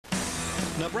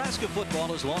Nebraska football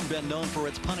has long been known for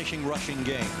its punishing rushing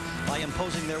game. By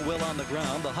imposing their will on the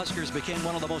ground, the Huskers became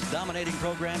one of the most dominating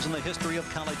programs in the history of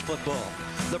college football.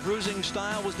 The bruising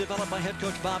style was developed by head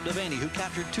coach Bob Devaney, who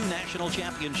captured 2 national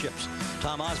championships.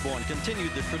 Tom Osborne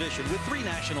continued the tradition with 3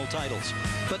 national titles.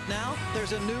 But now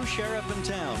there's a new sheriff in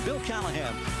town, Bill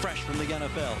Callahan, fresh from the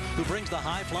NFL, who brings the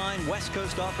high-flying West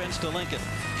Coast offense to Lincoln.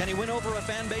 Can he win over a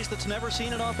fan base that's never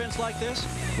seen an offense like this?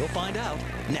 We'll find out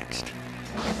next.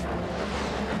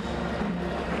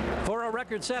 For a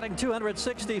record-setting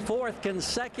 264th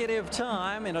consecutive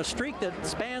time in a streak that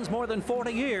spans more than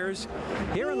 40 years,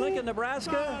 here in Lincoln,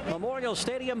 Nebraska, Memorial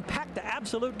Stadium packed to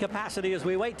absolute capacity as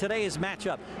we wait today's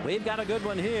matchup. We've got a good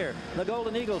one here. The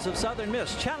Golden Eagles of Southern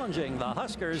Miss challenging the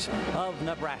Huskers of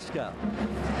Nebraska.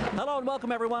 Hello and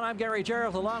welcome, everyone. I'm Gary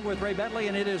Jarrett along with Ray Bentley,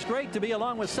 and it is great to be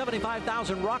along with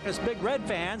 75,000 raucous Big Red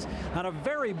fans on a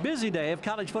very busy day of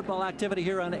college football activity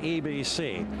here on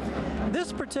ABC.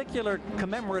 This particular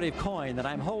commemorative coin that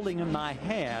I'm holding in my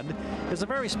hand is a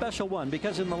very special one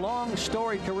because in the long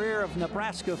storied career of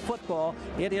Nebraska football,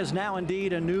 it is now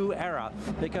indeed a new era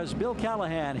because Bill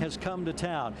Callahan has come to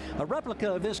town. A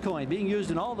replica of this coin being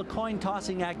used in all the coin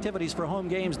tossing activities for home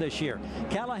games this year.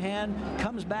 Callahan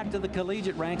comes back to the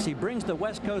collegiate ranks. He brings the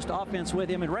West Coast offense with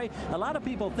him. And Ray, a lot of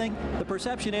people think the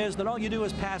perception is that all you do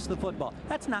is pass the football.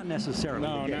 That's not necessarily the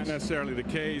case. No, not necessarily the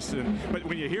case. But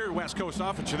when you hear West Coast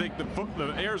offense, you think the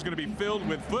air is going to be filled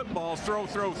with footballs, throw,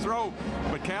 throw, throw.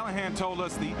 But Callahan told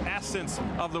us the essence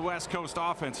of the West Coast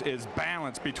offense is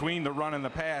balance between the run and the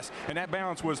pass. And that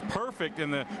balance was perfect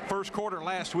in the first quarter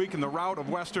last week in the rout of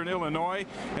Western Illinois.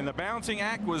 And the balancing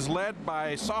act was led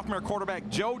by sophomore quarterback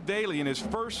Joe Daly in his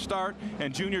first start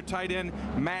and junior tight end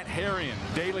Matt Harrion.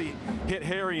 Daly hit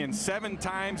Harrion 7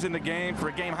 times in the game for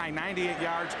a game-high 98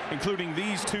 yards, including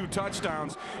these 2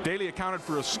 touchdowns. Daly accounted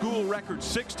for a school record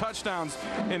 6 touchdowns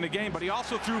in the game, but he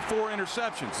also threw 4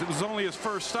 interceptions. It was only his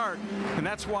first start, and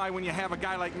that's why when you have a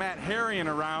guy like Matt Harrion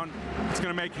around, it's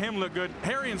going to make him look good.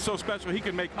 Harrion's so special, he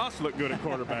can make us look good at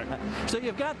quarterback. So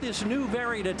you've got this new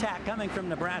varied attack coming from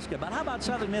Nebraska, but how about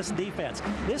Southern Miss defense?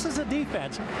 This is a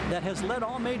defense that has led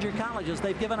all major colleges.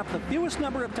 They've given up the fewest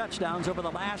number of touchdowns over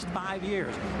the last 5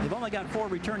 years. They've only got 4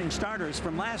 returning starters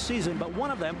from last season, but one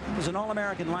of them is an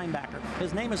All-American linebacker.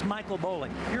 His name is Michael Boley.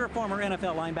 You're a former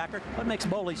NFL linebacker. What makes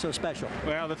Boley so special?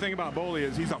 Well, the thing about Boley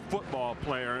is he's a football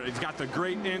player. He's got the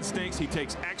great instincts. He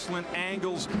takes excellent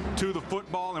angles to the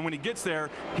football, and when he gets there,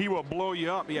 he will blow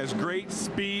you up. He has great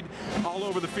speed all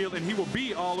over the field, and he will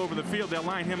be all over the field. They'll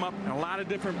line him up in a lot of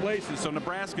different places, so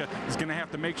Nebraska is going to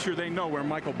have to make sure they know where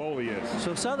Michael Boley is.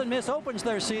 So Southern Miss opens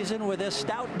their season with this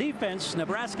stout defense.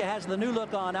 Nebraska has the new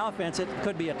look on offense. It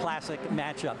could be a classic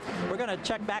matchup. We're going to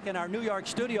check back in our New York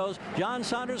studios. John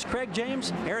Saunders, Craig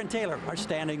James, Aaron Taylor are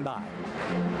standing by.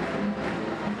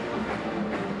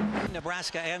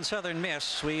 Nebraska and Southern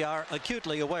Miss, we are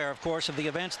acutely aware, of course, of the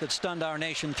events that stunned our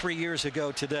nation 3 years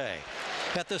ago today.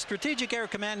 At the Strategic Air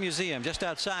Command Museum just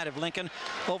outside of Lincoln,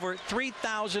 over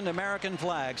 3,000 American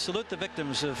flags salute the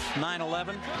victims of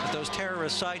 9/11 at those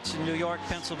terrorist sites in New York,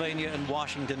 Pennsylvania, and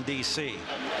Washington, D.C.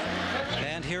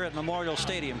 And here at Memorial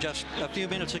Stadium just a few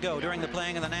minutes ago during the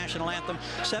playing of the national anthem,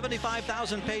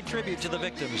 75,000 paid tribute to the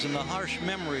victims and the harsh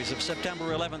memories of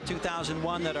September 11,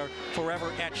 2001 that are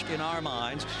forever etched in our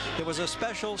minds. It was a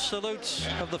special salute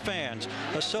of the fans,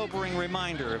 a sobering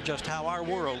reminder of just how our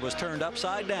world was turned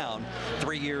upside down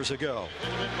 3 years ago.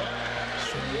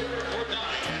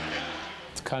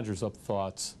 It conjures up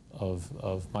thoughts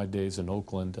of my days in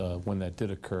Oakland when that did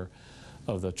occur,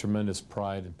 of the tremendous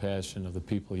pride and passion of the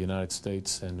people of the United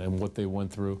States and what they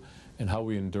went through and how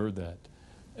we endured that,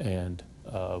 and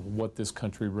what this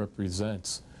country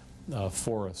represents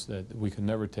for us, that we can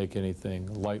never take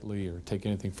anything lightly or take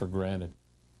anything for granted.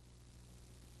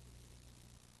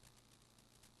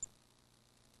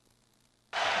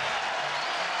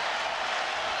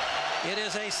 It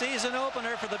is a season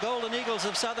opener for the Golden Eagles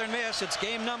of Southern Miss. It's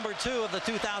game number 2 of the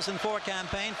 2004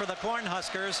 campaign for the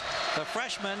Cornhuskers. The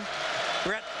freshman,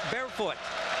 Brett Barefoot.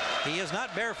 He is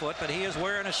not barefoot, but he is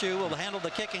wearing a shoe. Will handle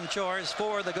the kicking chores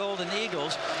for the Golden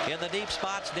Eagles. In the deep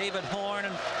spots, David Horn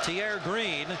and Tier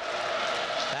Green.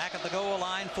 Back at the goal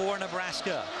line for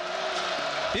Nebraska.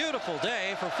 Beautiful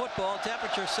day for football.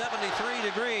 Temperature 73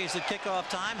 degrees at kickoff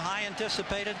time. High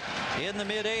anticipated in the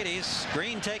mid-80s.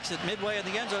 Green takes it midway in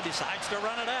the end zone, decides to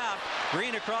run it out.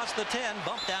 Green across the 10,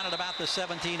 bumped down at about the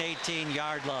 17-18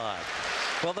 yard line.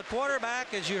 Well, the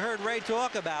quarterback, as you heard Ray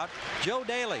talk about, Joe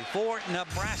Daly for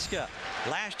Nebraska.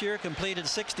 Last year completed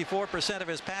 64% of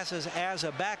his passes as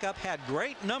a backup, had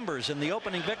great numbers in the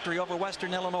opening victory over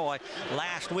Western Illinois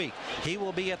last week. He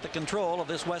will be at the control of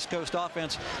this West Coast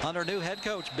offense under new head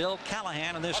coach Bill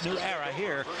Callahan in this new era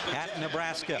here at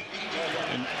Nebraska.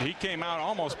 And he came out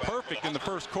almost perfect in the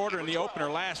first quarter in the opener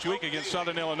last week against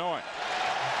Southern Illinois.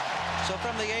 So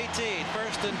from the 18,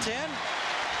 1st and 10,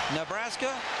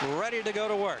 Nebraska ready to go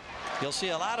to work. You'll see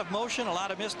a lot of motion, a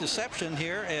lot of misdeception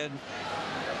here, and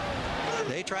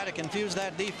they try to confuse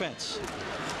that defense.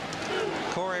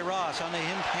 Corey Ross on the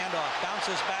handoff,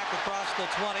 bounces back across the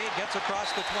 20, gets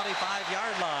across the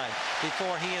 25-yard line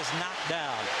before he is knocked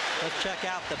down. Let's check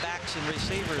out the backs and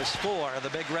receivers for the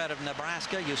Big Red of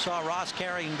Nebraska. You saw Ross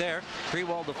carrying there.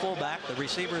 Grewald, the fullback. The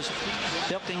receivers,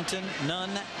 Pilkington, Nunn,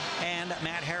 and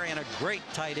Matt Harrion, a great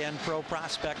tight end pro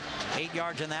prospect. 8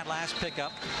 yards in that last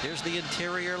pickup. Here's the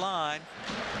interior line.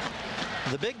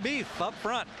 The big beef up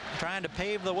front, trying to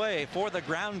pave the way for the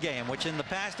ground game, which in the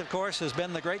past, of course, has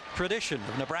been the great tradition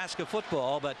of Nebraska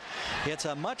football, but it's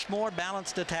a much more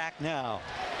balanced attack now.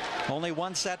 Only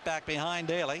one setback behind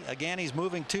Daly. Again, he's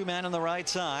moving 2 men on the right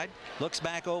side, looks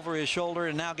back over his shoulder,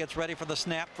 and now gets ready for the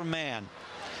snap from man.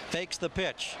 Fakes the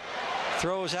pitch,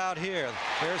 throws out here.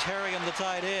 There's Harrigan, the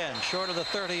tight end, short of the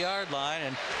 30-yard line,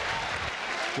 and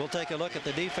we'll take a look at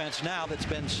the defense now that's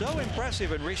been so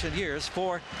impressive in recent years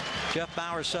for Jeff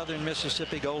Bauer's Southern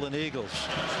Mississippi Golden Eagles.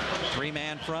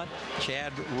 3-man front.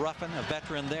 Chad Ruffin, a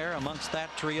veteran there amongst that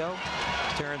trio.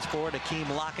 Terrence Ford, Akeem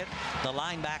Lockett. The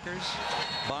linebackers,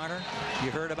 Barner.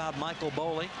 You heard about Michael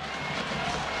Boley.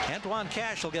 Antoine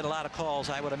Cash will get a lot of calls,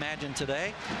 I would imagine,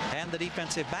 today. And the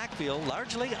defensive backfield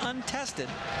largely untested.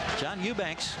 John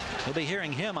Eubanks, we'll be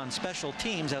hearing him on special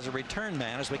teams as a return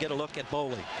man as we get a look at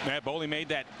Boley. Matt Boley made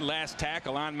that last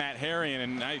tackle on Matt Harrion,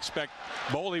 and I expect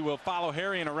Boley will follow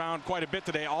Harrion around quite a bit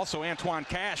today. Also, Antoine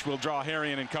Cash will draw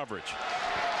Harrion in coverage.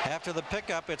 After the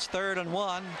pickup, it's 3rd and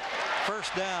 1.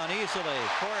 First down easily.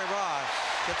 Corey Ross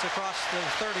gets across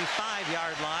the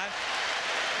 35-yard line.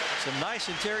 Some nice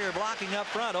interior blocking up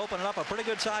front, opening up a pretty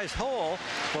good sized hole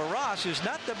for Ross, who's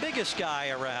not the biggest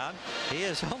guy around. He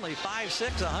is only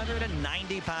 5'6",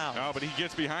 190 pounds. Oh, but he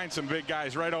gets behind some big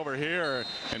guys right over here.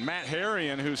 And Matt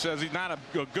Harrion, who says he's not a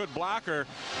good blocker,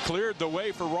 cleared the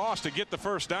way for Ross to get the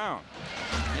first down.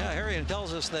 Yeah, Harrion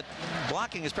tells us that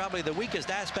blocking is probably the weakest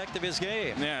aspect of his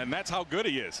game. Yeah, and that's how good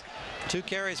he is. 2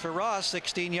 carries for Ross,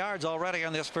 16 yards already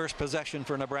on this first possession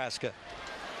for Nebraska.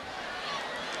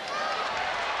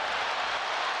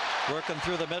 Working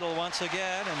through the middle once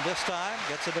again, and this time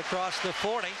gets it across the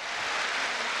 40.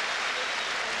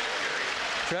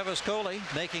 Travis Coley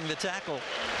making the tackle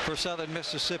for Southern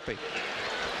Mississippi.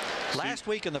 Last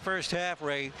week in the first half,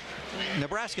 Ray,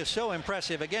 Nebraska is so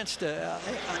impressive against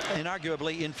an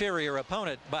arguably inferior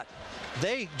opponent, but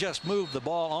they just moved the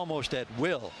ball almost at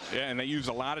will. Yeah, and they use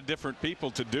a lot of different people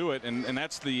to do it, and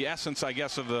that's the essence, I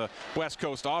guess, of the West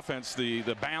Coast offense, the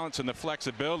balance and the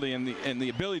flexibility and the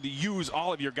ability to use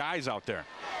all of your guys out there.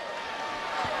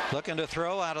 Looking to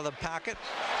throw out of the pocket,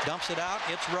 dumps it out.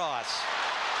 It's Ross.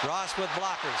 Ross with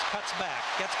blockers, cuts back,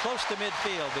 gets close to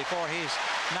midfield before he's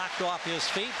knocked off his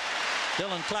feet.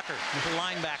 Dylan Klecker, the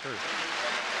linebacker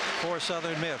for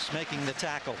Southern Miss, making the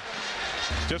tackle.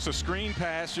 Just a screen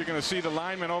pass. You're going to see the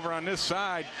lineman over on this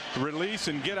side release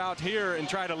and get out here and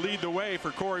try to lead the way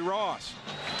for Corey Ross.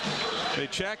 They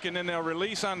check and then they'll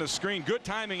release on the screen. Good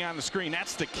timing on the screen.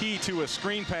 That's the key to a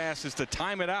screen pass, is to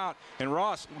time it out. And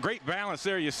Ross, great balance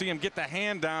there. You see him get the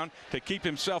hand down to keep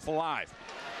himself alive.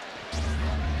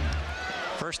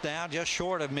 First down, just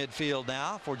short of midfield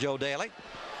now for Joe Daly.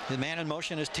 The man in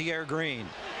motion is Tierre Green.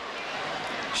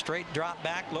 Straight drop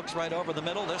back, looks right over the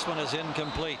middle. This one is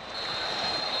incomplete.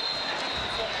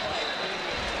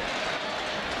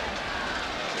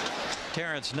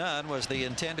 Terrence Nunn was the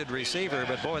intended receiver,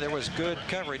 but boy, there was good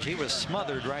coverage. He was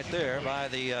smothered right there by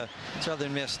the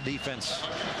Southern Miss defense.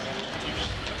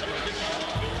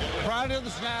 Prior to the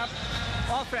snap,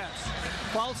 offense,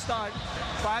 false start,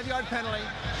 5-yard penalty,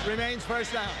 remains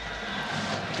first down.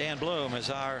 Dan Bloom is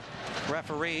our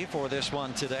referee for this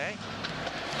one today.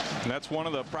 And that's one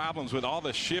of the problems with all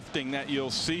the shifting that you'll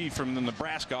see from the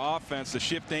Nebraska offense, the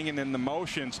shifting and then the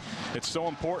motions. It's so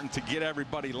important to get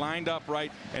everybody lined up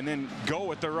right and then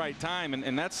go at the right time.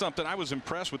 And that's something I was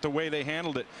impressed with the way they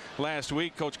handled it last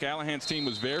week. Coach Callahan's team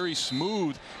was very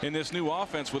smooth in this new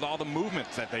offense with all the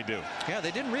movements that they do. Yeah,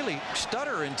 they didn't really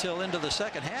stutter until into the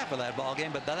second half of that ball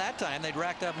game, but by that time they'd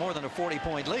racked up more than a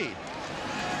 40-point lead.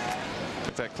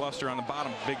 With that cluster on the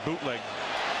bottom, big bootleg.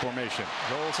 formation.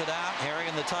 Rolls it out.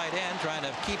 Harrigan, the tight end, trying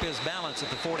to keep his balance at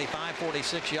the 45,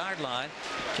 46-yard line.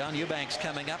 John Eubanks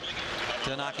coming up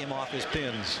to knock him off his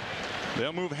pins.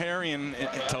 They'll move Harrigan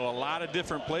to a lot of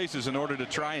different places in order to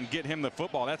try and get him the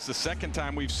football. That's the second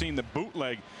time we've seen the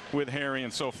bootleg with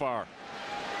Harrigan so far.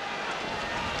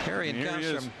 Harrigan comes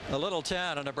from a little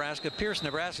town in Nebraska. Pierce,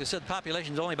 Nebraska. Said the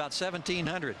population is only about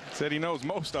 1,700. Said he knows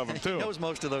most of them, too. He knows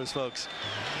most of those folks.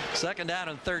 Second down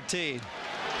and 13.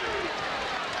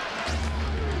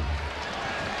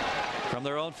 From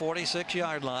their own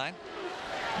 46-yard line.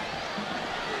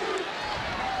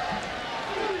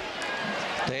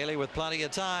 Daly with plenty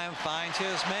of time finds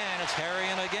his man. It's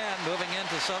Harrigan again, moving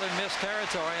into Southern Miss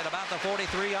territory at about the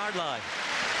 43-yard line.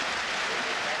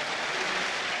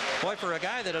 Boy, for a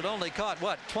guy that had only caught,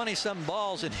 what, 20-some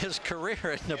balls in his career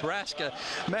at Nebraska,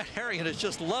 Matt Harrigan is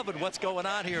just loving what's going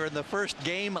on here in the first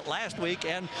game last week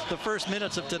and the first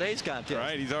minutes of today's contest.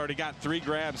 Right, he's already got 3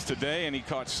 grabs today, and he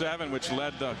caught 7, which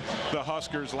led the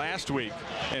Huskers last week.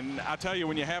 And I'll tell you,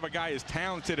 when you have a guy as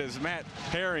talented as Matt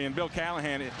Harrigan, Bill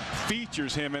Callahan, it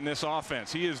features him in this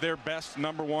offense. He is their best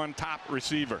 #1 top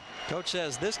receiver. Coach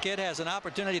says this kid has an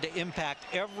opportunity to impact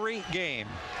every game.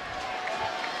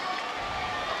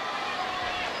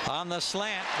 On the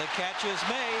slant, the catch is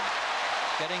made.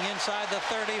 Getting inside the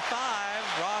 35,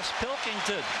 Ross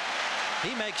Pilkington.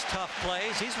 He makes tough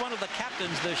plays. He's one of the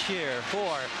captains this year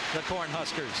for the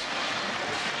Cornhuskers.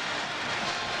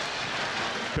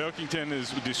 Pilkington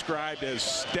is described as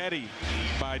steady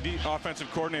by offensive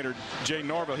coordinator Jay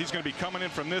Norville. He's going to be coming in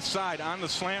from this side on the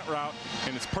slant route,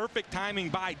 and it's perfect timing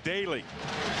by Daly.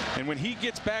 And when he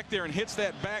gets back there and hits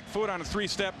that back foot on a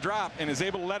 3-step drop and is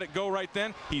able to let it go right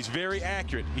then, he's very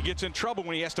accurate. He gets in trouble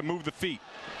when he has to move the feet.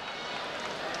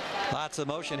 Lots of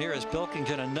motion here as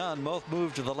Pilkington and Nunn both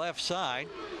move to the left side.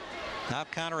 Now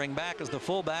countering back as the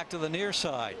fullback to the near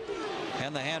side.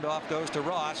 And the handoff goes to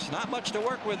Ross. Not much to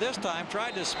work with this time.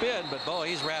 Tried to spin, but boy,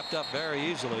 he's wrapped up very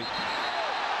easily.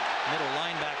 Middle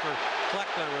linebacker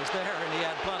Kleckler was there, and he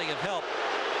had plenty of help.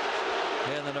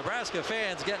 And the Nebraska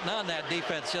fans getting on that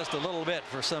defense just a little bit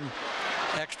for some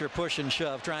extra push and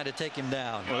shove, trying to take him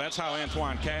down. Well, that's how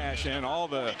Antoine Cash and all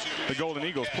the Golden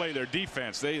Eagles play their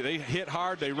defense. They hit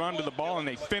hard, they run to the ball, and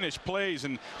they finish plays.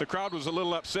 And the crowd was a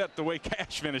little upset the way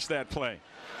Cash finished that play.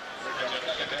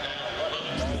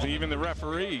 Even the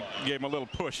referee gave him a little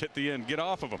push at the end. Get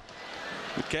off of him.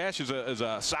 But Cash is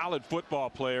a solid football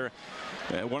player.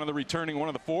 One of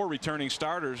the 4 returning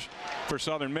starters for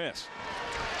Southern Miss.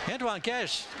 Antoine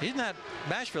Cash, he's not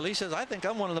bashful. He says, I think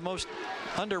I'm one of the most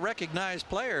under-recognized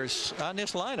players on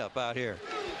this lineup out here.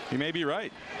 He may be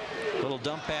right. Little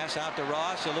dump pass out to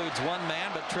Ross, eludes one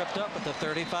man, but tripped up at the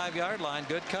 35-yard line.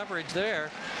 Good coverage there.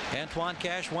 Antoine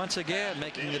Cash once again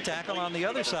making the tackle on the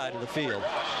other side of the field.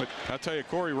 But I'll tell you,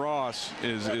 Corey Ross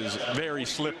is very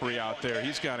slippery out there.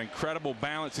 He's got incredible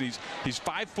balance, and he's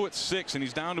 5'6", and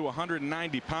he's down to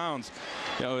 190 pounds.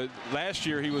 You know, last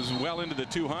year he was well into the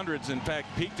 200s. In fact,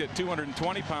 peaked at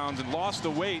 220 pounds and lost the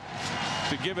weight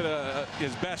to give it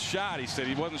his best shot. He said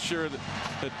he wasn't sure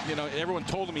that you know, everyone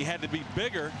told him he had to be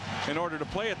bigger in order to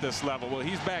play at this level. Well,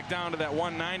 he's back down to that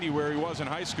 190 where he was in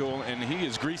high school, and he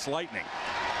is grease lightning.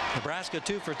 Nebraska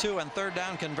 2 for 2 on third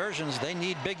down conversions. They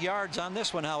need big yards on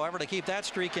this one, however, to keep that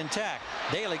streak intact.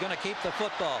 Daly going to keep the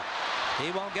football.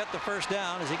 He won't get the first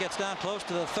down as he gets down close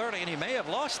to the 30, and he may have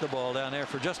lost the ball down there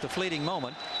for just a fleeting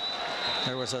moment.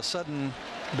 There was a sudden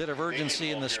bit of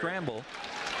urgency in the scramble.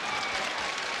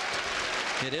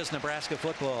 It is Nebraska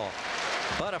football.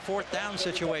 But a 4th down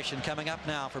situation coming up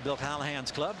now for Bill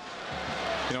Callahan's club.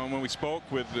 You know, when we spoke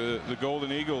with the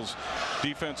Golden Eagles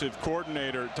defensive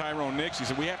coordinator Tyrone Nix, he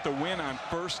said we have to win on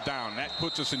 1st down. That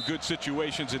puts us in good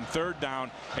situations in 3rd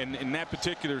down. And in that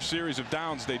particular series of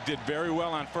downs, they did very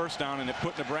well on 1st down, and it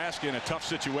put Nebraska in a tough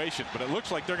situation. But it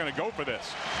looks like they're going to go for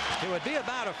this. It would be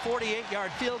about a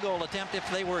 48-yard field goal attempt if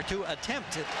they were to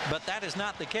attempt it, but that is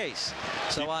not the case.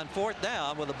 So on 4th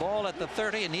down, with the ball at the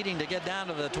 30 and needing to get down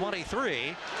to the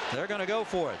 23, they're going to go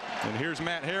for it. And here's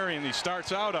Matt Harrigan. He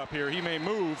starts out up here. He may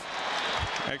move.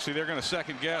 Actually, they're going to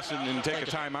second guess and take a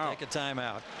timeout. Take a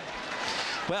timeout.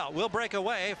 Well, we'll break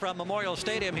away from Memorial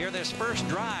Stadium here. This first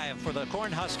drive for the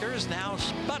Cornhuskers now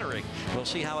sputtering. We'll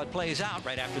see how it plays out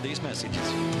right after these messages.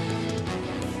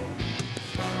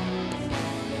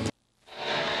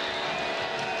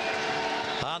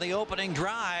 On the opening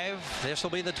drive, drive. This will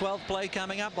be the 12th play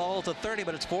coming up. Ball to 30,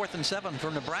 but it's 4th and 7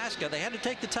 for Nebraska. They had to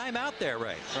take the timeout there,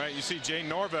 Ray. Right. You see Jay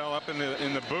Norvell up in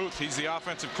the booth. He's the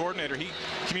offensive coordinator. He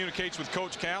communicates with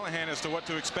Coach Callahan as to what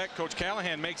to expect. Coach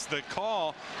Callahan makes the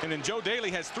call, and then Joe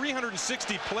Daly has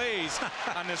 360 plays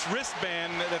on this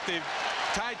wristband that they've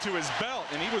tied to his belt,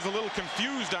 and he was a little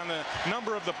confused on the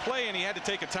number of the play, and he had to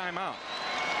take a timeout.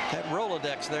 That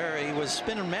Rolodex there, he was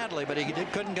spinning madly, but he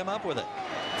couldn't come up with it.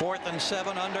 4th and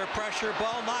 7 under pressure.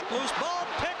 Ball knocked loose. Ball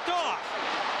picked off.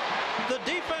 The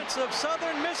defense of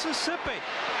Southern Mississippi.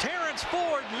 Terrence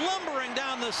Ford lumbering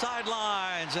down the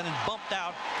sidelines and bumped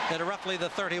out at roughly the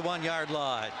 31-yard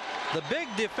line. The big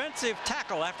defensive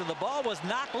tackle after the ball was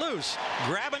knocked loose,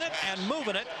 grabbing it and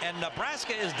moving it, and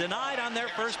Nebraska is denied on their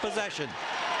first possession.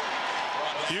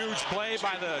 Huge play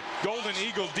by the Golden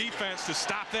Eagle defense to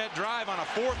stop that drive on a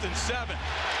 4th and 7.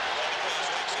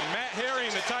 And Matt Herring,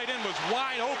 the tight end, was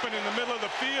wide open in the middle of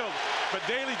the field, but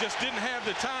Daly just didn't have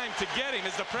the time to get him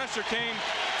as the pressure came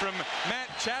from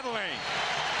Matt Chatelain.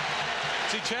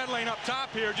 See Chatelain up top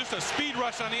here, just a speed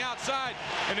rush on the outside,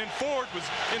 and then Ford was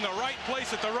in the right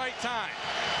place at the right time.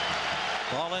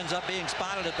 Ball ends up being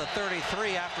spotted at the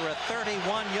 33 after a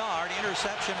 31-yard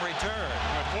interception return.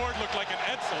 Ford looked like an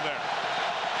Edsel there.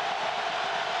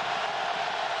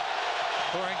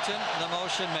 Corrington, the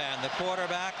motion man. The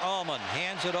quarterback, Allman,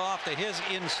 hands it off to his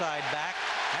inside back.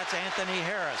 That's Anthony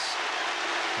Harris.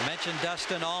 I mentioned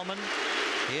Dustin Allman.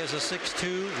 He is a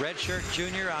 6'2", redshirt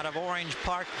junior out of Orange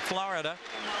Park, Florida.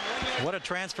 What a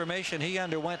transformation he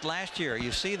underwent last year.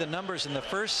 You see the numbers in the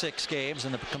first 6 games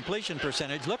and the completion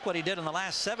percentage. Look what he did in the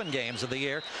last 7 games of the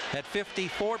year at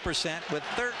 54% with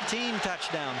 13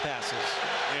 touchdown passes.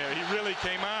 Yeah, he really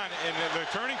came on, and the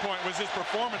turning point was his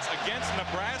performance against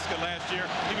Nebraska last year.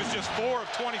 He was just 4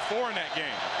 of 24 in that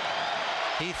game.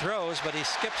 He throws, but he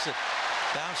skips it.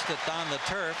 Bounced it on the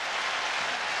turf.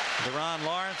 Deron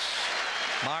Lawrence,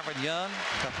 Marvin Young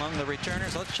among the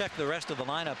returners. Let's check the rest of the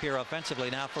lineup here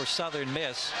offensively now for Southern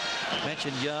Miss.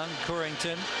 Mentioned Young,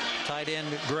 Corrington, tight end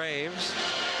Graves.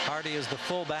 Hardy is the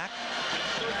fullback.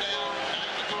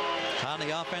 On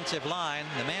the offensive line,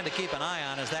 the man to keep an eye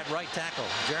on is that right tackle,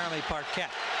 Jeremy Parquette.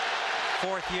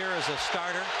 4th year as a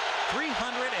starter,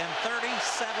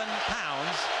 337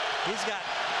 pounds. He's got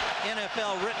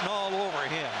NFL written all over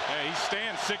him. Yeah, he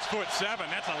stands 6'7".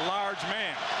 That's a large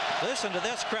man. Listen to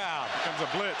this crowd. Here comes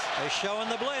a blitz. They're showing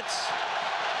the blitz.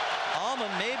 Allman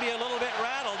may be a little bit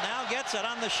rattled. Now gets it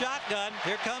on the shotgun.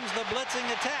 Here comes the blitzing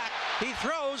attack. He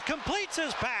throws, completes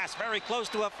his pass. Very close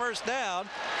to a first down.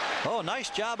 Oh, nice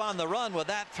job on the run with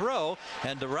that throw.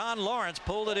 And Deron Lawrence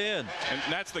pulled it in. And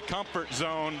that's the comfort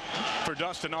zone for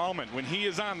Dustin Allman. When he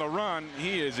is on the run,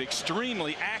 he is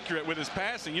extremely accurate with his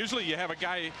passing. Usually you have a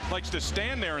guy who likes to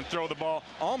stand there and throw the ball.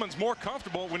 Allman's more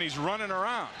comfortable when he's running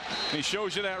around. And he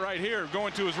shows you that right here,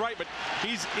 going to his right, but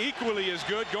he's equally as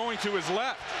good going to his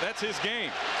left. That's his game.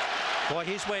 Boy,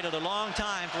 he's waited a long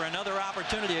time for another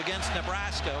opportunity against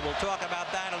Nebraska. We'll talk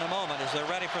about that in a moment as they're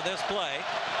ready for this play.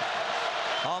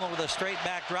 Allman with a straight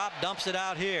back drop, dumps it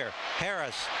out here.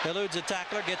 Harris eludes a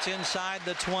tackler, gets inside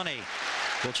the 20.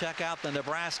 We'll check out the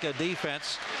Nebraska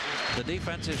defense. The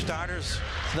defensive starters,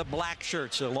 the black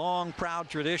shirts, a long, proud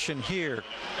tradition here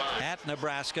at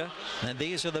Nebraska. And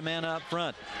these are the men up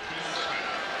front.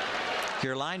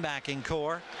 Your linebacking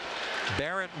core,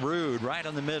 Barrett Rude right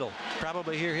in the middle.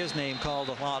 Probably hear his name called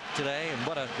a lot today, and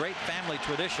what a great family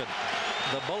tradition.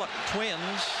 The Bullock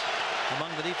twins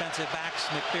among the defensive backs.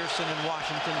 McPherson and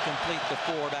Washington complete the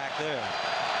 4 back there.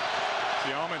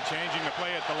 The Allman changing the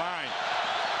play at the line.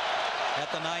 At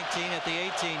the 19, at the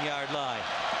 18-yard line.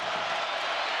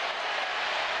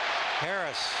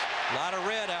 Harris, a lot of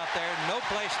red out there, no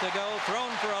place to go,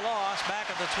 thrown for a loss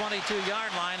back at the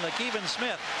 22-yard line. LaKeven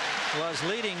Smith was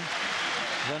leading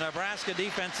the Nebraska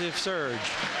defensive surge.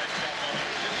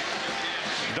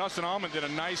 Dustin Allman did a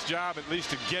nice job at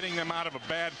least of getting them out of a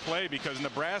bad play because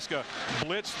Nebraska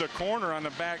blitzed the corner on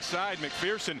the backside.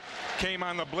 McPherson came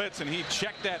on the blitz and he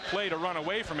checked that play to run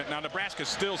away from it. Now Nebraska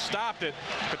still stopped it,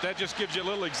 but that just gives you a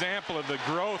little example of the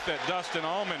growth that Dustin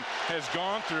Allman has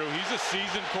gone through. He's a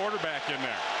seasoned quarterback in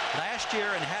there. Last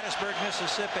year in Hattiesburg,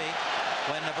 Mississippi,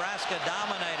 when Nebraska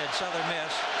dominated Southern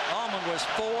Miss, Allman was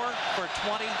 4 for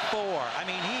 24. I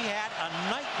mean, he had a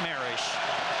nightmarish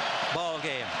ball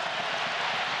game.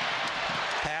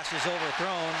 Pass is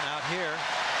overthrown out here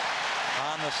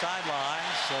on the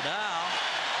sidelines. So now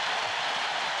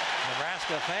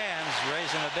Nebraska fans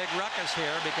raising a big ruckus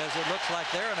here because it looks like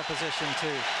they're in a position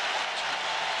to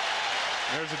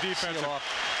There's a defensive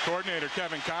coordinator,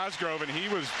 Kevin Cosgrove, and he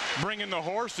was bringing the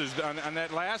horses on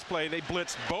that last play. They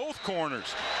blitzed both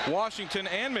corners. Washington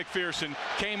and McPherson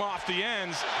came off the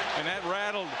ends, and that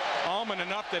rattled Allman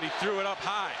enough that he threw it up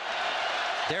high.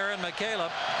 Darren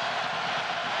McCaleb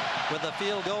with the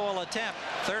field goal attempt.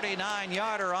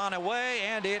 39-yarder on the way,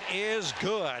 and it is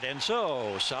good. And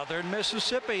so Southern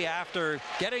Mississippi, after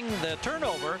getting the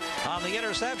turnover on the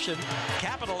interception,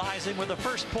 capitalizing with the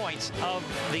first points of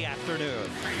the afternoon.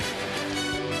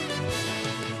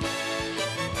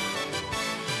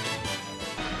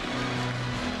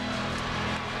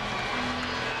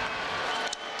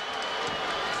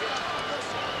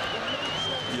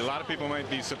 A lot of people might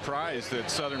be surprised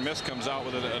that Southern Miss comes out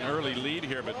with an early lead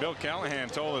here, but Bill Callahan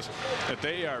told us that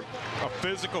they are a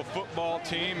physical football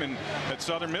team and that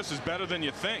Southern Miss is better than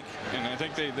you think. And I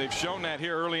think they've shown that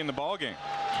here early in the ball game.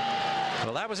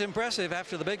 Well, that was impressive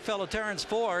after the big fellow Terrence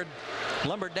Ford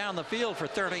lumbered down the field for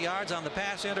 30 yards on the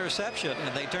pass interception,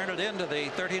 and they turned it into the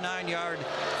 39-yard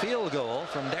field goal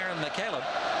from Darren McCaleb,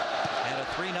 and a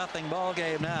 3-0 ball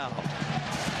game now.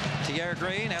 Tierre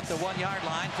Green at the 1-yard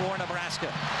line for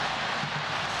Nebraska.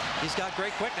 He's got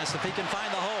great quickness if he can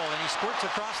find the hole, and he squirts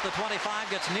across the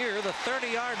 25, gets near the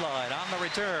 30-yard line on the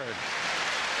return.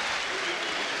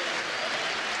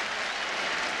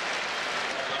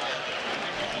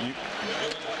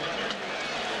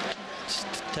 Let's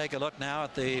take a look now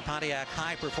at the Pontiac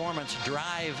High Performance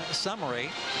Drive summary.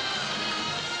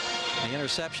 The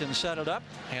interception set it up,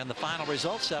 and the final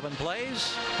result, 7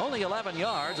 plays, only 11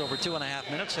 yards over 2.5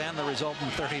 minutes, and the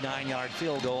resultant 39-yard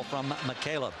field goal from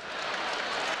McCaleb.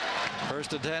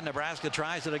 1st and 10, Nebraska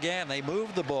tries it again. They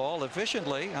moved the ball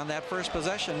efficiently on that first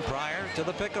possession prior to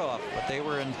the pickoff, but they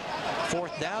were in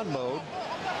 4th down mode.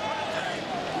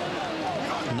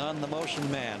 None the motion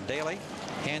man. Daly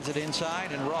hands it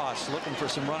inside, and Ross looking for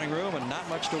some running room, and not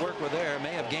much to work with there.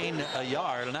 May have gained a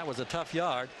yard, and that was a tough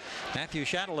yard. Matthew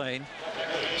Chatelain,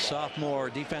 sophomore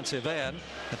defensive end,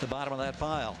 at the bottom of that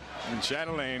pile. And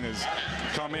Chatelain has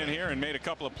come in here and made a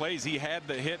couple of plays. He had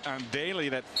the hit on Daly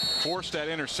that forced that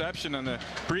interception on the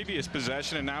previous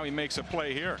possession, and now he makes a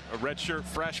play here. A redshirt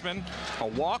freshman, a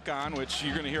walk-on, which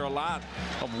you're going to hear a lot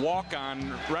of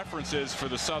walk-on references for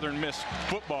the Southern Miss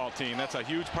football team. That's a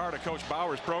huge part of Coach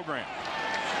Bauer's program.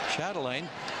 Chatelain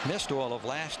missed all of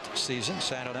last season,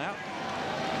 sat it out.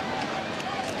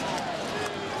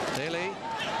 Daly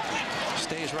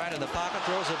stays right in the pocket,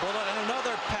 throws a bullet, and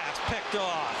another pass picked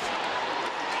off.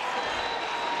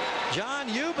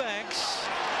 John Eubanks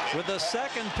with the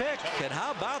second pick. And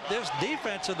how about this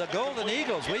defense of the Golden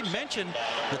Eagles? We mentioned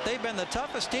that they've been the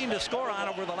toughest team to score on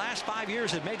over the last 5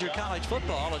 years in major college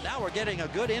football, and now we're getting a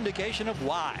good indication of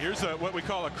why. Here's what we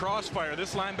call a crossfire.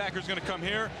 This linebacker's going to come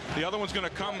here. The other one's going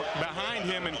to come behind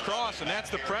him and cross, and that's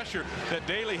the pressure that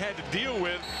Daly had to deal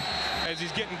with as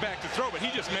he's getting back to throw. But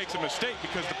he just makes a mistake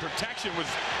because the protection was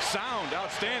sound,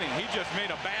 outstanding. He just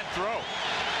made a bad throw.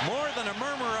 More than a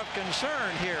murmur of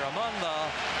concern here among the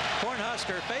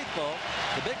Cornhusker faithful.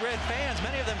 The Big Red fans,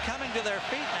 many of them coming to their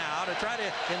feet now to try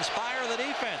to inspire the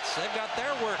defense. They've got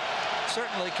their work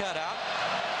certainly cut out.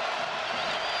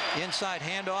 Inside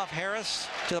handoff, Harris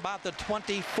to about the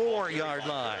 24-yard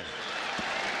line.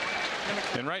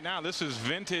 And right now, this is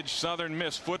vintage Southern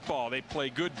Miss football. They play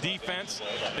good defense.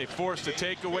 They force the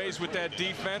takeaways with that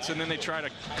defense, and then they try to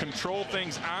control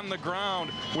things on the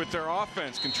ground with their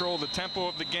offense, control the tempo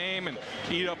of the game and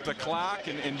eat up the clock,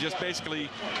 and just basically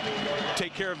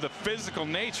take care of the physical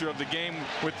nature of the game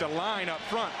with the line up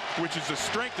front, which is the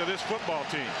strength of this football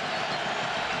team.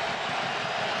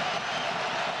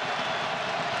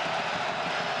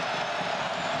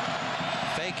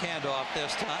 Fake handoff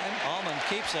this time. Allman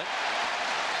keeps it.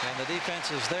 And the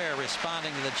defense is there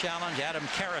responding to the challenge. Adam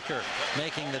Carricker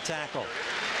making the tackle.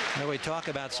 Now we talk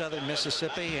about Southern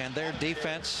Mississippi and their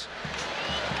defense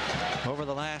over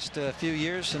the last few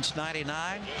years since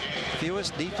 '99.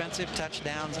 Fewest defensive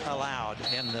touchdowns allowed,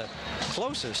 and the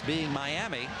closest being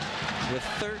Miami with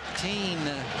 13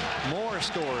 more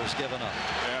scores given up.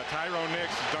 Yeah, Tyrone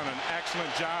Nix has done an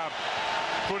excellent job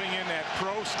putting in that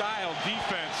pro-style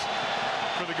defense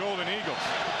for the Golden Eagles.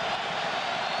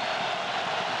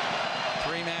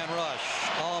 Three-man rush.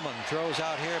 Allman throws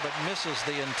out here but misses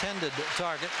the intended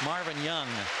target, Marvin Young.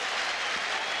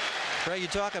 Ray, you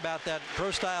talk about that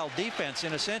pro-style defense.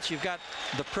 In a sense, you've got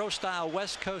the pro-style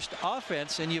West Coast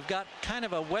offense, and you've got kind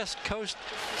of a West Coast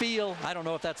feel. I don't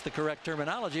know if that's the correct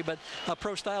terminology, but a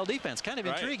pro-style defense. Kind of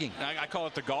intriguing. I call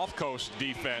it the Gulf Coast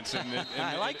defense. And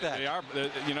I like that. They are,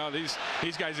 you know, these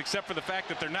guys, except for the fact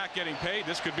that they're not getting paid,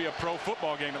 this could be a pro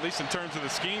football game, at least in terms of the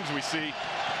schemes we see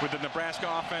with the Nebraska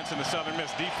offense and the Southern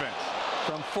Miss defense.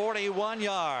 from 41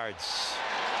 yards.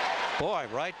 Boy,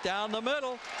 right down the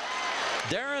middle.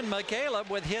 Darren McCaleb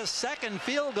with his second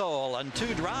field goal on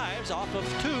 2 drives off of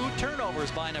 2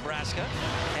 turnovers by Nebraska.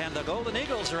 And the Golden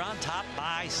Eagles are on top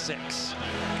by 6.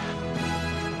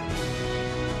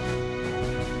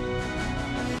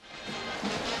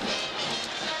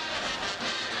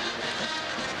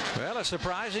 Well, a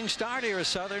surprising start here as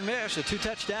Southern Miss, a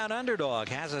 2-touchdown underdog,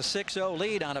 has a 6-0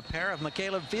 lead on a pair of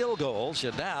McCaleb field goals.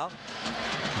 And now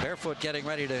Barefoot getting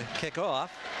ready to kick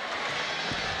off.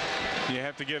 You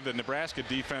have to give the Nebraska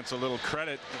defense a little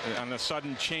credit on the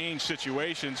sudden change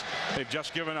situations. They've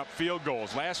just given up field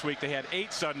goals. Last week they had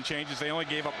 8 sudden changes. They only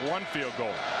gave up 1 field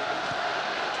goal.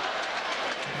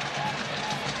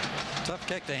 Tough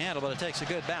kick to handle, but it takes a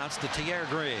good bounce to Tierre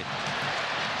Green.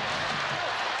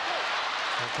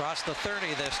 Across the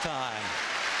 30 this time.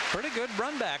 Pretty good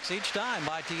runbacks each time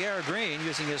by Tierre Green,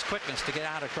 using his quickness to get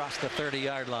out across the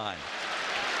 30-yard line.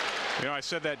 You know, I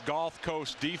said that Gulf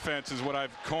Coast defense is what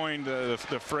I've coined the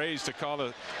phrase to call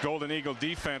the Golden Eagle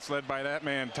defense, led by that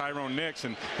man Tyrone Nix.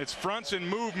 And it's fronts and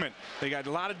movement. They got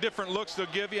a lot of different looks they'll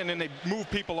give you, and then they move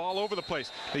people all over the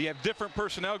place. They have different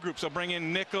personnel groups. They'll bring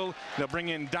in nickel, they'll bring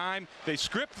in dime. They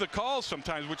script the calls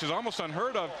sometimes, which is almost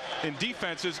unheard of in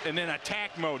defenses. And then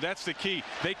attack mode, that's the key.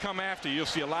 They come after you. You'll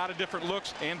see a lot of different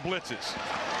looks and blitzes.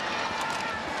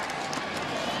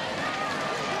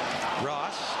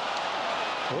 Ross.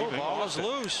 Oh, ball is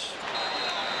loose.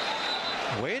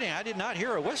 Waiting. I did not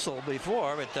hear a whistle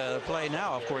before, but the play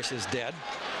now, of course, is dead.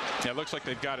 Yeah, it looks like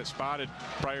they've got it spotted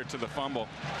prior to the fumble.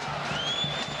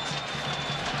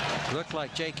 Looked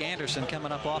like Jake Anderson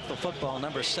coming up off the football,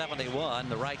 number 71,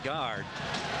 the right guard.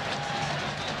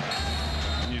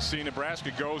 And you see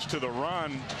Nebraska goes to the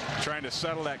run, trying to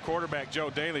settle that quarterback Joe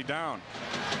Daly down.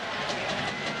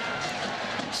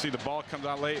 See the ball comes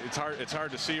out late. It's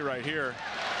hard to see right here.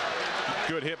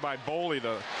 Good hit by Boley.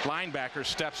 The linebacker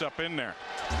steps up in there.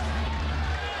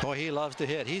 Boy, he loves to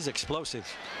hit. He's explosive.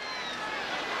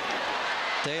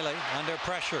 Daly under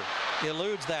pressure,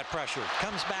 eludes that pressure,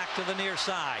 comes back to the near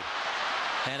side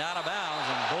and out of bounds.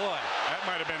 And boy, that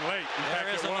might have been late. There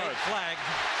is a late flag.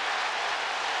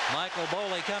 Michael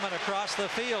Boley coming across the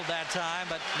field that time,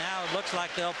 but now it looks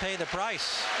like they'll pay the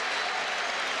price.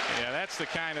 Yeah, that's the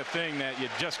kind of thing that you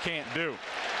just can't do.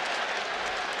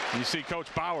 You see Coach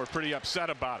Bauer pretty upset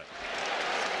about it.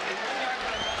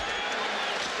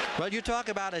 Well, you talk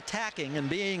about attacking and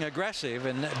being aggressive,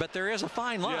 but there is a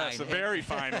fine line. Yes, a very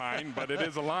fine line, but it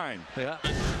is a line. Yeah.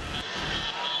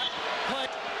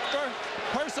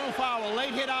 Personal foul,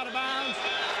 late hit out of bounds.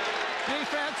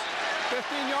 Defense,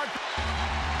 15-yard.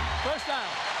 First down.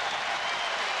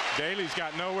 Daly's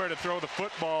got nowhere to throw the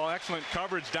football. Excellent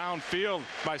coverage downfield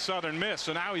by Southern Miss.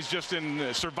 So now he's just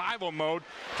in survival mode,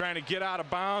 trying to get out of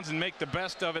bounds and make the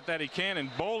best of it that he can.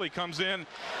 And Boley comes in,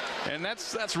 and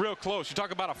that's real close. You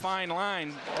talk about a fine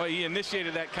line. Well, he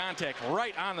initiated that contact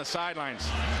right on the sidelines.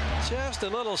 Just a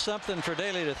little something for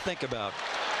Daly to think about.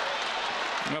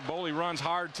 Well, Boley runs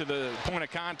hard to the point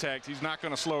of contact. He's not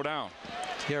going to slow down.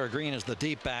 Tierre Green is the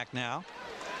deep back now.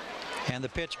 And the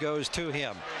pitch goes to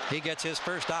him. He gets his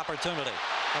first opportunity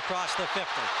across the 50.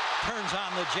 Turns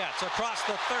on the Jets across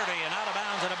the 30 and out of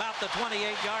bounds at about the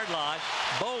 28-yard line.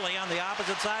 Boley on the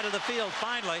opposite side of the field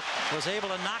finally was able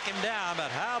to knock him down. But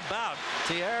how about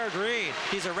Tierre Green?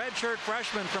 He's a redshirt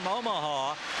freshman from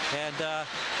Omaha. And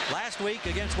last week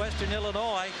against Western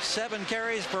Illinois, 7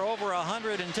 carries for over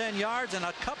 110 yards and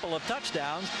a couple of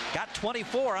touchdowns. Got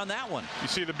 24 on that one. You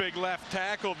see the big left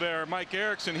tackle there, Mike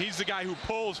Erickson. He's the guy who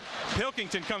pulls.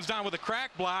 Pilkington comes down with a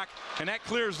crack block, and that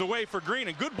clears the way for Green.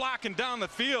 And good blocking down the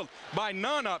field by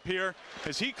Nunn up here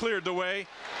as he cleared the way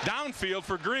downfield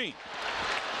for Green.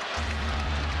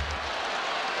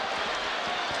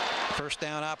 First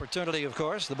down opportunity, of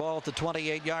course. The ball at the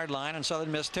 28-yard line in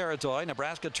Southern Miss territory.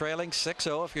 Nebraska trailing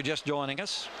 6-0 if you're just joining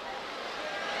us.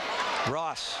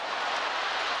 Ross.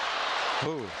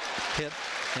 Ooh,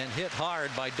 hit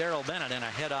hard by Darrell Bennett in a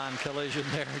head-on collision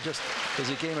there just as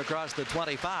he came across the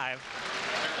 25.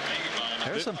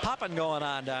 There's some popping going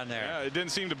on down there. Yeah, it didn't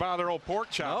seem to bother old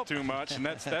Pork Chop too much, and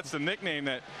that's the nickname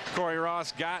that Corey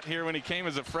Ross got here when he came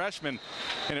as a freshman.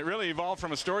 And it really evolved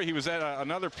from a story. He was at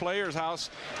another player's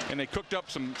house, and they cooked up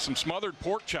some smothered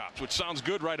pork chops, which sounds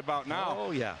good right about now.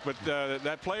 Oh, yeah. But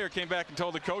that player came back and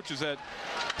told the coaches that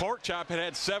Pork Chop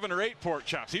had 7 or 8 pork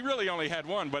chops. He really only had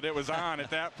 1, but it was on at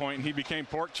that point, and he became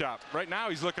Pork Chop. Right now,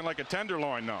 he's looking like a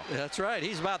tenderloin, though. That's right.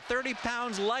 He's about 30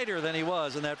 pounds lighter than he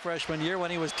was in that freshman year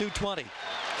when he was 220.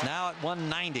 Now at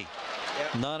 190.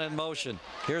 Yep. None in motion.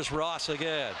 Here's Ross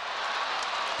again.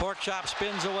 Pork Chop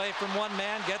spins away from one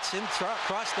man, gets in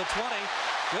across the 20,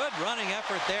 Good running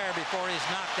effort there before he's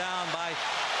knocked down by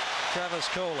Travis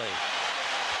Coley.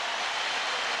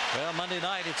 Well, Monday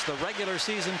night, it's the regular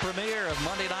season premiere of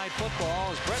Monday Night Football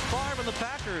as Brett Favre and the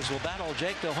Packers will battle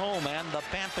Jake Delhomme and the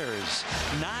Panthers.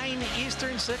 9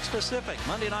 Eastern, 6 Pacific.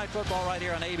 Monday Night Football right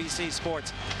here on ABC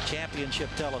Sports Championship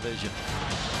Television.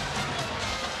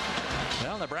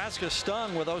 Well, Nebraska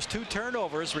stung with those 2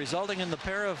 turnovers, resulting in the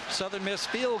pair of Southern Miss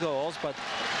field goals, but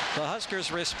the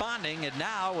Huskers responding, and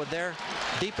now with their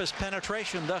deepest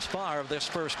penetration thus far of this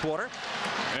first quarter.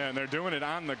 And they're doing it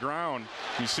on the ground.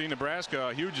 You see Nebraska,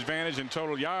 a huge advantage in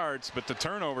total yards, but the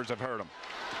turnovers have hurt them.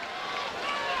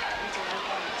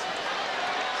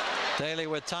 Daly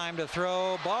with time to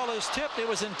throw. Ball is tipped. It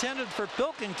was intended for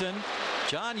Pilkington.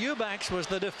 John Eubanks was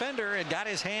the defender and got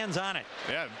his hands on it.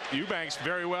 Yeah, Eubanks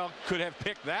very well could have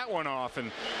picked that one off.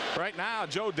 And right now,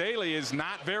 Joe Daly is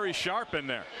not very sharp in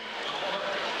there.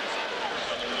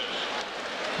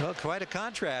 Well, quite a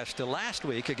contrast to last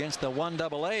week against the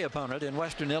 1AA opponent in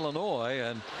Western Illinois.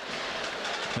 And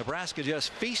Nebraska just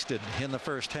feasted in the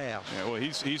first half. Yeah, well,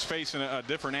 he's facing a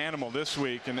different animal this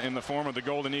week in the form of the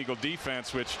Golden Eagle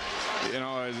defense, which, you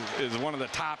know, is one of the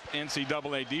top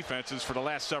NCAA defenses for the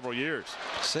last several years.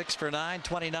 6 for 9,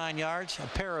 29 yards, a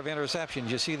pair of interceptions.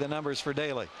 You see the numbers for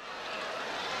Daly.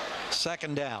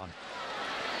 Second down.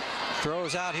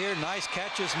 Throws out here. Nice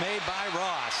catches made by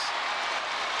Ross.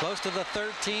 Close to the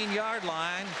 13-yard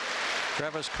line.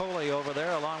 Travis Coley over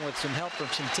there, along with some help from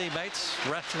some teammates,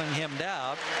 wrestling him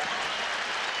down.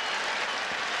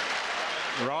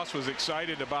 Ross was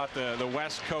excited about the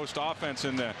West Coast offense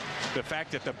and the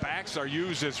fact that the backs are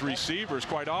used as receivers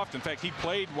quite often. In fact, he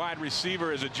played wide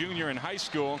receiver as a junior in high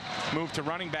school, moved to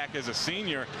running back as a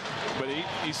senior. But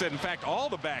he said, in fact, all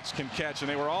the backs can catch,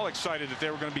 and they were all excited that they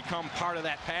were going to become part of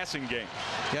that passing game.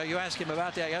 Yeah, you asked him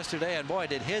about that yesterday, and boy,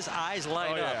 did his eyes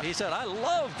light up. He said, I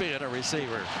love being a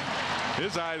receiver.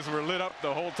 His eyes were lit up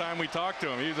the whole time we talked to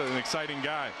him. He's an exciting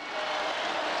guy.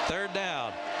 Third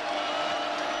down.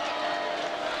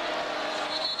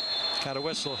 Got a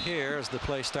whistle here as the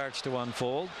play starts to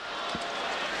unfold.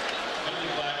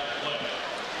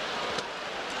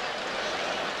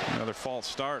 Another false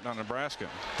start on Nebraska.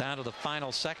 Down to the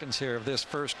final seconds here of this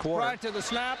first quarter. Right to the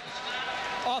snap.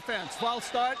 Offense. False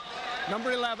start.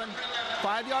 Number 11.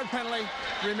 5-yard penalty.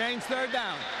 Remains third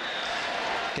down.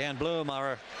 Dan Bloom,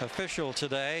 our official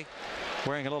today,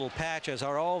 wearing a little patch, as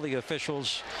are all the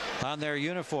officials on their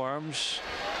uniforms.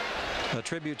 A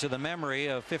tribute to the memory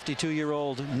of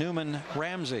 52-year-old Newman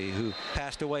Ramsey, who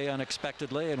passed away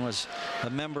unexpectedly and was a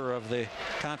member of the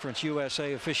Conference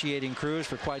USA officiating crews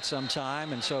for quite some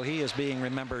time, and so he is being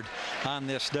remembered on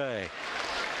this day.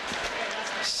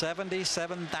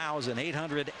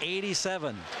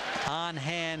 77,887 on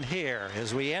hand here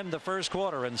as we end the first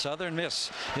quarter, and Southern Miss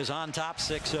is on top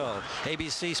 6-0.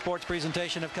 ABC Sports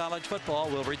presentation of college football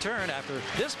will return after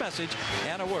this message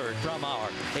and a word from our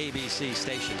ABC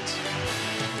stations.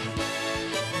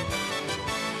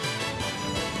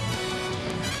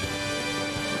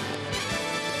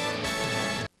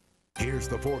 Here's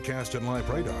the forecast and live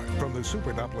radar from the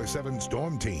Super Doppler 7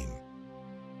 Storm Team.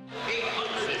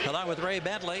 Along with Ray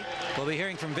Bentley, we'll be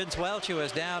hearing from Vince Welch, who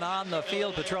is down on the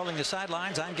field patrolling the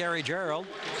sidelines. I'm Gary Gerald.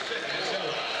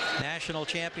 National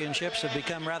championships have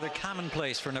become rather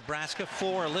commonplace for Nebraska.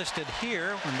 4 listed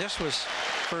here when this was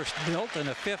first built, and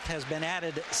a 5th has been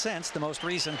added since, the most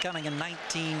recent coming in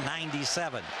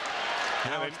 1997.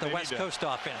 Now it's the West Coast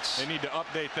offense. They need to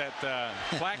update that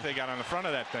plaque they got on the front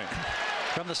of that thing.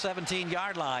 From the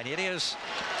 17-yard line, it is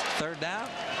third down.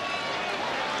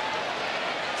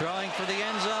 Throwing for the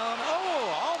end zone.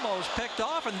 Oh, almost picked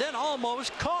off and then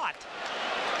almost caught.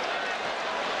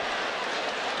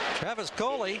 Travis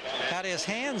Coley had his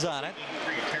hands on it.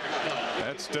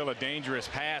 That's still a dangerous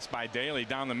pass by Daly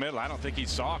down the middle. I don't think he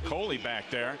saw Coley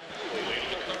back there.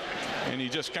 And he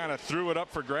just kind of threw it up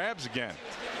for grabs again.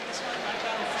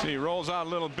 See, he rolls out a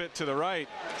little bit to the right.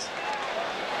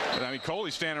 But, I mean,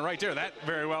 Coley's standing right there. That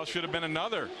very well should have been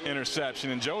another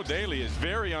interception. And Joe Daly is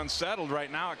very unsettled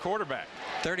right now at quarterback.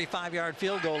 35-yard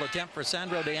field goal attempt for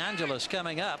Sandro DeAngelis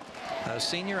coming up. A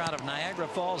senior out of Niagara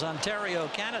Falls, Ontario,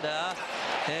 Canada.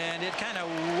 And it kind of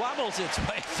wobbles its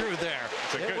way through there.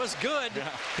 It was good. Yeah.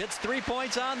 It's 3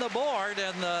 points on the board,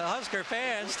 and the Husker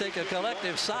fans take a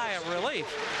collective sigh of relief.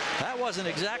 That wasn't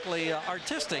exactly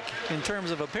artistic in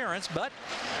terms of appearance, but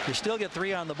you still get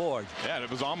 3 on the board. Yeah, it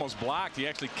was almost blocked. He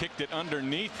actually kicked it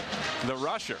underneath the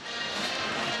rusher.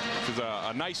 It was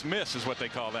a nice miss is what they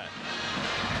call that.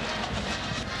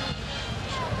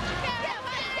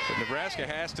 But Nebraska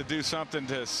has to do something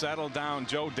to settle down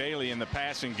Joe Daly in the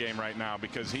passing game right now,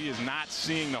 because he is not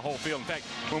seeing the whole field. In fact,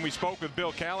 when we spoke with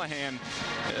Bill Callahan,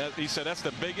 he said that's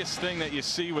the biggest thing that you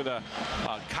see with a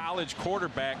college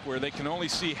quarterback, where they can only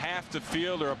see half the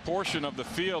field or a portion of the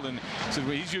field. And so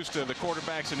he's used to the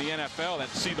quarterbacks in the NFL that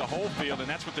see the whole field, and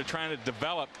that's what they're trying to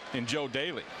develop in Joe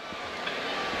Daly.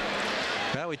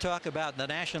 Well, we talk about the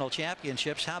national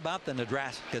championships. How about the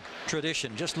Nebraska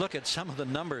tradition? Just look at some of the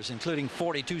numbers, including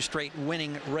 42 straight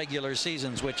winning regular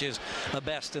seasons, which is the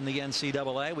best in the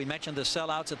NCAA. We mentioned the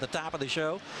sellouts at the top of the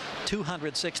show,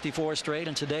 264 straight,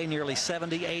 and today nearly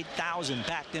 78,000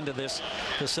 packed into this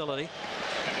facility.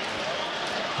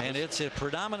 And it's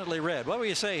predominantly red. What will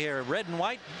you say here? Red and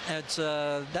white? It's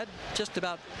that just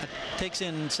about takes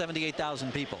in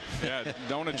 78,000 people. Yeah,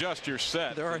 don't adjust your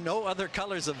set. There are no other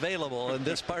colors available in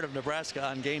this part of Nebraska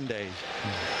on game days.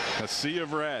 A sea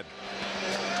of red.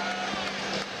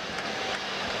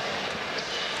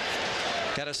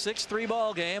 Got a 6-3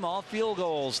 ball game, all field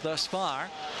goals thus far.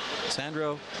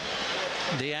 Sandro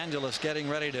DeAngelis getting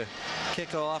ready to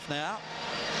kick off now.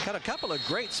 Got a couple of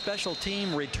great special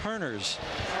team returners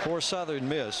for Southern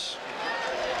Miss.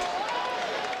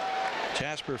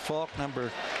 Jasper Falk, number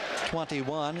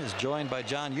 21, is joined by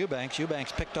John Eubanks.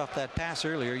 Eubanks picked off that pass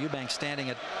earlier. Eubanks standing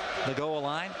at the goal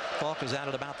line. Falk is out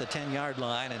at about the 10-yard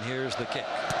line, and here's the kick.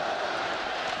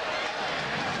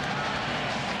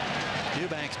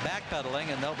 Eubanks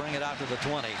backpedaling, and they'll bring it out to the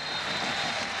 20.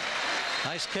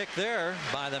 Nice kick there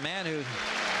by the man who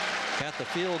got the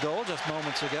field goal just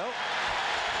moments ago.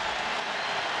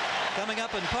 Coming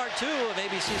up in part 2 of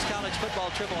ABC's college football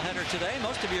triple header today,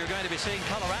 most of you are going to be seeing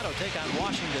Colorado take on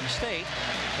Washington State.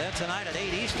 Then tonight at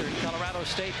 8 Eastern, Colorado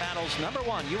State battles #1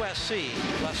 USC,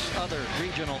 plus other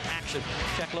regional action.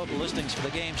 Check local listings for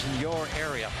the games in your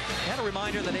area. And a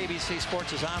reminder that ABC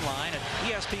Sports is online at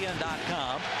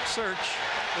ESPN.com. Search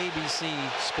ABC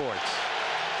Sports.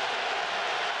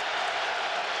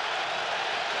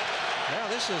 Now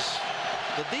this is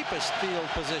the deepest field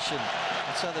position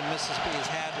that Southern Mississippi has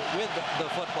had with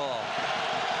the football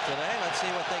today. Let's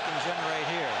see what they can generate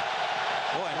here.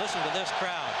 Boy, and listen to this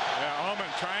crowd. Yeah,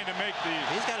 Ullman trying to make the...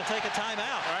 He's got to take a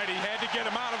timeout. Right, he had to get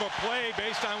him out of a play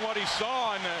based on what he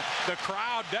saw, and the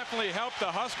crowd definitely helped the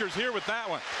Huskers here with that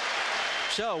one.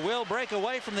 So we'll break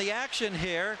away from the action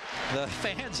here. The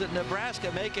fans at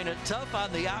Nebraska making it tough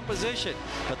on the opposition,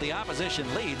 but the opposition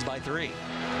leads by 3.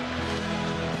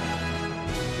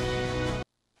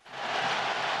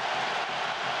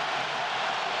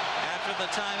 The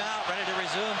timeout, ready to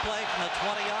resume play from the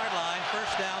 20-yard line.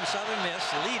 First down, Southern Miss,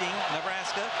 leading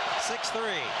Nebraska 6-3.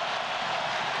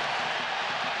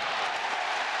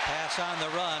 Pass on the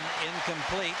run,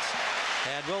 incomplete.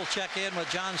 And we'll check in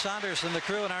with John Saunders and the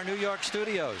crew in our New York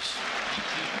studios.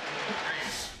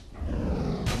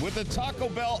 With the Taco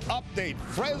Bell update,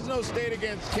 Fresno State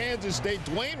against Kansas State.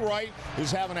 Dwayne Wright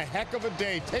is having a heck of a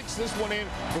day. Takes this one in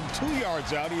from 2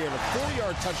 yards out. He had a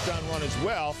 4-yard touchdown run as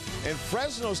well. And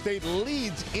Fresno State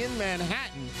leads in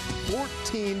Manhattan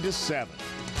 14-7.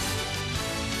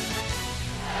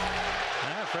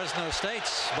 Fresno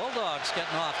State's Bulldogs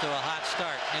getting off to a hot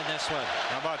start in this one.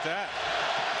 How about that?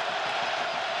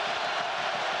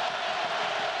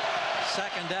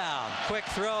 Second down, quick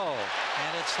throw,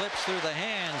 and it slips through the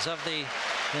hands of the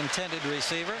intended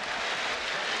receiver.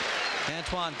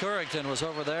 Antoine Currington was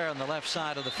over there on the left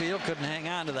side of the field, couldn't hang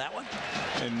on to that one.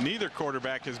 And neither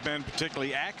quarterback has been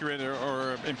particularly accurate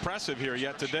or impressive here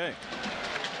yet today.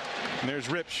 And there's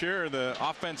Rip Scherer, the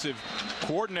offensive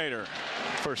coordinator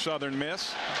for Southern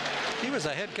Miss. He was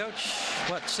a head coach,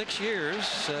 what, 6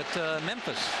 years at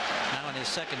Memphis, now in his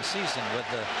second season with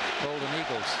the Golden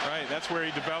Eagles. Right, that's where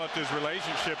he developed his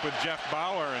relationship with Jeff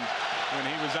Bauer, and when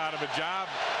he was out of a job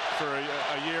for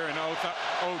a year in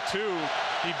 2002,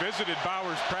 he visited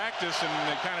Bauer's practice and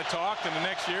they kind of talked, and the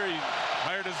next year he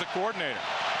hired as the coordinator.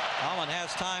 Ullman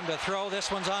has time to throw.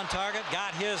 This one's on target.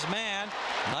 Got his man.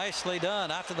 Nicely done.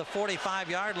 After the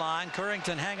 45-yard line,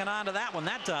 Currington hanging on to that one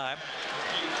that time.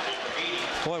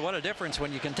 Boy, what a difference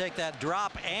when you can take that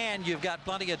drop and you've got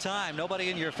plenty of time.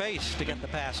 Nobody in your face to get the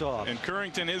pass off. And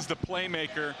Currington is the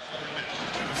playmaker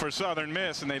for Southern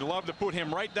Miss, and they love to put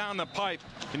him right down the pipe.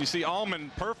 And you see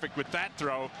Ullman perfect with that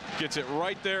throw. Gets it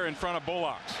right there in front of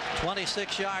Bullocks.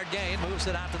 26-yard gain. Moves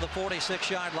it out to the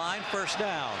 46-yard line. First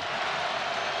down.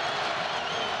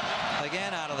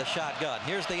 Again out of the shotgun.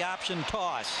 Here's the option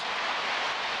toss.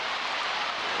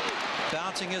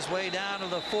 Bouncing his way down to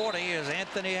the 40 is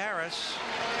Anthony Harris.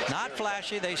 Not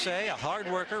flashy, they say, a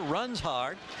hard worker, runs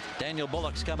hard. Daniel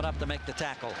Bullock's coming up to make the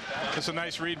tackle. It's a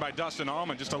nice read by Dustin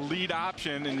Allman, just a lead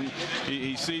option, and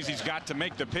he sees he's got to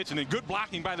make the pitch, and then good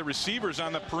blocking by the receivers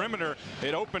on the perimeter.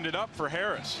 It opened it up for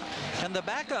Harris. And the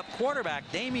backup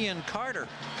quarterback, Damian Carter,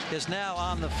 is now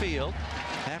on the field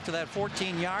after that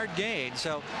 14-yard gain.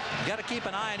 So you got to keep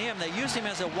an eye on him. They use him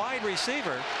as a wide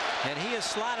receiver, and he is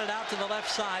slotted out to the left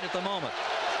side at the moment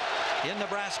in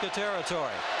Nebraska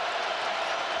territory.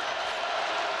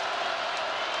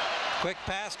 Quick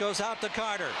pass goes out to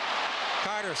Carter.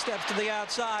 Carter steps to the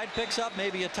outside, picks up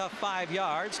maybe a tough 5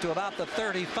 yards to about the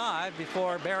 35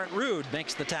 before Barrett Ruud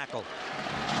makes the tackle.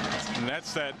 And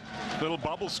that's that little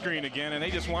bubble screen again, and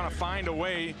they just want to find a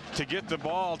way to get the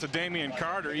ball to Damian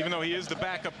Carter. Even though he is the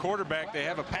backup quarterback, they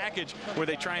have a package where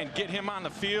they try and get him on the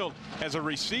field as a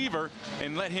receiver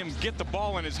and let him get the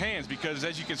ball in his hands, because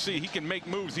as you can see, he can make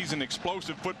moves. He's an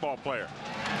explosive football player.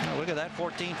 Oh, look at that,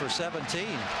 14 for 17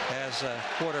 as a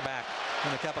quarterback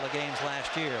in a couple of games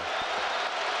last year.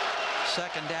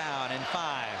 Second down and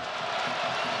 5.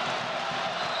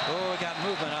 Oh, we got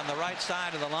movement on the right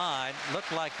side of the line.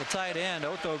 Looked like the tight end,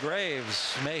 Otto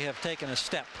Graves, may have taken a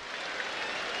step.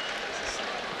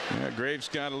 Yeah, Graves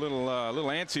got a little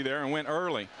antsy there and went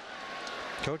early.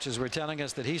 Coaches were telling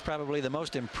us that he's probably the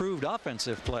most improved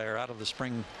offensive player out of the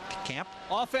spring camp.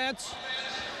 Offense,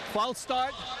 false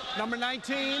start, number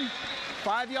 19,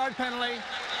 5-yard penalty,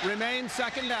 remains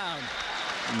second down.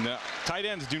 No, tight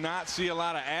ends do not see a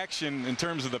lot of action in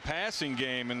terms of the passing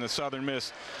game in the Southern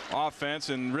Miss offense,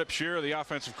 and Rip Shearer, the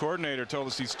offensive coordinator, told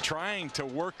us he's trying to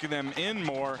work them in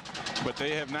more, but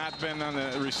they have not been on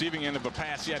the receiving end of a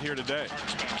pass yet here today.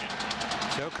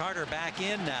 Joe Carter back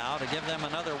in now to give them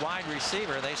another wide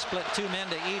receiver. They split 2 men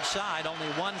to each side, only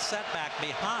one setback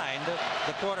behind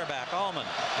the quarterback, Allman.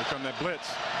 Here come that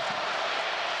blitz.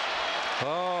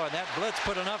 Oh, and that blitz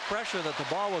put enough pressure that the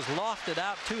ball was lofted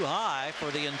out too high for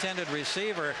the intended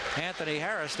receiver, Anthony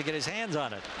Harris, to get his hands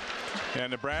on it. And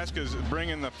Nebraska's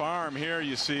bringing the farm here.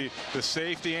 You see the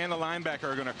safety and the linebacker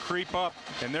are going to creep up,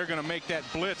 and they're going to make that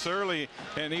blitz early.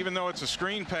 And even though it's a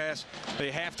screen pass,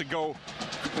 they have to go.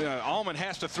 Allman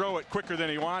has to throw it quicker than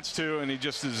he wants to, and he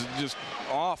just is just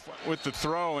off with the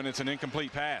throw, and it's an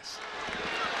incomplete pass.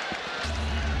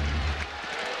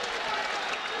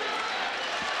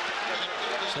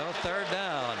 So third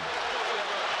down.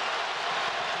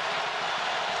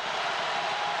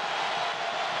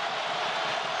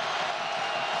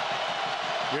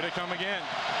 Here they come again.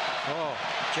 Oh,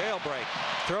 jailbreak.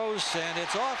 Throws, and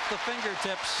it's off the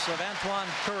fingertips of Antoine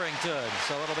Currington.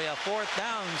 So it'll be a 4th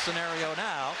down scenario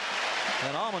now.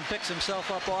 And Allman picks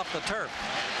himself up off the turf.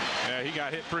 Yeah, he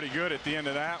got hit pretty good at the end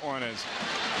of that one. As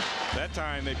that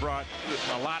time they brought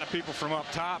a lot of people from up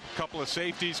top, a couple of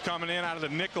safeties coming in out of the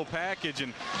nickel package,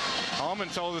 and Allman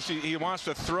told us he wants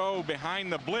to throw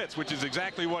behind the blitz, which is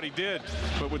exactly what he did.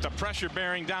 But with the pressure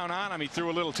bearing down on him, he threw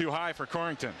a little too high for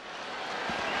Cornhuskers.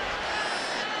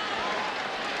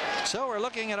 So we're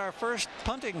looking at our first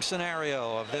punting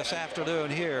scenario of this afternoon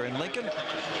here in Lincoln.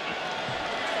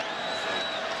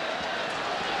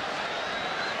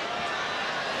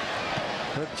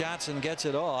 Rick Johnson gets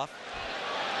it off,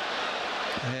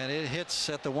 and it hits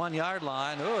at the 1-yard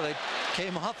line. Oh, they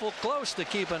came awful close to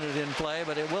keeping it in play,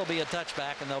 but it will be a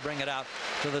touchback, and they'll bring it out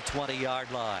to the 20-yard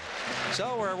line.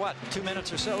 So we're, 2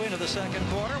 minutes or so into the second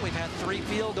quarter. We've had 3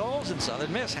 field goals, and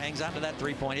Southern Miss hangs on to that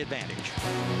 3-point advantage.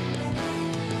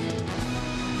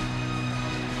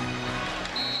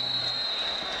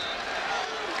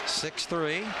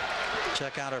 (6-3).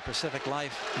 Check out our Pacific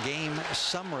Life game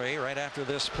summary right after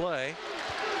this play.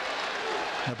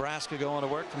 Nebraska going to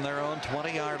work from their own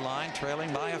 20-yard line,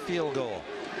 trailing by a field goal.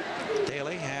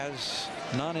 Daly has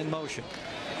none in motion.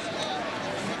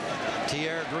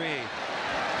 Thierry Gree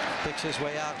picks his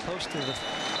way out close to the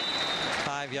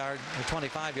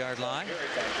 25-yard line.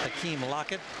 Hakeem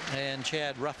Lockett and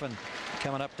Chad Ruffin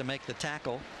coming up to make the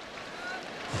tackle.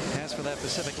 As for that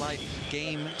Pacific Life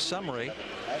game summary,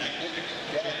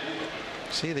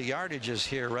 see the yardages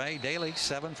here, Ray. Daly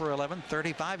 7 for 11,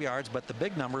 35 yards, but the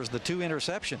big number is the 2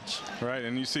 interceptions. Right,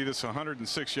 and you see this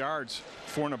 106 yards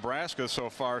for Nebraska so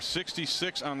far,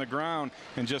 66 on the ground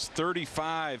and just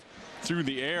 35 through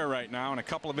the air right now, and a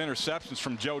couple of interceptions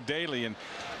from Joe Daly. And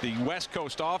the West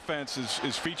Coast offense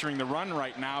is featuring the run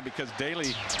right now because Daly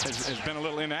has been a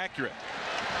little inaccurate.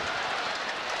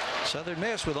 Southern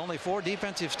Miss with only 4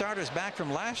 defensive starters back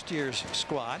from last year's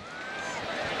squad,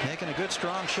 making a good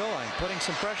strong showing, putting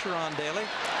some pressure on Daly.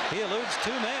 He eludes 2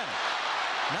 men.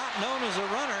 not known as a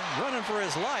runner, running for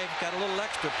his life. Got a little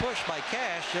extra push by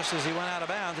Cash just as he went out of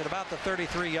bounds at about the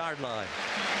 33-yard line.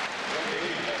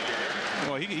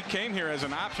 Well, he came here as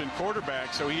an option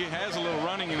quarterback, so he has a little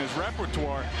running in his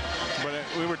repertoire. But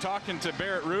we were talking to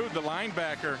Barrett Ruud, the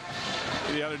linebacker,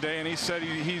 the other day, and he said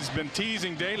he's been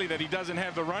teasing Daly that he doesn't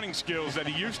have the running skills that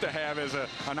he used to have as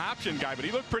an option guy. But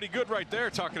he looked pretty good right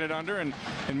there, tucking it under and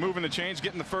moving the chains,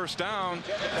 getting the first down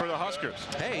for the Huskers.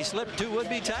 Hey, he slipped 2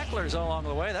 would-be tacklers along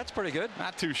the way. That's pretty good.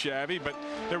 Not too shabby, but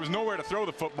there was nowhere to throw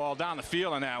the football down the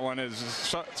field on that one, as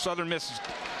Southern Miss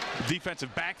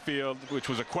defensive backfield, which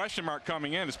was a question mark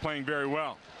coming in, is playing very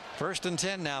well. 1st and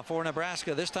 10 now for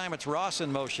Nebraska. This time it's Ross in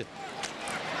motion.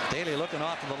 Daly looking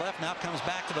off to the left, now comes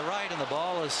back to the right, and the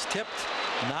ball is tipped,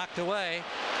 knocked away.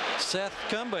 Seth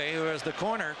Cumby, who is the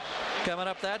corner, coming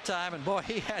up that time, and boy,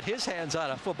 he had his hands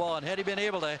on a football, and had he been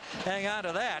able to hang on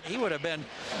to that, he would have been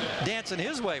dancing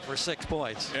his way for 6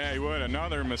 points. Yeah, he would.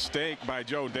 Another mistake by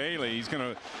Joe Daly. He's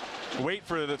going to wait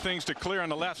for the things to clear on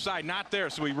the left side. Not there,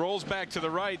 so he rolls back to the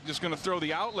right, just going to throw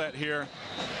the outlet here,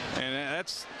 and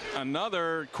that's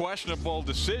another questionable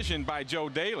decision by Joe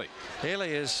Daly.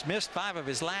 Daly has missed 5 of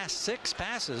his last 6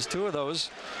 passes, 2 of those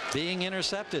being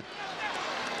intercepted.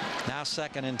 Now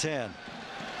 2nd and 10.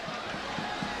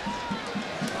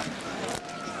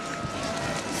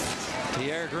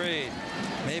 Pierre Green,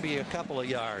 maybe a couple of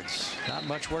yards. Not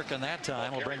much work on that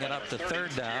time. We'll bring it up to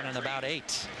 3rd down and about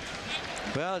 8.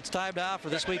 Well, it's time now for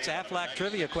this week's Aflac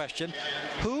trivia question.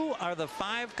 Who are the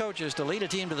 5 coaches to lead a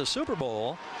team to the Super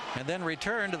Bowl and then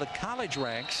return to the college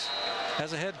ranks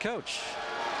as a head coach?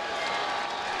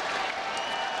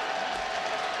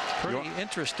 Pretty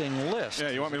interesting list.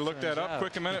 Yeah, you want me to look that up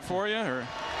quick a minute for you? Or?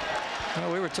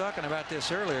 Well, we were talking about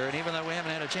this earlier, and even though we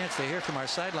haven't had a chance to hear from our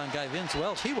sideline guy, Vince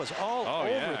Welch, he was all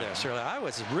over this earlier. I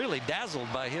was really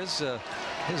dazzled by his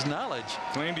knowledge.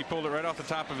 Claimed he pulled it right off the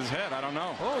top of his head. I don't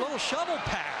know. Oh, a little shovel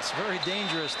pass. Very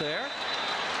dangerous there.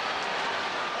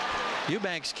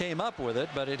 Eubanks came up with it,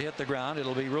 but it hit the ground.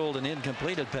 It'll be ruled an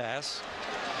incompleted pass.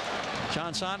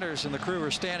 John Saunders and the crew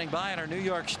are standing by in our New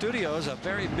York studios. A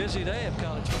very busy day of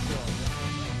college football.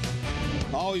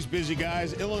 Always busy,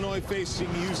 guys. Illinois facing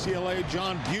UCLA.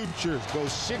 John Butcher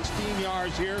goes 16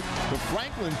 yards here, but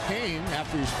Franklin Payne,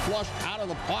 after he's flushed out of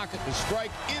the pocket, to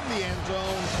strike in the end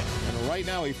zone. And right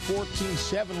now a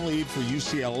 14-7 lead for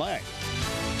UCLA.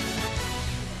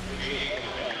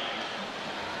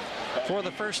 For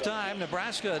the first time,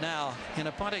 Nebraska now in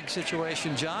a punting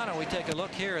situation, John, and we take a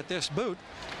look here at this boot.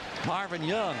 Marvin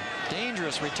Young,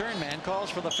 dangerous return man, calls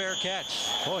for the fair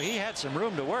catch. Boy, he had some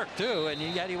room to work too, and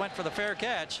yet he went for the fair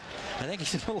catch. I think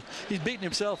he's beating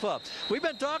himself up. We've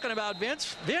been talking about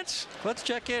Vince. Vince, let's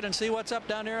check in and see what's up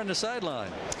down there on the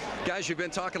sideline. Guys, you've been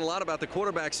talking a lot about the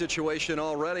quarterback situation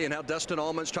already and how Dustin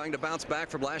Allman's trying to bounce back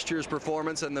from last year's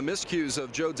performance and the miscues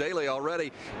of Joe Daly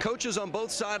already. Coaches on both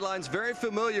sidelines very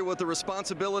familiar with the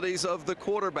responsibilities of the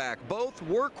quarterback. Both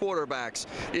were quarterbacks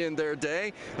in their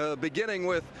day, beginning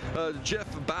with Jeff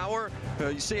Bauer.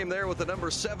 You see him there with the number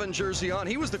 7 jersey on.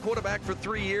 He was the quarterback for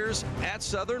 3 years at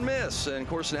Southern Miss, and of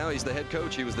course now he's the head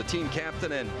coach. He was the team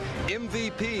captain and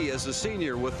MVP as a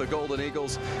senior with the Golden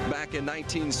Eagles back in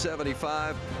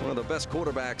 1975. One of the best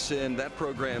quarterbacks in that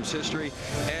program's history.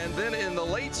 And then in the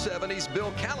late 70s,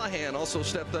 Bill Callahan also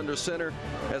stepped under center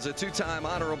as a 2-time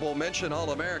honorable mention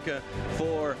All-America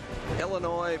for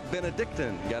Illinois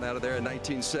Benedictine. Got out of there in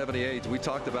 1978. We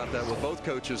talked about that with both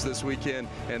coaches this weekend,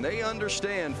 and they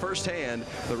understand firsthand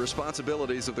the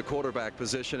responsibilities of the quarterback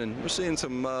position, and we're seeing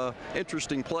some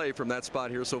interesting play from that spot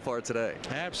here so far today.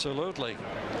 Absolutely.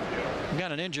 We've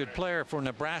got an injured player for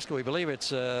Nebraska. We believe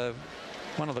it's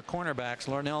one of the cornerbacks,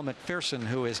 Larnell McPherson,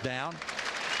 who is down,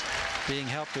 being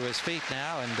helped to his feet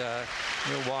now, and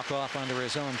he'll walk off under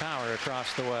his own power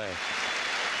across the way.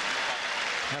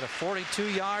 Had a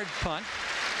 42-yard punt.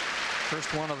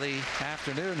 First one of the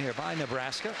afternoon here by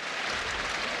Nebraska.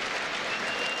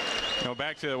 You know,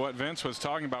 back to what Vince was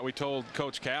talking about, we told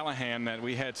Coach Callahan that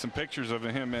we had some pictures of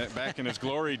him back in his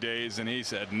glory days, and he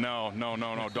said, no,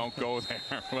 don't go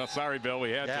there. Well, sorry, Bill,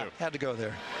 we had to. Had to go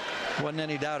there. Wasn't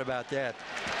any doubt about that.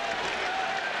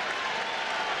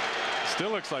 Still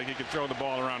looks like he could throw the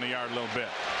ball around the yard a little bit.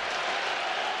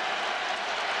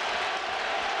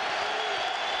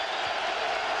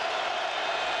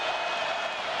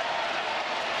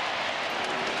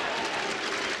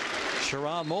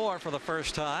 Sherrod Moore for the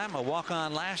first time, a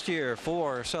walk-on last year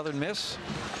for Southern Miss.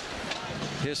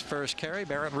 His first carry.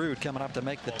 Barrett Ruud coming up to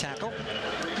make the tackle.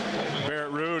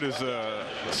 Barrett Ruud is a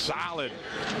solid.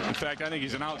 In fact, I think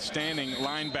he's an outstanding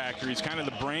linebacker. He's kind of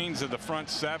the brains of the front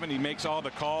 7. He makes all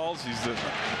the calls. He's the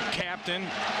captain.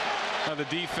 of the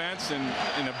defense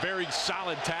and a very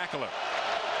solid tackler.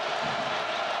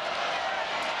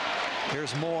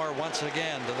 Here's Moore once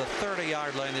again to the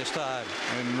 30-yard line this time.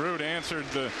 And Root answered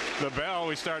the bell.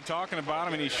 We started talking about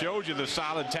him, and he showed you the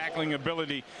solid tackling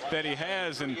ability that he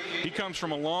has. And he comes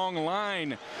from a long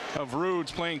line of Roots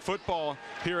playing football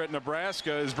here at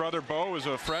Nebraska. His brother Bo is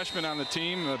a freshman on the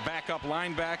team, a backup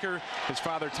linebacker. His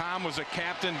father Tom was a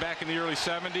captain back in the early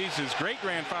 70s. His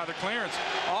great-grandfather Clarence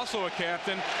also a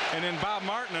captain. And then Bob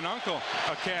Martin, an uncle,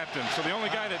 a captain. So the only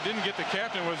guy that didn't get the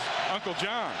captain was Uncle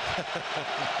John.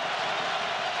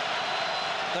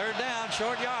 Third down,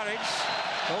 short yardage.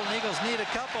 Golden Eagles need a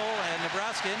couple, and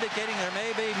Nebraska indicating there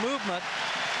may be movement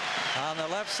on the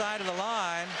left side of the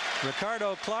line.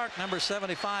 Ricardo Clark, number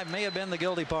 75, may have been the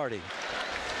guilty party.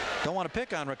 Don't want to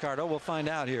pick on Ricardo. We'll find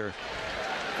out here.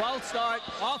 False start,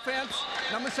 offense,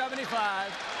 number 75,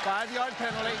 5-yard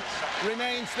penalty,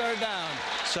 remains third down.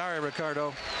 Sorry,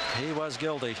 Ricardo. He was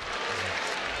guilty.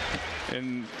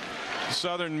 And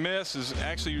Southern Miss is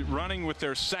actually running with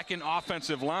their second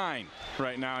offensive line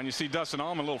right now, and you see Dustin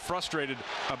Allman a little frustrated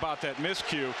about that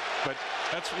miscue, but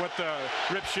that's what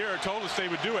Rip Scherer told us they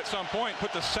would do at some point,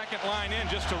 put the second line in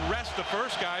just to rest the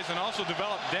first guys and also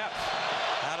develop depth.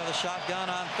 Out of the shotgun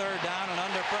on third down and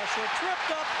under pressure,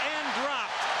 tripped up and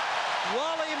dropped.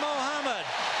 Wally Mohammed,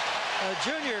 a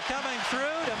junior, coming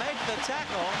through to make the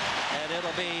tackle, and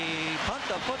it'll be punt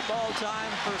the football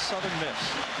time for Southern Miss.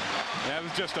 That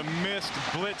was just a missed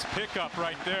blitz pickup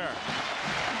right there.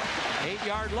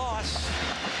 8-yard loss.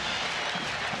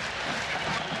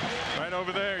 Right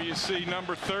over there you see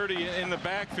number 30 in the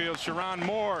backfield, Sharon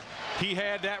Moore. He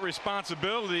had that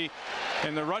responsibility,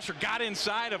 and the rusher got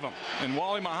inside of him, and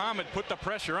Wally Muhammad put the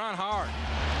pressure on hard.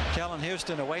 Kellen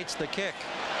Houston awaits the kick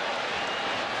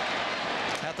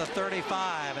at the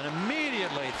 35 and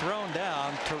immediately thrown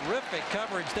down. Terrific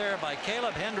coverage there by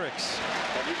Caleb Hendricks.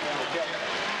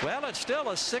 Well, it's still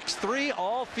a 6-3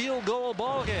 all field goal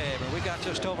ball game, and we got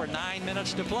just over 9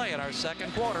 minutes to play in our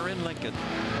second quarter in Lincoln.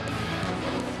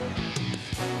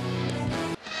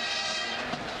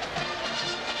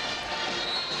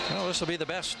 Well, this will be the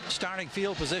best starting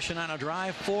field position on a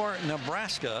drive for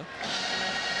Nebraska.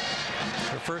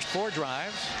 Their first 4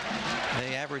 drives,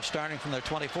 they average starting from their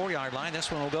 24-yard line.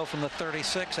 This one will go from the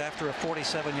 36 after a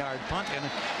 47-yard punt and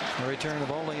a return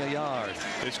of only a yard.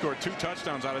 They scored 2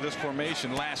 touchdowns out of this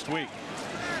formation last week.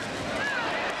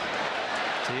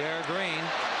 Tierra Green.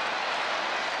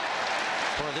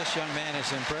 Boy, this young man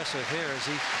is impressive here as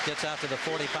he gets out to the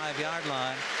 45-yard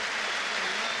line.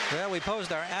 Well, we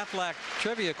posed our Aflac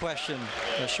trivia question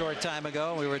a short time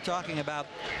ago. We were talking about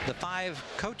the 5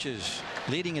 coaches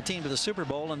leading a team to the Super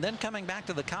Bowl and then coming back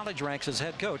to the college ranks as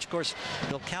head coach. Of course,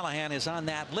 Bill Callahan is on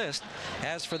that list.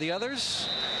 As for the others,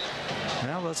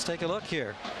 well, let's take a look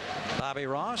here. Bobby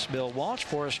Ross, Bill Walsh,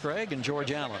 Forrest Gregg, and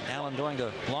George Allen. Allen going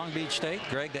to Long Beach State,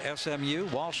 Gregg to SMU,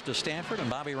 Walsh to Stanford, and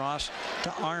Bobby Ross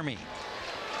to Army.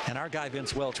 And our guy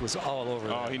Vince Welch was all over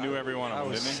that. Oh, he knew every one of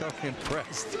them, didn't he? I was so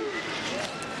impressed.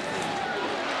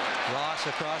 Ross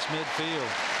across midfield.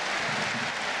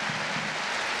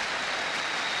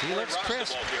 He looks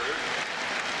crisp.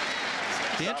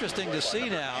 Be interesting to see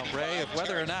now, Ray, if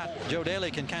whether or not Joe Daly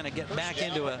can kind of get back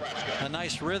into a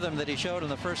nice rhythm that he showed in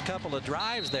the first couple of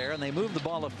drives there, and they moved the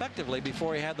ball effectively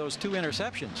before he had those 2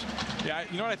 interceptions. Yeah,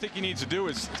 you know what I think you need to do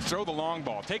is throw the long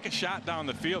ball. Take a shot down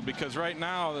the field, because right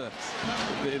now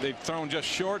they've thrown just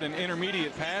short and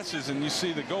intermediate passes, and you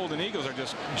see the Golden Eagles are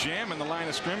just jamming the line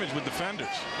of scrimmage with defenders.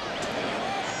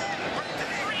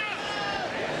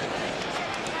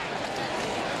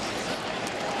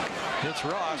 It's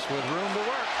Ross with room to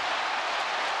work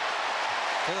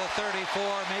to the 34,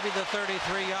 maybe the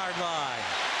 33-yard line.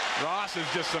 Ross is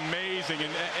just amazing,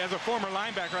 and as a former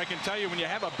linebacker, I can tell you, when you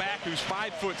have a back who's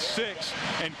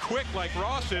 5'6" and quick like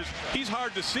Ross is, he's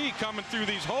hard to see coming through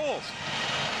these holes.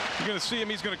 You're going to see him.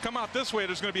 He's going to come out this way.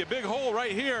 There's going to be a big hole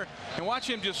right here, and watch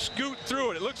him just scoot through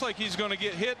it. It looks like he's going to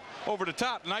get hit over the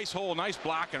top. Nice hole, nice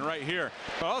blocking right here.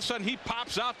 But all of a sudden, he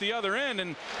pops out the other end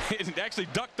and actually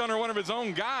ducked under one of his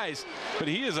own guys. But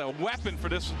he is a weapon for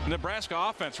this Nebraska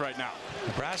offense right now.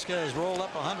 Nebraska has rolled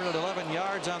up 111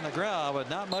 yards on the ground,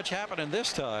 but not much happening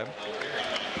this time.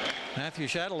 Matthew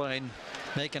Chatelaine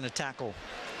making a tackle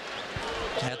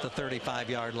at the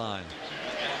 35-yard line.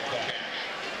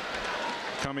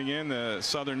 Coming in, the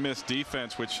Southern Miss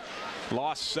defense, which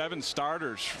lost 7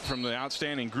 starters from the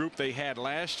outstanding group they had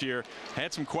last year,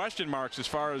 had some question marks as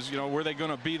far as, were they going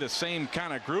to be the same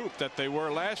kind of group that they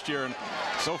were last year? And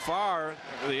so far,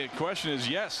 the question is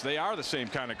yes, they are the same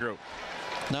kind of group.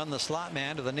 None the slot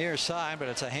man to the near side, but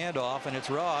it's a handoff, and it's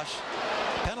Ross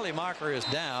Penalty marker is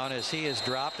down as he is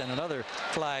dropped, and another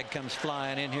flag comes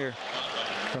flying in here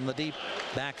from the deep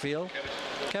backfield.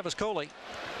 Kevis Coley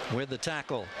with the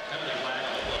tackle.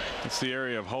 It's the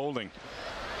area of holding.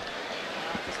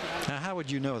 Now, how would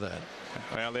you know that?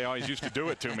 Well, they always used to do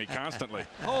it to me constantly.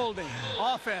 Holding.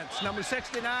 Offense. Number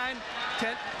 69.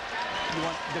 10. You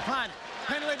want decline.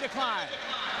 Penalty decline.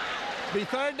 Be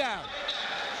third down.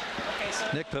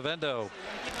 Nick Pavendo,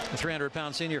 the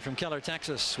 300-pound senior from Keller,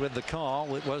 Texas, with the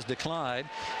call. It was declined.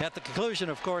 At the conclusion,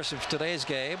 of course, of today's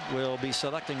game, we'll be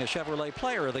selecting a Chevrolet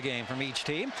player of the game from each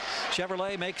team.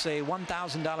 Chevrolet makes a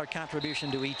 $1,000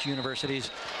 contribution to each university's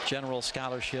general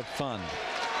scholarship fund.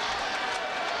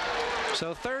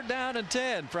 So 3rd down and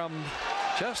 10 from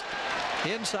just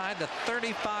inside the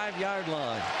 35-yard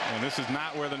line. And this is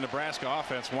not where the Nebraska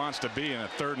offense wants to be in a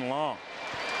 3rd and long.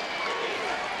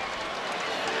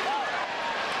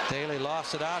 Daly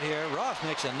lost it out here. Ross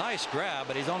makes a nice grab,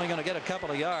 but he's only going to get a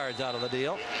couple of yards out of the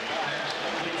deal.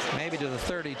 Maybe to the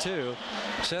 32.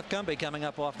 Seth Cumbie coming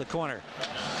up off the corner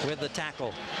with the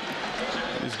tackle.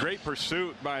 It's great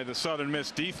pursuit by the Southern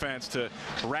Miss defense to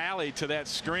rally to that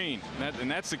screen. And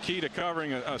that's the key to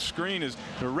covering a screen, is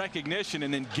the recognition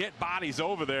and then get bodies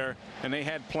over there, and they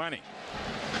had plenty.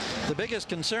 The biggest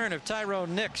concern of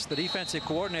Tyrone Nix, the defensive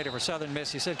coordinator for Southern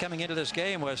Miss, he said coming into this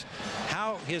game, was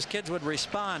how his kids would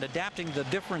respond, adapting the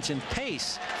difference in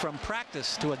pace from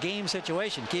practice to a game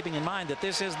situation, keeping in mind that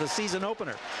this is the season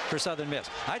opener for Southern Miss.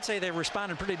 I'd say they've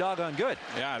responded pretty doggone good.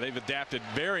 Yeah, they've adapted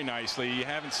very nicely. You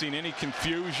haven't seen any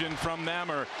confusion from them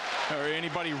or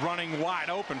anybody running wide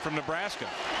open from Nebraska.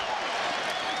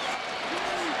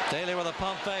 Daly with a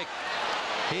pump fake.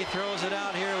 He throws it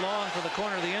out here long for the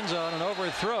corner of the end zone and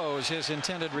overthrows his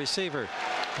intended receiver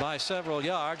by several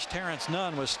yards. Terrence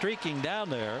Nunn was streaking down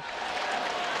there.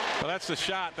 Well, that's the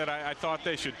shot that I thought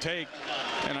they should take,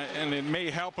 and it may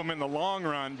help them in the long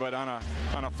run. But on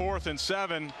a 4th and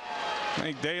 7, I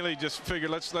think Daly just figured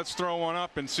let's throw one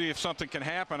up and see if something can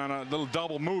happen on a little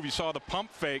double move. You saw the pump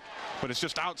fake, but it's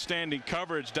just outstanding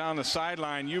coverage down the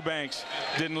sideline. Eubanks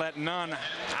didn't let Nunn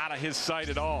out of his sight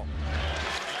at all.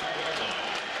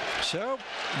 So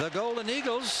the Golden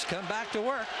Eagles come back to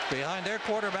work behind their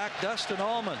quarterback, Dustin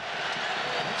Allman.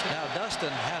 Now, Dustin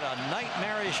had a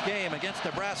nightmarish game against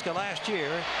Nebraska last year.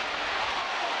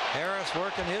 Harris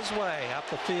working his way up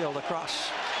the field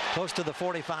across close to the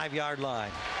 45-yard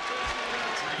line.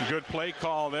 Good play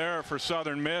call there for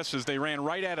Southern Miss as they ran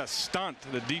right at a stunt.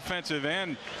 The defensive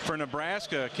end for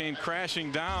Nebraska came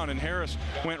crashing down, and Harris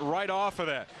went right off of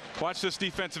that. Watch this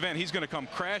defensive end. He's going to come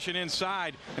crashing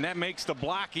inside, and that makes the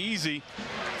block easy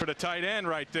for the tight end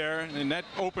right there, and that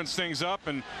opens things up.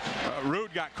 And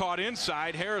Root got caught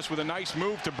inside. Harris with a nice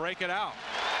move to break it out.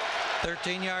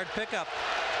 13-yard pickup.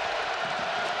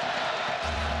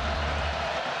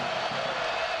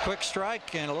 Quick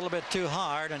strike and a little bit too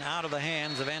hard and out of the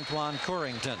hands of Antoine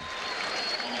Corrington.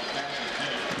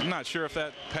 I'm not sure if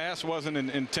that pass wasn't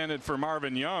intended for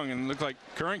Marvin Young, and it looked like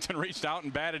Corrington reached out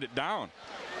and batted it down.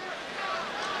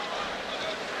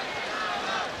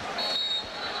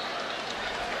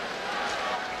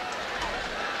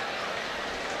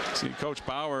 See, Coach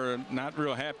Bauer not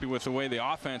real happy with the way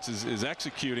the offense is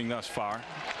executing thus far,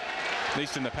 at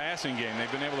least in the passing game.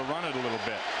 They've been able to run it a little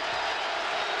bit.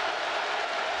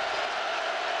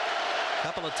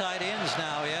 Couple of tight ends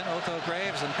now in, Otho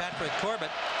Graves and Patrick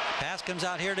Corbett. Pass comes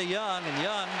out here to Young, and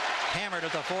Young hammered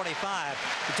at the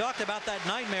 45. We talked about that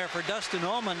nightmare for Dustin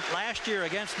Allman last year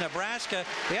against Nebraska.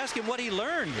 We asked him what he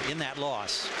learned in that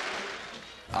loss.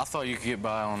 I thought you could get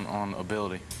by on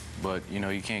ability, but you know,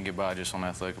 you can't get by just on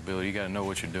athletic ability. You got to know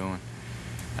what you're doing,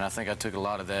 and I think I took a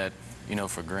lot of that, you know,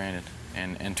 for granted.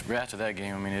 And after that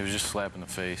game, I mean, it was just a slap in the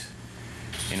face.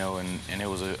 You know, and it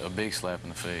was a big slap in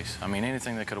the face. I mean,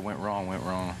 anything that could have went wrong went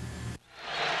wrong.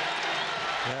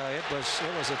 Yeah, it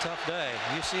was a tough day.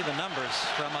 You see the numbers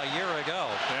from a year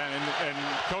ago. And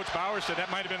Coach Bauer said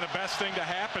that might have been the best thing to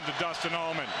happen to Dustin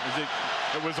Allman.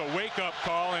 It was a wake-up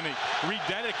call, and he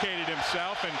rededicated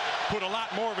himself and put a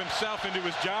lot more of himself into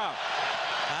his job.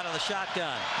 Out of the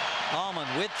shotgun, Allman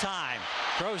with time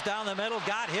throws down the middle,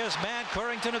 got his man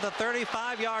Corrington at the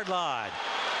 35-yard line.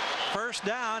 First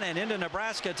down and into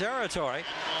Nebraska territory.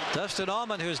 Dustin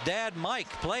Allman, whose dad Mike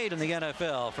played in the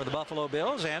NFL for the Buffalo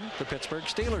Bills and the Pittsburgh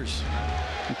Steelers.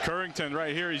 And Corrington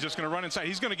right here, he's just going to run inside.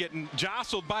 He's going to get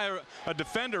jostled by a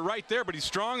defender right there, but he's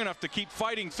strong enough to keep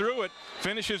fighting through it,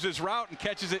 finishes his route and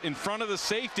catches it in front of the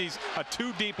safeties. A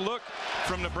two-deep look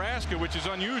from Nebraska, which is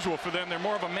unusual for them. They're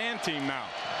more of a man team now.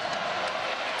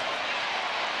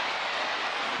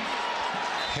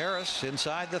 Harris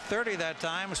inside the 30 that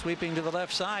time, sweeping to the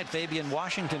left side. Fabian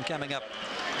Washington coming up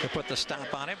to put the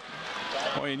stop on him.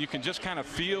 Boy, and you can just kind of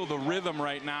feel the rhythm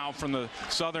right now from the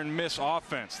Southern Miss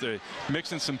offense. They're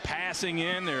mixing some passing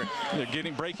in. They're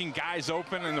breaking guys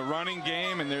open in the running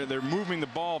game, and they're moving the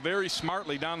ball very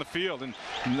smartly down the field. And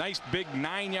nice big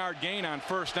 9-yard gain on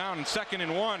first down. And 2nd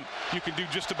and 1, you can do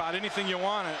just about anything you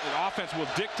want. The offense will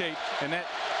dictate in that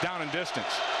down and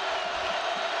distance.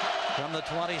 From the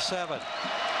 27.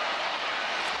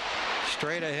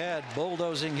 Straight ahead,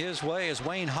 bulldozing his way is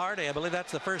Wayne Hardy. I believe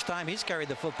that's the first time he's carried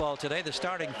the football today. The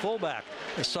starting fullback,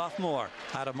 the sophomore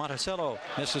out of Monticello,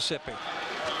 Mississippi.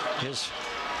 He's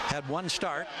had one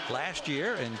start last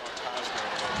year and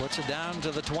puts it down to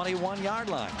the 21-yard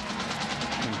line.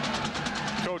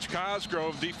 Coach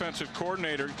Cosgrove, defensive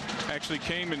coordinator, actually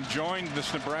came and joined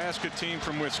this Nebraska team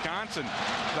from Wisconsin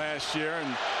last year,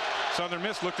 and Southern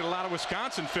Miss looked at a lot of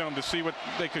Wisconsin film to see what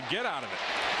they could get out of it.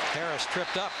 Harris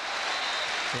tripped up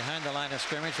behind the line of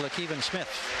scrimmage. LaKeven Smith.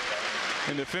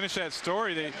 And to finish that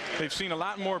story, they've seen a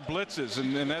lot more blitzes,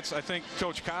 and that's, I think,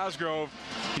 Coach Cosgrove,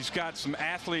 he's got some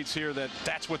athletes here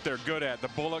that's what they're good at. The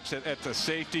Bullocks at the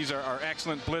safeties are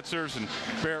excellent blitzers, and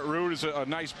Barrett Root is a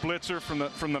nice blitzer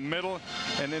from the middle,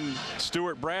 and then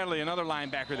Stuart Bradley, another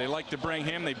linebacker. They like to bring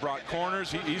him. They brought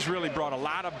corners. He's really brought a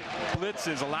lot of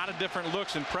blitzes, a lot of different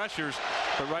looks and pressures,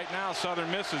 but right now Southern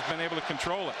Miss has been able to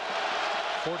control it.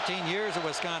 14 years at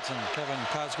Wisconsin, Kevin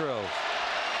Cosgrove.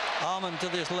 Almond to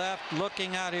this left,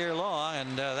 looking out here long,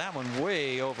 and that one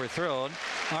way overthrown.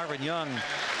 Marvin Young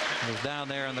was down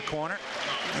there in the corner.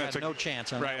 Had no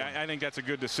chance on that one. I think that's a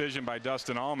good decision by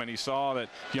Dustin Allman. He saw that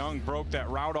Young broke that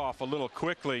route off a little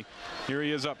quickly. Here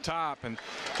he is up top, and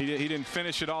he didn't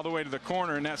finish it all the way to the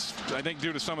corner, and that's, I think,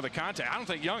 due to some of the contact. I don't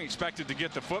think Young expected to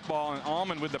get the football, and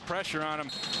Allman, with the pressure on him,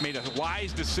 made a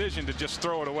wise decision to just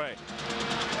throw it away.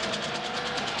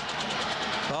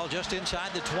 Well, just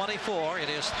inside the 24. It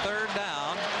is 3rd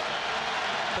down.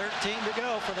 13 to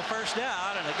go for the first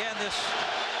down. And again, this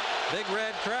big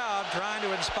red crowd trying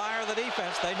to inspire the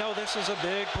defense. They know this is a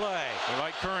big play. They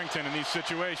like Currington in these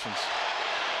situations.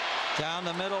 Down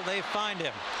the middle, they find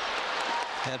him.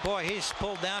 And boy, he's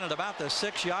pulled down at about the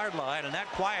 6-yard line, and that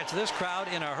quiets this crowd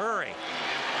in a hurry.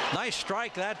 Nice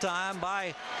strike that time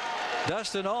by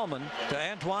Dustin Allman to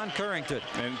Antoine Currington.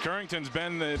 And Currington's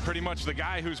been pretty much the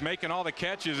guy who's making all the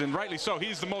catches, and rightly so.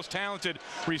 He's the most talented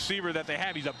receiver that they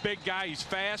have. He's a big guy, he's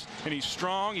fast, and he's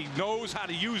strong. He knows how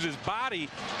to use his body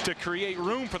to create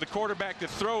room for the quarterback to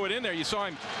throw it in there. You saw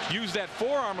him use that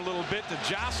forearm a little bit to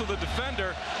jostle the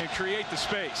defender and create the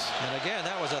space. And again,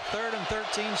 that was a 3rd and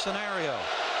 13 scenario.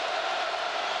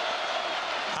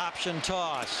 Option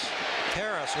toss.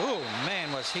 Harris, ooh,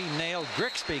 man, was he nailed.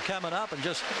 Grigsby coming up and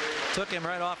just took him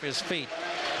right off his feet.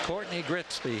 Courtney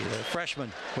Grigsby, the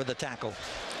freshman, with the tackle.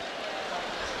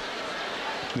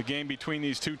 The game between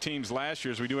these two teams last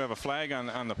year is we do have a flag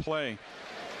on the play.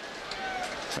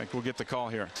 I think we'll get the call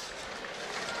here.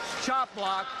 Chop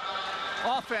block.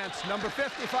 Offense, number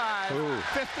 55.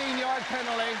 15-yard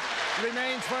penalty.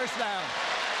 Remains first down.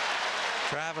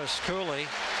 Travis Cooley,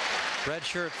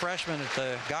 redshirt freshman at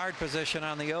the guard position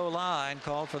on the O-line,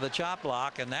 called for the chop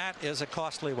block, and that is a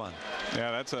costly one.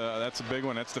 Yeah, that's a big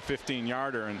one. That's the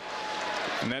 15-yarder, and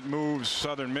that moves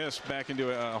Southern Miss back into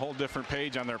a whole different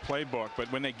page on their playbook. But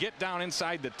when they get down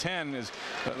inside the 10 is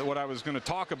what I was going to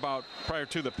talk about prior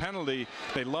to the penalty.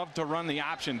 They love to run the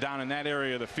option down in that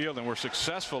area of the field, and were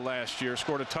successful last year.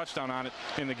 Scored a touchdown on it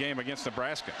in the game against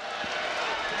Nebraska.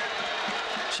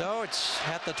 So it's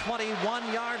at the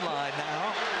 21-yard line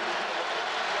now.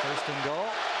 1st and goal.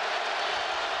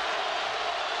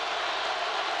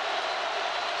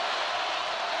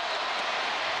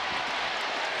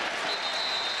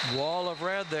 Wall of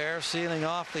red there, sealing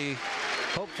off the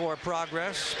hoped-for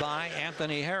progress by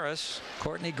Anthony Harris.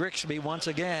 Courtney Grigsby once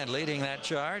again leading that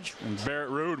charge. And Barrett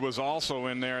Rood was also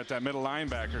in there at that middle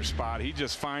linebacker spot. He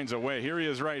just finds a way. Here he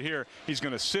is right here. He's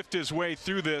going to sift his way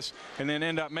through this and then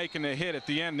end up making a hit at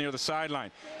the end near the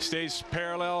sideline. Stays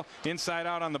parallel, inside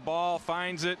out on the ball,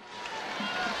 finds it,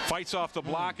 fights off the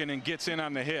block, and then gets in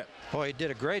on the hit. Boy, he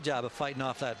did a great job of fighting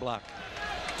off that block.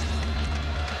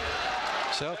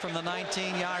 So from the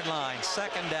 19-yard line,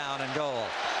 2nd down and goal.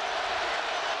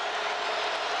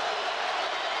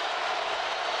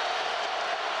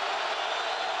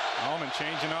 Allman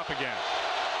changing up again.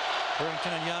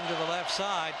 Currington and Young to the left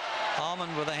side.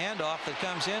 Allman with a handoff that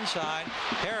comes inside.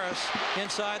 Harris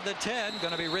inside the 10,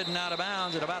 going to be ridden out of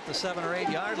bounds at about the 7 or 8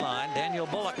 yard line. Daniel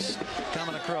Bullock's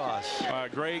coming across.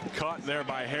 Great cut there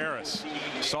by Harris.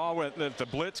 Saw that the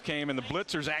blitz came, and the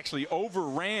blitzers actually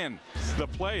overran the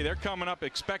play. They're coming up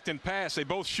expecting pass. They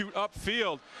both shoot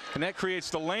upfield, and that creates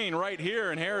the lane right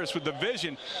here. And Harris, with the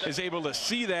vision, is able to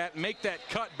see that, make that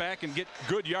cut back, and get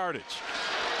good yardage.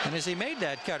 And as he made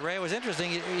that cut, Ray, it was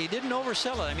interesting. He didn't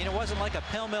oversell it. I mean, it wasn't like a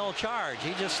pell-mell charge.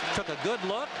 He just took a good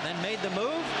look, then made the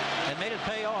move, and made it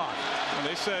pay off. And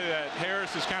they say that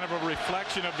Harris is kind of a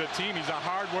reflection of the team. He's a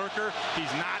hard worker.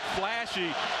 He's not flashy,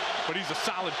 but he's a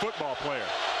solid football player.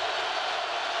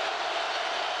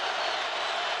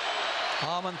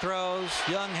 Allman throws.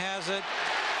 Young has it.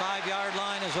 5-yard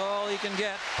line is all he can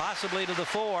get, possibly to the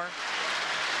 4.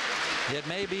 It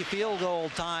may be field goal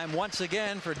time once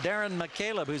again for Darren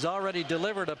McCaleb, who's already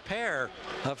delivered a pair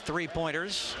of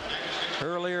 3-pointers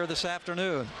earlier this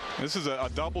afternoon. This is a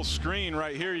double screen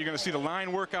right here. You're going to see the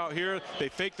line work out here. They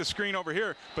fake the screen over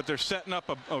here, but they're setting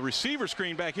up a receiver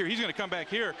screen back here. He's going to come back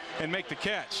here and make the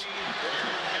catch.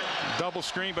 Double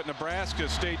screen, but Nebraska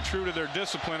stayed true to their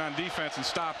discipline on defense and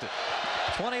stopped it.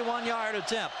 21-yard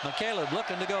attempt. McCaleb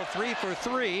looking to go 3 for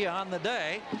 3 on the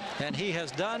day, and he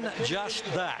has done just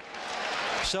that.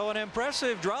 So an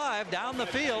impressive drive down the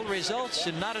field results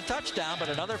in not a touchdown, but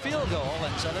another field goal,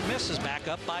 and Southern Miss is back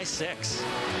up by 6.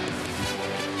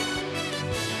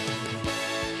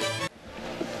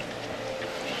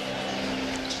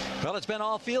 Well, it's been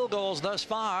all field goals thus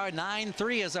far.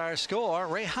 9-3 is our score.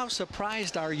 Ray, how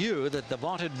surprised are you that the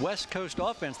vaunted West Coast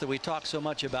offense that we talk so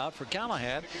much about for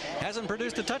Callahan hasn't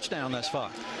produced a touchdown thus far?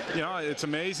 You know, it's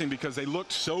amazing because they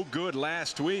looked so good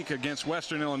last week against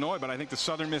Western Illinois, but I think the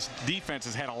Southern Miss defense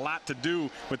has had a lot to do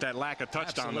with that lack of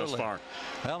touchdown thus far.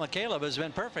 Well, McCaleb has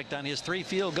been perfect on his 3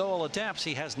 field goal attempts.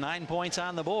 He has 9 points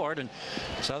on the board, and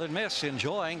Southern Miss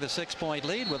enjoying the 6-point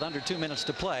lead with under 2 minutes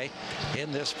to play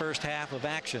in this first half of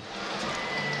action.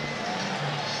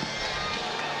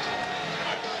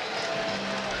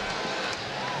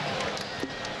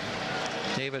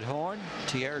 David Horn,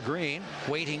 Tierre Green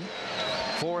waiting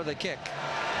for the kick.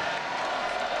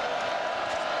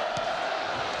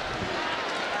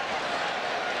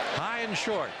 High and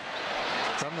short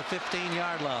from the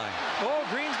 15-yard line. Oh,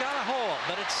 Green's got a hole,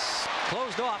 but it's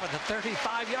closed off at the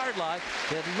 35-yard line.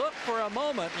 It looked for a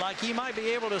moment like he might be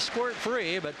able to squirt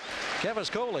free, but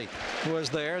Kevis Coley was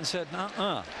there and said,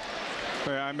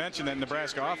 I mentioned that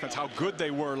Nebraska offense, how good they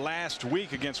were last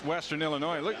week against Western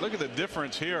Illinois. Look at the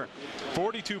difference here.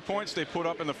 42 points they put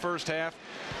up in the first half,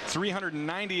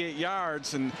 398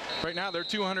 yards, and right now they're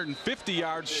 250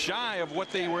 yards shy of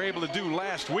what they were able to do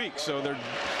last week. So they're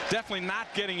definitely not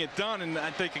getting it done, and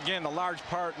I think, again, the large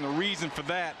part and the reason for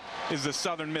that is the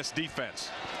Southern Miss defense.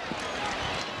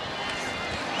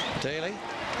 Daly,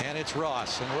 and it's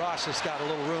Ross, and Ross has got a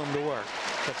little room to work.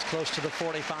 That's close to the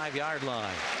 45-yard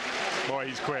line. Boy,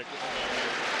 he's quick.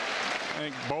 I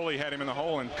think Boley had him in the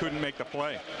hole and couldn't make the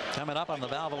play. Coming up on the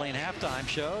Valvoline halftime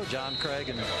show, John Craig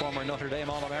and former Notre Dame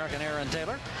All-American Aaron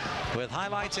Taylor with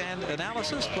highlights and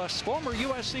analysis, plus former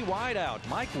USC wideout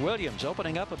Mike Williams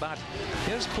opening up about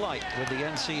his plight with the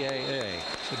NCAA.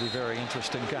 Should be a very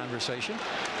interesting conversation.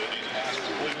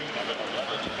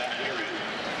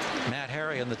 Matt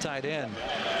Harry, the tight end,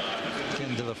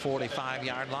 into the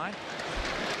 45-yard line.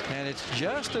 And it's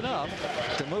just enough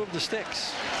to move the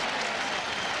sticks.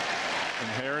 And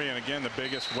Harry, and again, the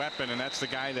biggest weapon, and that's the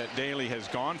guy that Daly has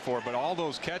gone for. But all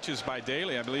those catches by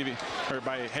Daly, I believe, or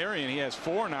by Harry, and he has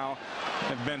 4 now,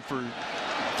 have been for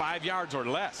 5 yards or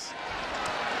less.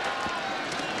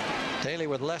 Daly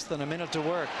with less than a minute to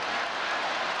work.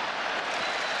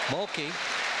 Mulkey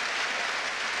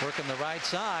working the right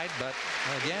side, but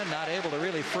again, not able to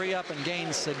really free up and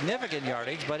gain significant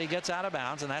yardage, but he gets out of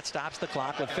bounds, and that stops the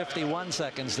clock with 51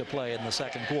 seconds to play in the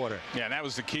second quarter. Yeah, that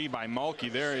was the key by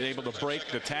Mulkey there, able to break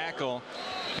the tackle,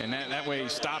 and that way he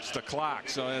stops the clock.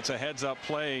 So it's a heads-up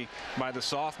play by the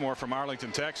sophomore from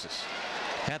Arlington, Texas.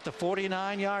 At the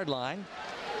 49-yard line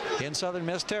in Southern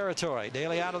Miss territory,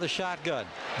 Daly out of the shotgun,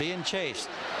 being chased.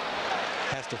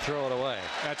 Has to throw it away.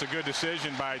 That's a good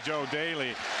decision by Joe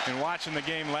Daly. And watching the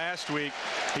game last week,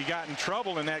 he got in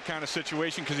trouble in that kind of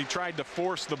situation because he tried to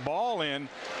force the ball in,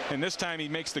 and this time he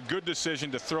makes the good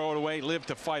decision to throw it away, live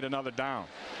to fight another down.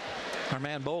 Our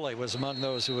man Boley was among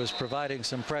those who was providing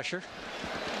some pressure.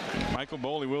 Michael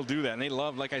Boley will do that, and they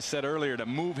love, like I said earlier, to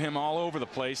move him all over the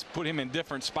place, put him in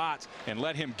different spots, and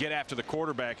let him get after the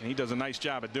quarterback, and he does a nice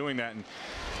job of doing that. And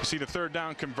you see the third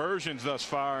down conversions thus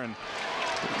far, and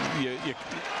you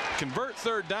convert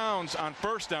third downs on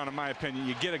first down, in my opinion.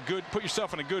 You get put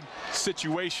yourself in a good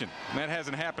situation, and that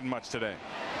hasn't happened much today.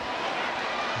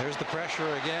 There's the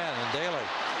pressure again, and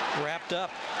Daly wrapped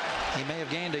up He may have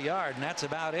gained a yard, and that's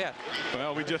about it.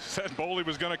 Well, we just said Boley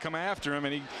was going to come after him,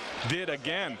 and he did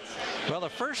again. Well, the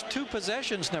first 2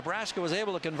 possessions Nebraska was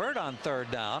able to convert on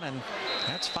 3rd down, and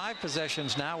that's 5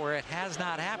 possessions now where it has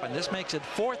not happened. This makes it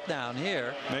 4th down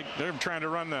here. They're trying to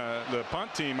run the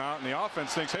punt team out, and the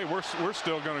offense thinks, hey, we're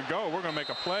still going to go. We're going to make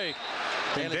a play.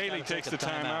 And Daly takes the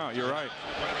timeout. You're right.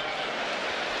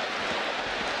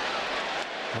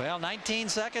 Well, 19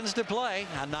 seconds to play,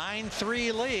 a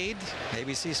 9-3 lead.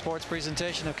 ABC Sports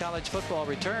presentation of college football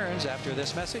returns after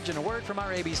this message and a word from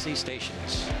our ABC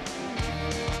stations.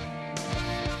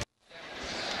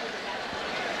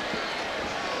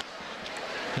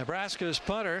 Nebraska's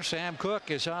punter, Sam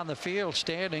Cook, is on the field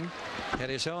standing at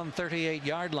his own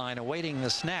 38-yard line awaiting the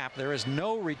snap. There is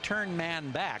no return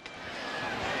man back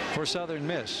for Southern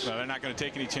Miss. No, they're not going to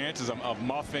take any chances of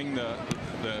muffing the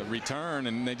return,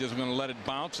 and they're just going to let it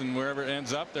bounce, and wherever it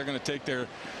ends up, they're going to take their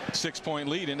 6-point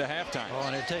lead into halftime. Oh,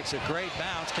 and it takes a great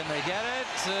bounce. Can they get it?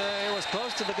 It was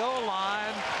close to the goal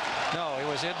line. No, it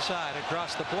was inside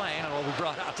across the plane, and will be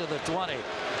brought out to the 20.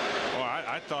 Well,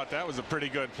 I thought that was a pretty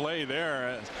good play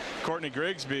there. Courtney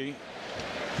Grigsby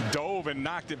dove and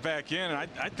knocked it back in, and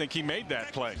I think he made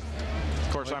that play. Of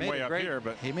course, I'm way up here,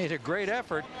 but he made a great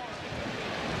effort.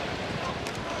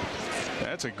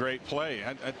 That's a great play.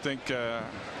 I think the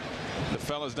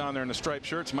fellas down there in the striped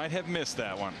shirts might have missed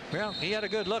that one. Well, he had a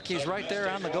good look. He's right there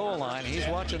on the goal line. He's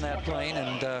watching that plane,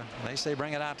 and they say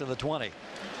bring it out to the 20.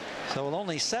 So with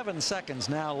only 7 seconds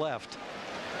now left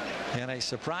in a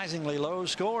surprisingly low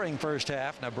scoring first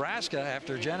half, Nebraska,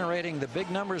 after generating the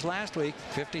big numbers last week,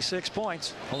 56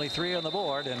 points, only 3 on the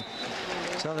board, and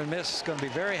Southern Miss is going to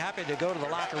be very happy to go to the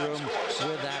locker room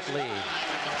with that lead.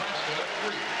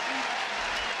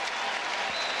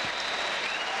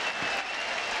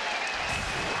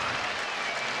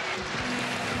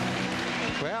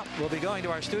 Well, we'll be going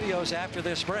to our studios after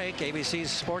this break. ABC's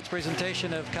sports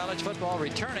presentation of college football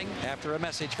returning after a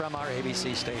message from our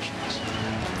ABC stations.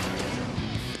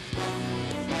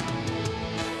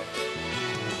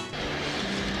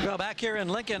 Well, back here in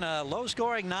Lincoln, a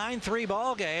low-scoring 9-3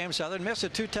 ball game. Southern Miss a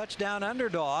 2-touchdown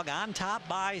underdog on top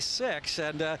by 6.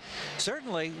 And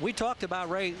certainly, we talked about,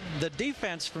 Ray, the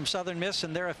defense from Southern Miss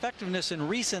and their effectiveness in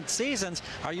recent seasons.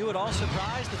 Are you at all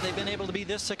surprised that they've been able to be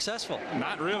this successful?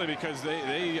 Not really, because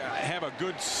they have a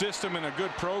good system and a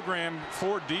good program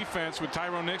for defense with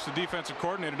Tyrone Nix, the defensive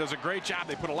coordinator, does a great job.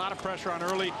 They put a lot of pressure on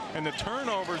early, and the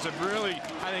turnovers have really,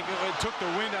 I think, it took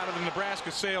the wind out of the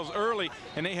Nebraska sails early,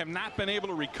 and they have not been able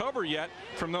to recover yet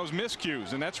from those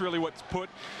miscues, and that's really what's put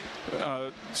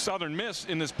Southern Miss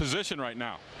in this position right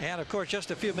now. And of course,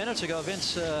 just a few minutes ago,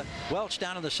 Vince Welch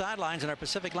down on the sidelines in our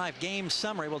Pacific Life game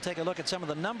summary. We'll take a look at some of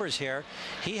the numbers here.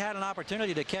 He had an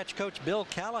opportunity to catch Coach Bill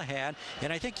Callahan,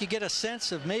 and I think you get a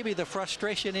sense of maybe the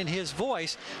frustration in his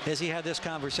voice as he had this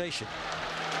conversation.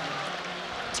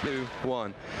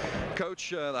 2-1.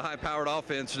 Coach, the high-powered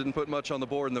offense didn't put much on the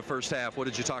board in the first half. What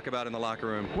did you talk about in the locker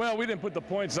room? Well, we didn't put the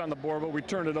points on the board, but we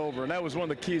turned it over, and that was one of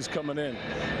the keys coming in.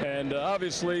 And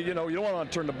obviously, you know, you don't want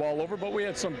to turn the ball over, but we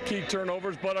had some key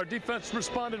turnovers, but our defense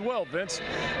responded well, Vince.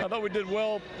 I thought we did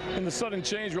well in the sudden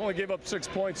change. We only gave up 6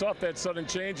 points off that sudden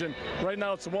change, and right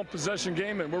now it's a one-possession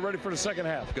game, and we're ready for the second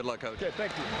half. Good luck, Coach. Okay,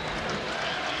 thank you.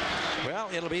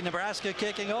 Well, it'll be Nebraska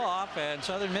kicking off, and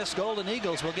Southern Miss Golden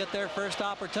Eagles will get their first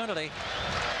opportunity.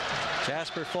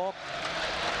 Jasper Falk,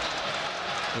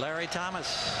 Larry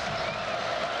Thomas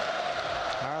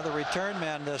are the return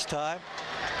men this time.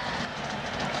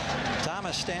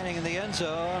 Thomas standing in the end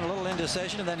zone, a little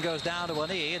indecision, and then goes down to a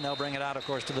knee, and they'll bring it out, of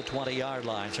course, to the 20-yard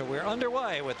line. So we're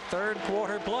underway with third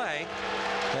quarter play,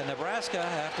 and Nebraska,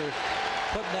 after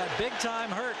putting that big-time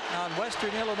hurt on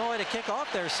Western Illinois to kick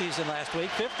off their season last week,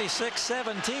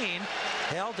 56-17,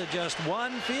 held to just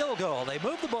 1 field goal. They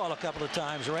moved the ball a couple of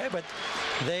times, Ray, but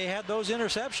they had those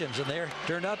interceptions, and they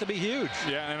turned out to be huge.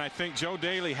 Yeah, and I think Joe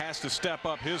Daly has to step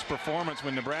up his performance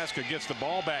when Nebraska gets the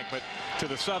ball back. But to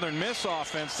the Southern Miss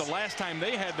offense, the last time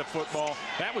they had the football,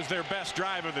 that was their best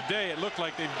drive of the day. It looked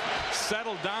like they've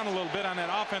settled down a little bit on that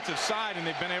offensive side, and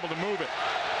they've been able to move it.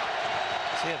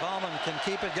 See if Allman can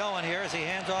keep it going here as he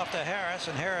hands off to Harris,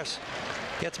 and Harris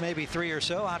gets maybe 3 or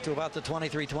so out to about the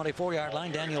 23-24-yard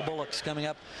line. Daniel Bullock's coming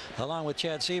up along with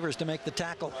Chad Severs to make the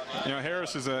tackle. You know,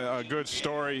 Harris is a good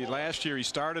story. Last year he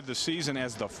started the season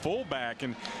as the fullback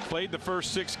and played the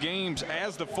first 6 games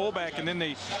as the fullback, and then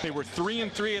they were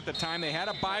 3-3 at the time. They had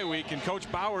a bye week, and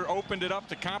Coach Bauer opened it up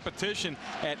to competition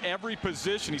at every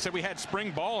position. He said we had spring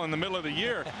ball in the middle of the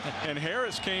year, and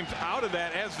Harris came out of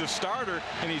that as the starter,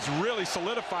 and he's really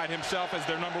solidified himself as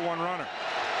their #1 runner.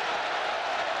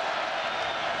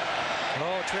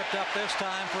 Oh, tripped up this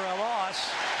time for a loss.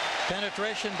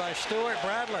 Penetration by Stuart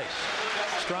Bradley,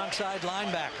 strong side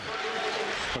linebacker.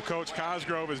 Well, Coach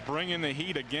Cosgrove is bringing the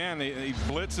heat again. He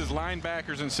blitzes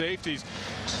linebackers and safeties.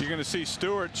 You're going to see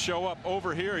Stewart show up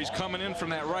over here. He's coming in from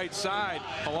that right side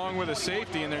along with a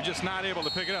safety, and they're just not able to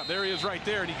pick it up. There he is right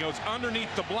there, and he goes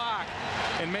underneath the block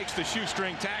and makes the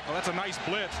shoestring tackle. That's a nice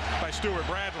blitz by Stuart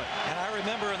Bradley. And I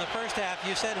remember in the first half,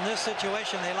 you said in this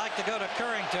situation they like to go to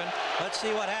Currington. Let's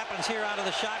see what happens here out of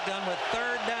the shotgun with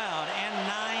 3rd down and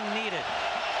 9 needed.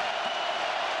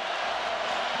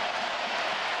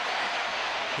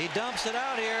 He dumps it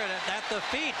out here at the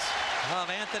feet of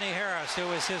Anthony Harris, who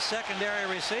is his secondary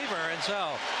receiver. And so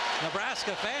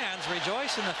Nebraska fans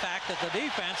rejoice in the fact that the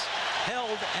defense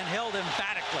held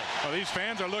emphatically. Well, these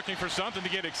fans are looking for something to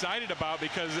get excited about,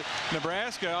 because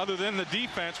Nebraska, other than the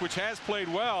defense, which has played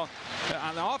well,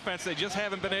 on the offense, they just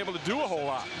haven't been able to do a whole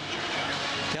lot.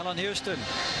 Kellen Houston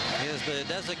is the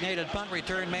designated punt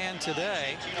return man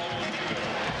today.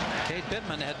 Kate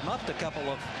Pittman had muffed a couple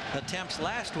of attempts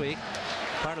last week.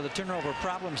 Part of the turnover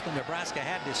problems that Nebraska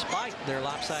had despite their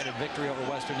lopsided victory over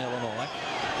Western Illinois.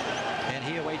 And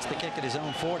he awaits the kick at his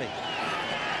own 40.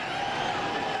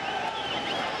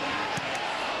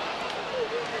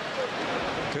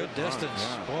 Good distance.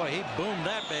 Boy, he boomed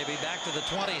that baby back to the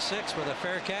 26 with a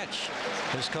fair catch.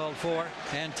 Is called for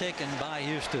and taken by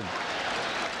Houston.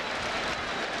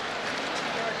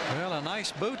 Well, a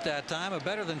nice boot that time of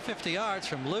better than 50 yards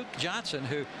from Luke Johnson,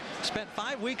 who spent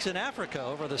 5 weeks in Africa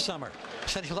over the summer.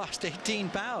 Said he lost 18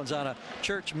 pounds on a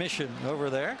church mission over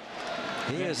there.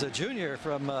 He is a junior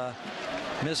from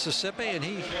Mississippi, and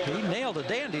he nailed a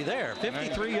dandy there,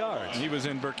 53 yards. He was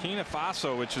in Burkina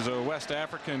Faso, which is a West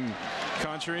African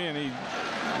country, and he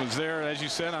was there, as you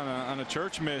said, on a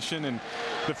church mission, and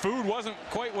the food wasn't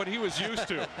quite what he was used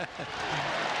to.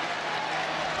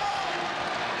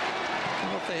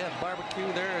 If they have barbecue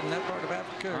there in that part of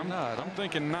Africa or not. I'm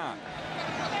thinking not.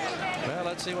 Well,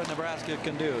 let's see what Nebraska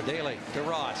can do. Daly to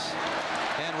Ross.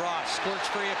 And Ross squirts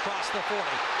free across the 40.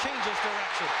 Changes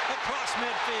direction across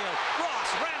midfield. Ross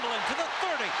rambling to the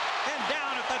 30 and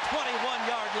down at the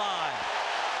 21-yard line.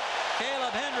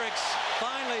 Caleb Hendricks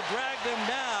finally dragged him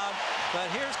down, but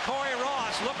here's Corey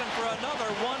Ross looking for another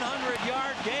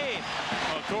 100-yard game.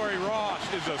 Well, Corey Ross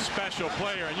is a special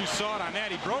player, and you saw it on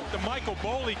that. He broke the Michael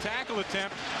Boley tackle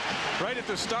attempt right at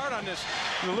the start on this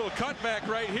the little cutback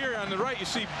right here on the right. You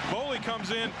see Boley comes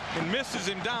in and misses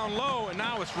him down low, and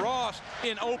now it's Ross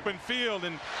in open field,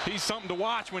 and he's something to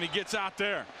watch when he gets out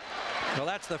there. Well,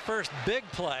 that's the first big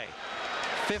play.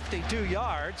 52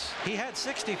 yards. He had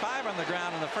 65 on the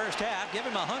ground in the first half. Give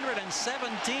him 117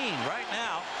 right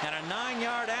now and a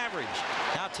 9-yard average.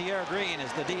 Now Tierra Green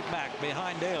is the deep back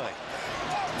behind Daly.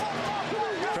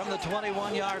 From the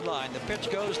 21-yard line, the pitch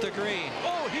goes to Green.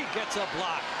 Oh, he gets a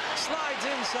block. Slides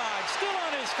inside, still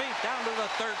on his feet down to the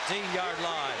 13-yard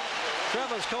line.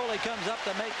 Travis Coley comes up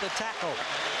to make the tackle.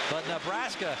 But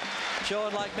Nebraska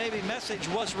showing like maybe message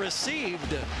was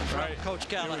received from Coach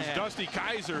Callahan. It was Dusty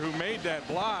Kaiser who made that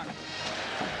block.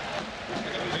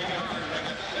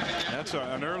 That's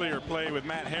an earlier play with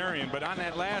Matt Herrion, but on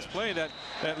that last play, that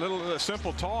little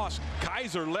simple toss,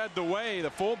 Kaiser led the way,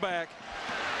 the fullback,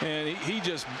 and he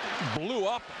just blew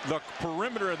up the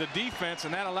perimeter of the defense,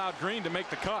 and that allowed Green to make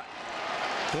the cut.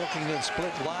 Pilkington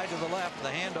split wide to the left. The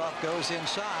handoff goes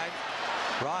inside.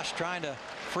 Ross trying to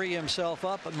free himself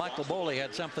up, but Michael Boley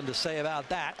had something to say about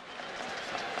that.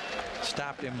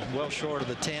 Stopped him well short of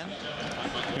the 10.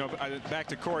 You know, back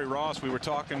to Corey Ross, we were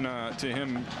talking to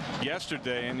him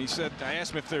yesterday, and he said, I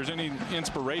asked him if there's any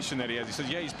inspiration that he has. He said,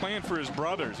 yeah, he's playing for his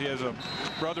brothers. He has a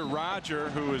brother, Roger,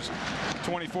 who is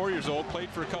 24 years old,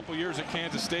 played for a couple years at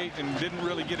Kansas State and didn't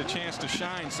really get a chance to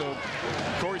shine. So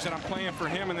Corey said, I'm playing for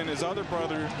him. And then his other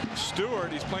brother,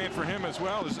 Stuart, he's playing for him as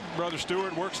well. His brother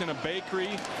Stuart works in a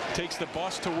bakery, takes the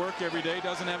bus to work every day,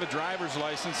 doesn't have a driver's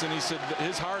license. And he said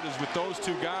his heart is with those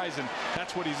two guys, and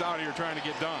that's what he's out here trying to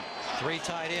get done. 3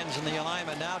 tight ends in the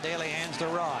alignment now. Daly hands to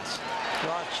Ross.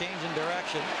 Ross changing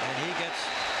direction, and he gets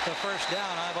the first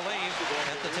down, I believe,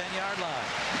 at the 10-yard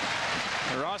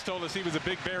line. Ross told us he was a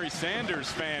big Barry Sanders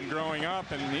fan growing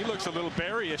up, and he looks a little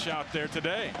Barry-ish out there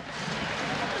today.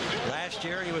 Last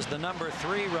year, he was the number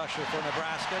 3 rusher for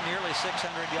Nebraska, nearly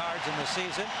 600 yards in the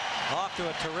season. Off to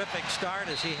a terrific start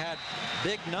as he had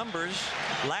big numbers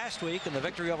last week in the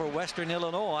victory over Western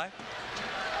Illinois.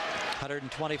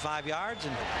 125 yards,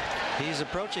 and he's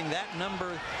approaching that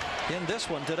number in this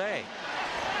one today.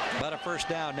 But a first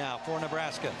down now for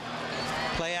Nebraska.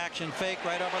 Play action fake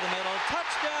right over the middle.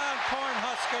 Touchdown,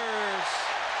 Cornhuskers.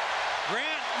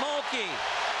 Grant Mulkey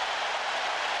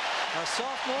A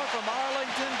sophomore from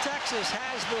Arlington, Texas,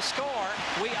 has the score.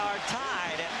 We are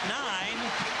tied at 9,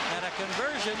 and a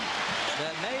conversion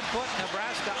that may put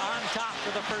Nebraska on top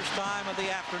for the first time of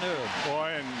the afternoon.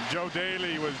 Boy, and Joe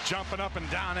Daly was jumping up and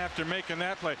down after making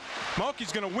that play.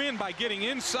 Mulkey's going to win by getting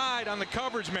inside on the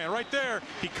coverage man. Right there,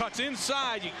 he cuts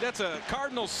inside. That's a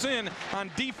cardinal sin on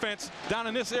defense down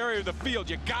in this area of the field.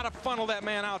 You got to funnel that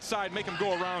man outside, make him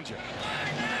go around you.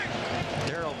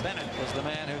 Darrell Bennett was the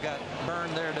man who got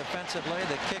burned there defensively.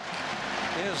 The kick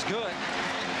is good.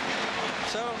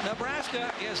 So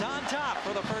Nebraska is on top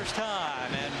for the first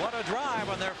time. And what a drive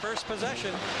on their first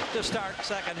possession to start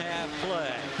second half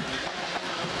play.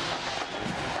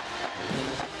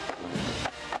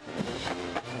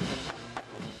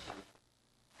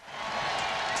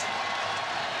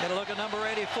 Get a look at number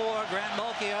 84, Grant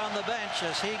Mulkey, on the bench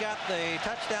as he got the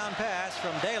touchdown pass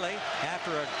from Daly after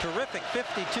a terrific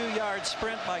 52-yard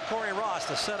sprint by Corey Ross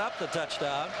to set up the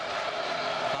touchdown.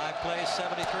 5 plays,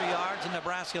 73 yards, and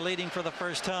Nebraska leading for the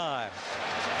first time.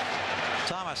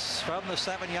 Thomas from the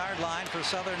 7-yard line for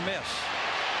Southern Miss.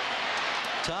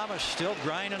 Thomas still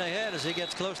grinding ahead as he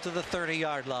gets close to the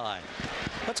 30-yard line.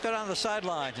 Let's go down to the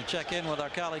sidelines and check in with our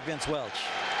colleague Vince Welch.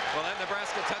 Well, that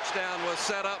Nebraska touchdown was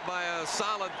set up by a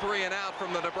solid 3-and-out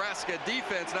from the Nebraska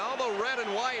defense. Now, although red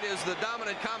and white is the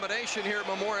dominant combination here at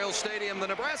Memorial Stadium, the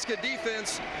Nebraska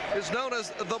defense is known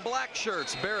as the Black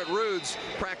Shirts. Barrett Ruud's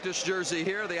practice jersey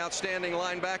here, the outstanding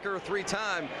linebacker,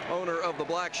 3-time owner of the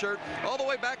Black Shirt. All the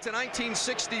way back to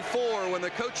 1964 when the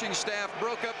coaching staff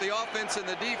broke up the offense and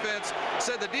the defense,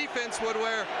 said the defense would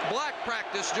wear black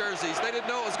practice jerseys. They didn't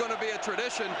know it was going to be a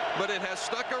tradition, but it has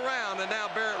stuck around, and now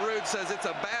Barrett Ruud says it's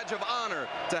a badge of honor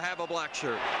to have a black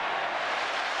shirt.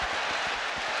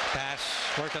 Pass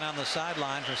working on the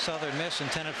sideline for Southern Miss,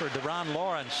 intended for Deron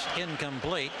Lawrence,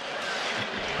 incomplete.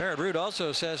 Barrett Ruud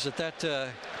also says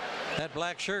that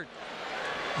black shirt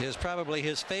is probably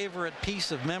his favorite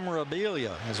piece of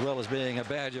memorabilia, as well as being a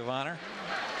badge of honor.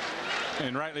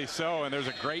 And rightly so, and there's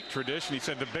a great tradition. He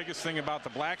said the biggest thing about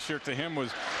the black shirt to him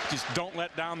was just don't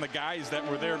let down the guys that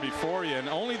were there before you, and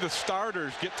only the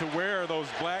starters get to wear those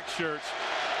black shirts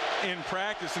in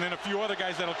practice, and then a few other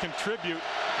guys that'll contribute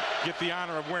get the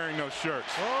honor of wearing those shirts.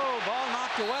 Oh, ball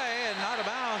knocked away and out of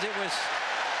bounds. It was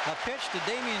a pitch to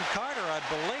Damian Carter, I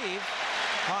believe.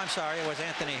 Oh, I'm sorry, it was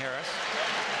Anthony Harris.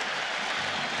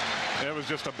 It was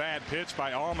just a bad pitch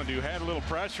by Almond, who had a little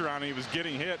pressure on him. He was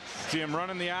getting hit. See him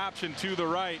running the option to the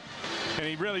right, and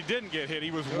he really didn't get hit. He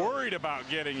was worried about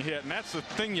getting hit, and that's the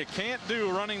thing you can't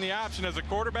do running the option as a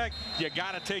quarterback. You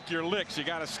got to take your licks. You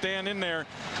got to stand in there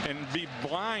and be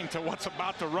blind to what's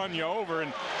about to run you over,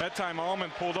 and that time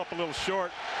Almond pulled up a little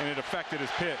short, and it affected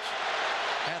his pitch.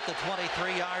 At the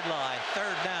 23-yard line,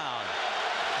 3rd down.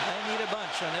 They need a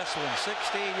bunch on this one.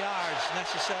 16 yards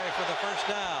necessary for the first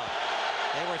down.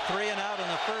 They were 3-and-out in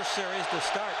the first series to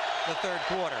start the 3rd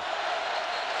quarter.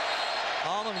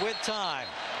 Almond with time.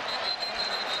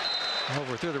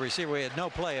 Overthrew the receiver. We had no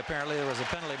play. Apparently there was a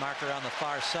penalty marker on the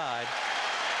far side.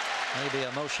 Maybe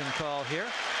a motion call here.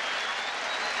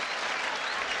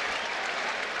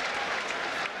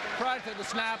 Prior to the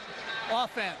snap,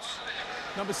 offense.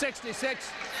 Number 66,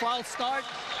 false start,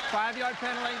 5-yard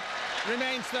penalty,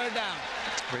 remains 3rd down.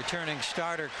 Returning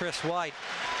starter Chris White,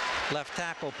 left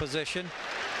tackle position,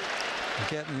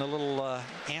 getting a little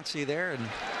antsy there and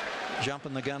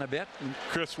jumping the gun a bit.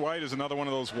 Chris White is another one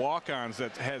of those walk-ons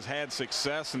that has had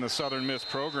success in the Southern Miss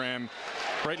program.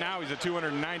 Right now he's a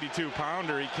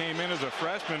 292-pounder. He came in as a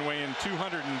freshman weighing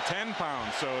 210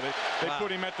 pounds, so they Wow.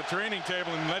 Put him at the training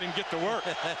table and let him get to work.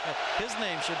 His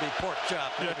name should be Pork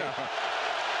Chop. Yeah.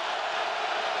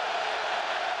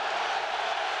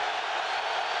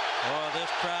 Oh, this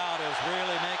crowd is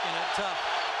really making it tough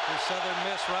for Southern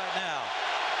Miss right now.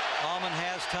 Almond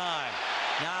has time.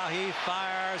 Now he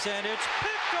fires, and it's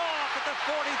picked off at the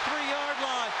 43-yard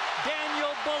line.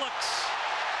 Daniel Bullocks.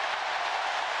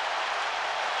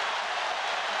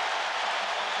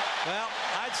 Well,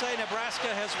 I'd say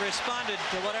Nebraska has responded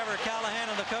to whatever Callahan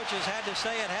and the coaches had to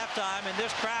say at halftime, and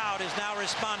this crowd is now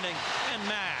responding en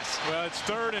masse. Well, it's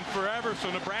 3rd and forever,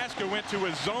 so Nebraska went to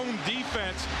a zone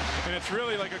defense, and it's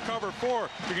really like a cover 4.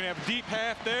 You're going to have a deep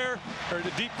half there, or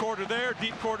the deep quarter there,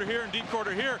 deep quarter here, and deep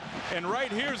quarter here. And right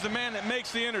here's the man that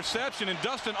makes the interception, and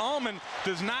Dustin Allman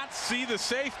does not see the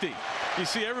safety. You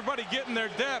see everybody getting their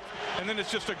depth, and then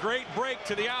it's just a great break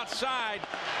to the outside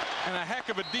and a heck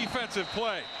of a defensive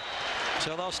play.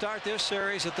 So they'll start this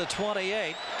series at the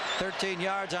 28. 13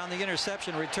 yards on the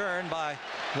interception return by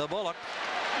the Bullock.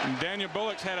 And Daniel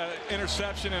Bullocks had an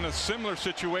interception in a similar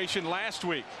situation last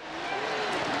week.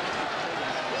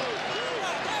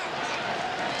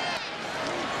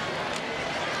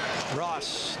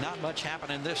 Ross, not much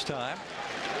happening this time.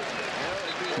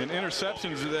 And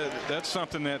interceptions, that's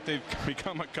something that they've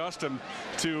become accustomed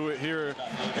to here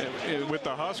with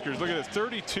the Huskers. Look at this,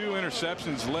 32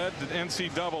 interceptions, led to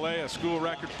NCAA, a school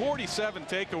record, 47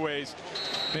 takeaways.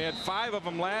 They had 5 of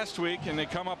them last week, and they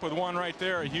come up with one right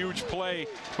there, a huge play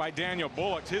by Daniel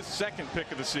Bullock, his second pick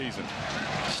of the season.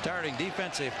 Starting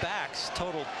defensive backs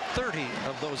total 30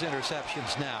 of those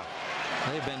interceptions now.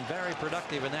 They've been very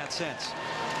productive in that sense.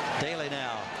 Daly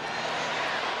now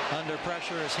under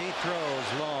pressure as he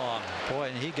throws long. Boy,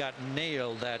 and he got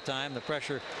nailed that time. The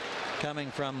pressure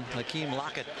coming from Hakeem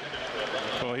Lockett.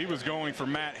 Well, he was going for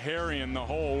Matt Harrion the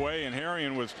whole way, and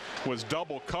Harrion was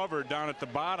double covered down at the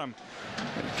bottom.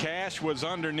 Cash was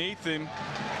underneath him,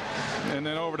 and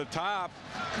then over the top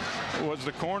was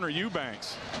the corner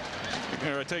Eubanks.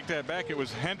 I take that back. It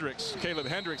was Hendricks, Caleb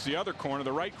Hendricks, the other corner,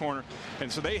 the right corner, and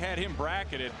so they had him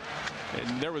bracketed,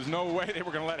 and there was no way they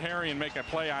were going to let Harrion make a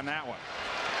play on that one.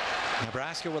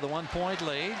 Nebraska with a 1-point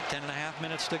lead. 10.5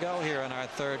 minutes to go here in our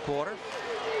third quarter.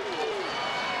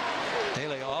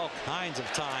 Daly all kinds of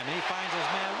time. He finds his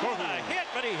man. What a hit,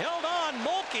 but he held on.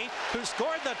 Mulkey, who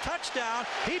scored the touchdown,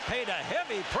 he paid a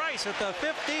heavy price at the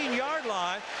 15-yard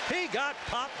line. He got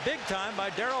popped big time by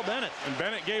Darrell Bennett. And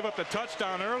Bennett gave up the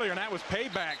touchdown earlier, and that was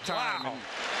payback time. Wow.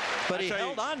 But he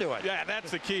held on to it. Yeah,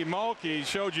 that's the key. Mulkey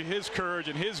showed you his courage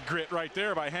and his grit right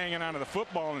there by hanging onto the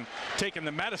football and taking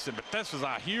the medicine. But this was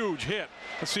a huge hit.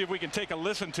 Let's see if we can take a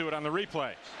listen to it on the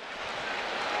replay.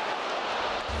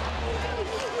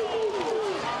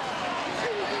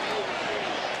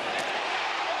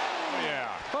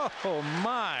 Oh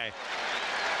my.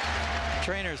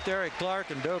 Trainers Derek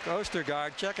Clark and Doak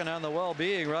Ostergaard checking on the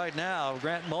well-being right now of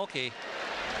Grant Mulkey.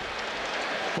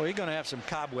 Well, you're going to have some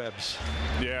cobwebs.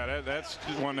 Yeah, that's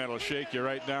one that'll shake you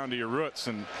right down to your roots,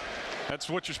 and that's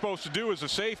what you're supposed to do as a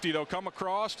safety. They'll come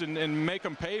across and make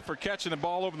them pay for catching the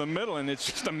ball over the middle, and it's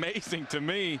just amazing to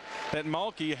me that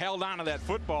Mulkey held on to that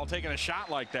football taking a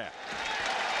shot like that.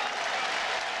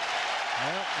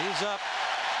 Well, he's up.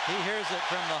 He hears it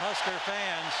from the Husker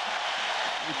fans.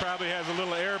 He probably has a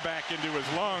little air back into his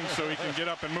lungs so he can get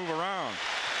up and move around.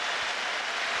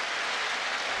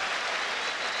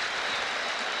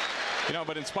 You know,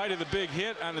 but in spite of the big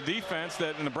hit on the defense,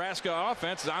 that Nebraska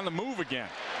offense is on the move again.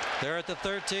 They're at the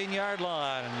 13-yard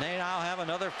line, and they now have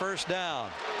another first down.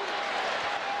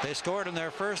 They scored in their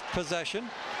first possession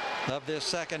of this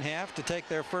second half to take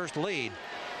their first lead.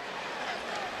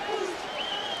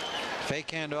 Fake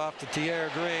handoff to Tierre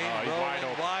Green. Oh, he's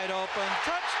wide open.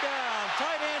 Touchdown.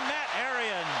 Tight end Matt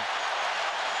Harrion.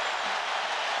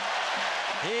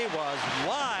 He was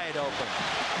wide open.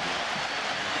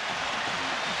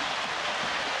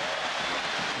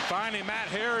 Finally, Matt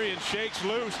Harrion shakes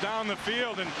loose down the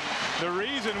field, and the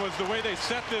reason was the way they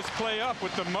set this play up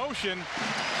with the motion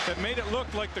that made it look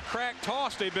like the crack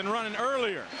toss they've been running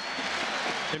earlier.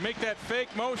 They make that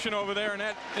fake motion over there,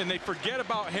 and they forget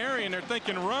about Harry, and they're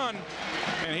thinking run,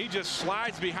 and he just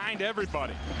slides behind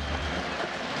everybody.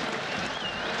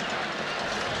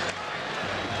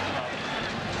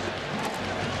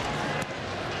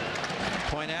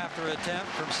 Point after attempt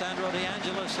from Sandro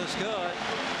DeAngelis is good.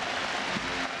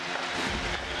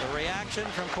 The reaction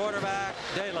from quarterback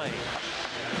Daly.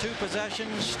 2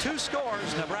 possessions, 2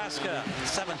 scores. Nebraska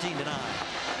 17-9.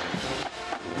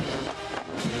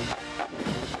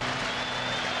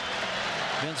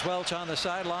 Vince Welch on the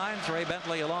sidelines. Ray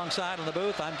Bentley alongside in the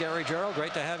booth. I'm Gary Gerald.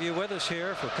 Great to have you with us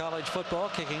here for college football,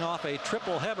 kicking off a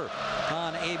triple header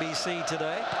on ABC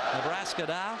today. Nebraska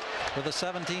now with a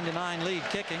 17-9 lead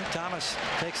kicking. Thomas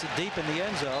takes it deep in the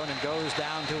end zone and goes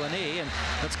down to a knee. And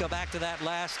let's go back to that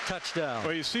last touchdown.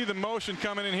 Well, you see the motion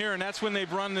coming in here, and that's when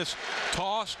they've run this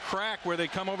toss crack where they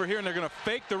come over here and they're going to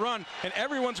fake the run, and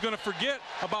everyone's going to forget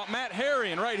about Matt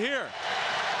Harrion right here.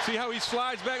 See how he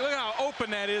slides back. Look how open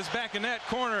that is back in that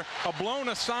corner. A blown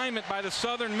assignment by the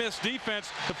Southern Miss defense.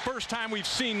 The first time we've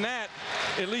seen that,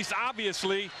 at least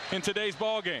obviously, in today's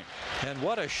ball game. And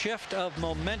what a shift of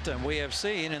momentum we have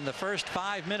seen in the first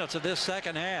 5 minutes of this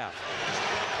second half.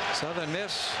 Southern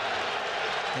Miss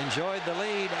enjoyed the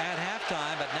lead at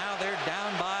halftime, but now they're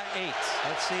down by 8.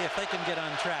 Let's see if they can get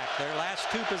on track. Their last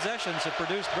 2 possessions have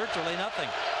produced virtually nothing.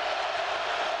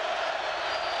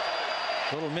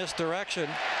 Little misdirection.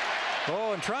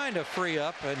 Oh, and trying to free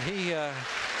up, and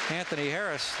Anthony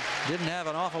Harris didn't have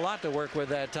an awful lot to work with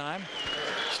that time.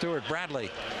 Stuart Bradley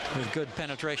with good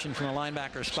penetration from the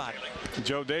linebacker spot.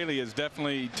 Joe Daly has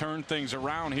definitely turned things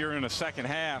around here in the second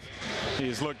half. He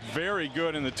has looked very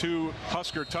good in the 2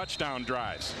 Husker touchdown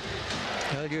drives.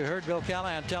 Well, you heard Bill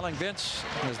Callahan telling Vince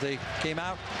as they came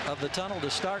out of the tunnel to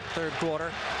start third quarter.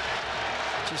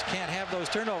 Just can't have those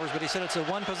turnovers, but he said it's a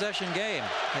one-possession game.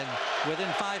 And within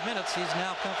 5 minutes, he's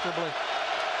now comfortably,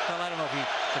 well, I don't know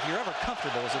if you're ever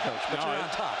comfortable as a coach, but you're on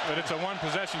top. But it's a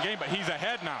one-possession game, but he's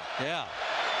ahead now. Yeah.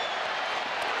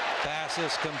 Pass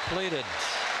is completed.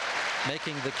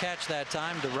 Making the catch that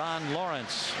time, Deron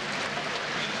Lawrence.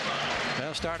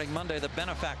 Well, starting Monday, the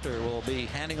benefactor will be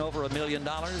handing over $1 million,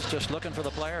 just looking for the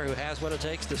player who has what it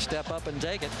takes to step up and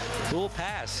take it, who will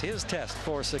pass his test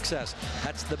for success.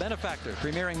 That's the benefactor,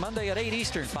 premiering Monday at 8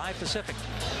 Eastern, 5 Pacific,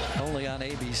 only on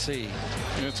ABC.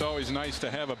 And it's always nice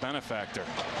to have a benefactor.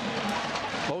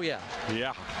 Oh, yeah.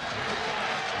 Yeah.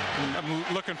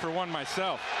 I'm looking for one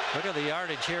myself. Look at the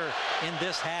yardage here in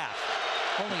this half.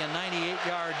 Only a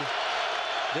 98-yard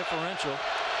differential.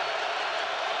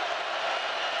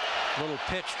 Little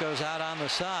pitch goes out on the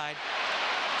side.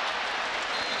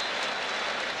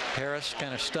 Harris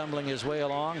kind of stumbling his way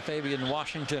along. Fabian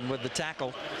Washington with the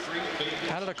tackle.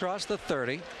 Had it across the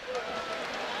 30.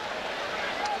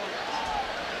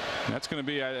 That's going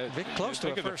to be close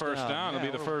to the first down. It'll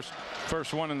be the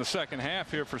first one in the second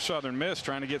half here for Southern Miss,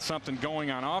 trying to get something going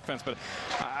on offense. But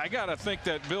I got to think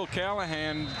that Bill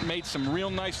Callahan made some real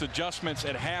nice adjustments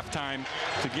at halftime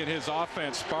to get his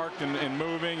offense sparked and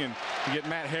moving, and to get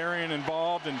Matt Herring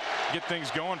involved and get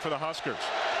things going for the Huskers.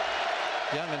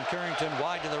 Young and Currington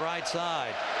wide to the right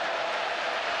side.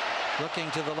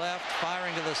 Looking to the left,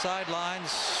 firing to the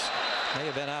sidelines. May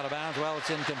have been out of bounds. Well,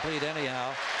 it's incomplete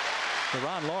anyhow.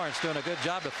 Deron Lawrence doing a good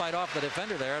job to fight off the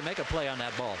defender there and make a play on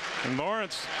that ball. And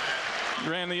Lawrence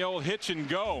ran the old hitch and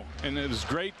go, and it was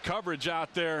great coverage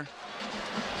out there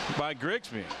by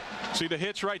Grigsby. See the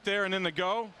hitch right there and then the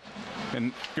go,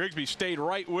 and Grigsby stayed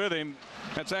right with him.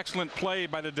 That's excellent play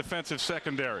by the defensive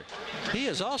secondary. He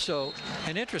is also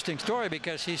an interesting story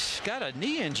because he's got a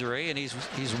knee injury and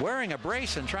he's wearing a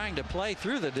brace and trying to play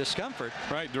through the discomfort.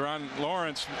 Right. Deron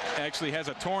Lawrence actually has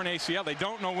a torn ACL. They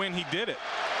don't know when he did it.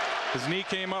 His knee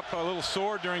came up a little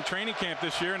sore during training camp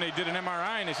this year, and they did an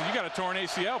MRI, and they said, you got a torn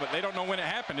ACL, but they don't know when it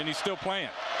happened, and he's still playing.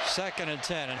 2nd and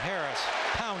 10, and Harris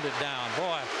pounded down.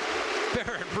 Boy,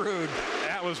 Barrett rude.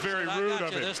 That was very rude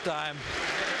of him. This time.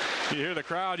 You hear the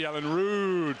crowd yelling,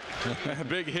 rude.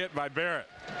 Big hit by Barrett.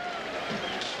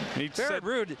 Barrett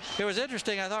rude. It was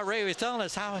interesting. I thought Ray was telling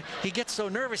us how he gets so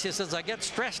nervous. He says, I get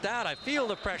stressed out. I feel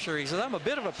the pressure. He says, I'm a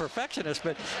bit of a perfectionist,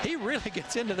 but he really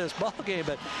gets into this ball game.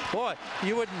 But boy,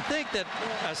 you wouldn't think that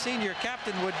a senior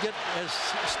captain would get as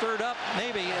stirred up,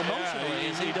 maybe emotionally,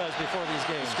 as he does before these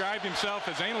games. Described himself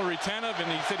as anal retentive,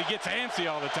 and he said he gets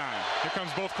antsy all the time. Here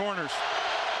comes both corners.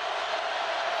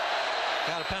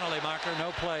 Got a penalty marker.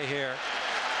 No play here.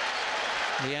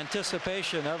 The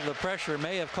anticipation of the pressure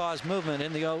may have caused movement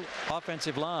in the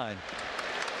offensive line.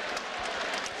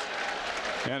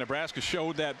 And Nebraska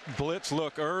showed that blitz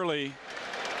look early,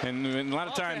 and a lot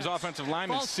of times offensive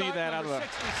linemen see that out of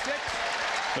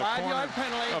the corner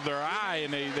of their eye,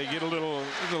 and they get a little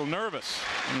nervous,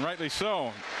 and rightly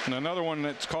so. And another one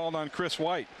that's called on Chris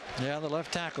White. Yeah, the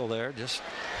left tackle there, just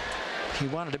he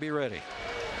wanted to be ready.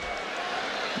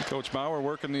 Coach Bauer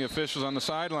working the officials on the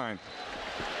sideline.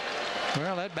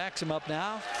 Well, that backs him up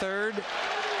now. 3rd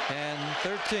and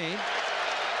 13.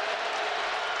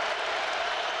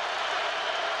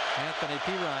 Anthony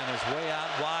Pirine is way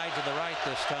out wide to the right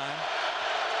this time.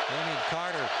 Damien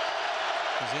Carter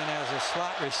is in as a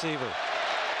slot receiver.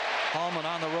 Allman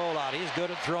on the rollout. He's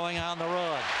good at throwing on the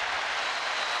run.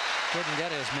 Couldn't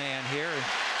get his man here.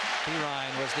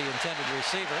 Pirine was the intended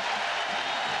receiver.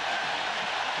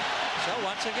 So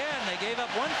once again, they gave up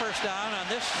one first down on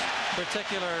this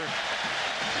particular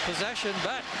possession,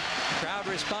 but crowd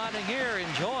responding here,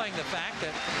 enjoying the fact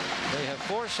that they have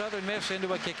forced Southern Miss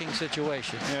into a kicking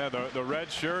situation. Yeah, the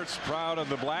red shirts proud of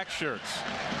the black shirts.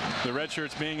 The red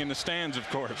shirts being in the stands, of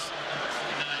course.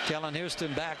 Kellen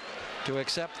Houston back to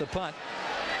accept the punt.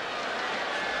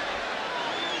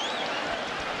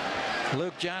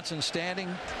 Luke Johnson standing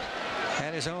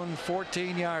at his own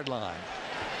 14-yard line.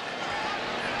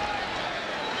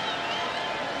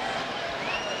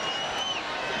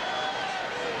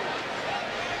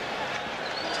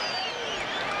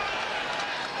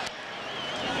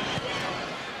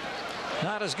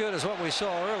 Not as good as what we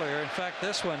saw earlier. In fact,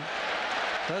 this one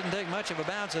doesn't take much of a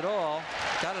bounce at all.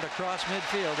 Got it across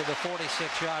midfield to the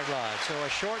 46-yard line. So a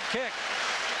short kick.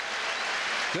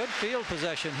 Good field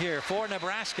possession here for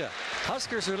Nebraska.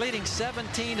 Huskers are leading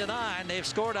 17-9. They've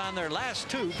scored on their last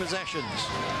 2 possessions.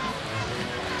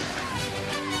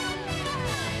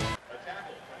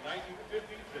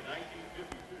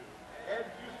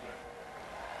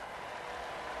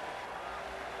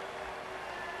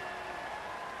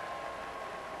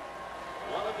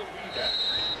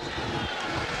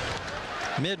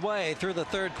 Midway through the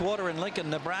third quarter in Lincoln,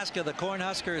 Nebraska, the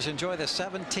Cornhuskers enjoy the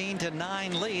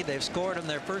 17-9 lead. They've scored in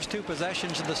their first 2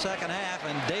 possessions in the second half,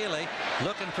 and Daly,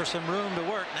 looking for some room to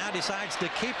work, now decides to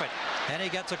keep it. And he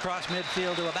gets across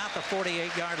midfield to about the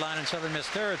 48-yard line in Southern Miss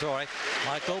territory.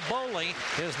 Michael Boley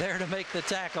is there to make the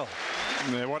tackle.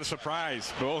 What a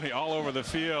surprise. Boley all over the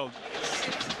field.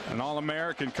 An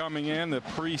All-American coming in, the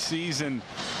preseason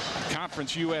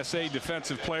Conference USA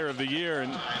Defensive Player of the Year,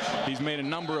 and he's made a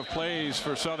number of plays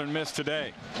for Southern Miss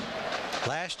today.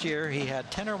 Last year he had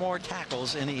 10 or more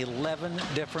tackles in 11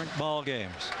 different ball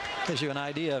games. Gives you an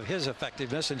idea of his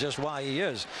effectiveness and just why he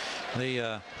is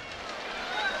the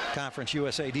Conference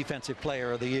USA Defensive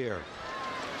Player of the Year.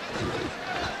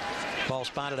 Ball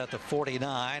spotted at the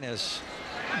 49 as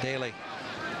Daly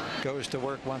goes to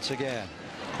work once again.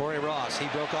 Corey Ross, he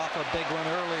broke off a big one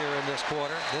earlier in this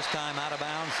quarter, this time out of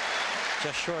bounds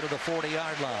just short of the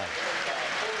 40-yard line.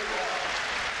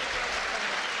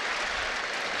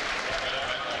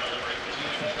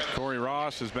 Corey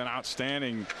Ross has been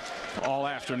outstanding all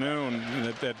afternoon.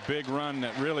 That big run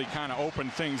that really kind of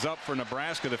opened things up for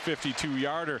Nebraska, the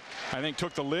 52-yarder, I think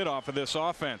took the lid off of this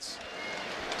offense.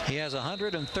 He has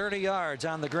 130 yards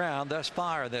on the ground thus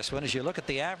far this one. As you look at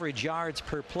the average yards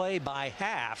per play by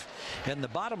half, and the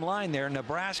bottom line there,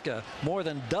 Nebraska more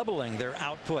than doubling their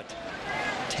output.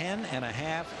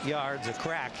 10.5 yards a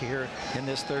crack here in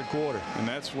this third quarter. And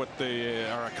that's what they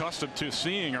are accustomed to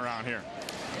seeing around here.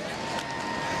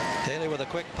 Daly with a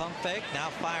quick pump fake, now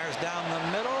fires down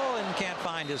the middle and can't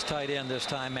find his tight end this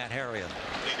time, Matt Harriet.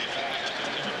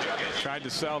 Tried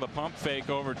to sell the pump fake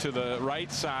over to the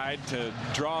right side to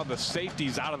draw the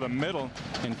safeties out of the middle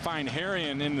and find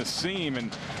Harrion in the seam,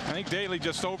 and I think Daly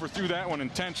just overthrew that one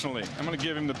intentionally. I'm going to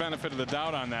give him the benefit of the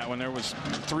doubt on that one. There was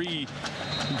 3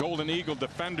 Golden Eagle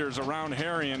defenders around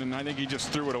Harrion, and I think he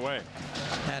just threw it away.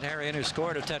 Matt Harrion, who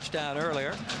scored a touchdown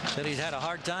earlier, said he's had a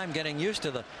hard time getting used to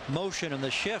the motion and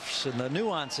the shifts and the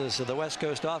nuances of the West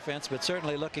Coast offense, but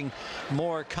certainly looking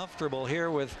more comfortable here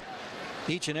with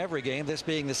each and every game, this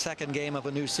being the second game of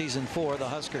a new season for the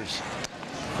Huskers.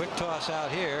 Quick toss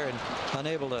out here, and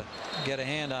unable to get a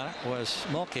hand on it was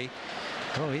Mulkey.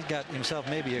 Oh, he's got himself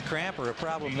maybe a cramp or a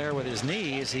problem there with his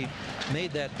knee as he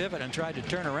made that pivot and tried to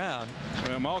turn around.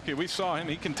 Well, Mulkey, we saw him.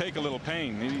 He can take a little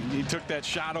pain. He took that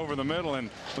shot over the middle and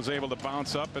was able to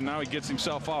bounce up, and now he gets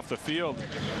himself off the field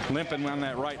limping on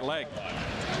that right leg.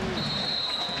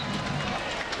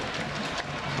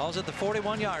 Ball's at the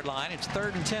 41-yard line. It's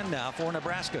 3rd and 10 now for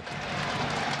Nebraska.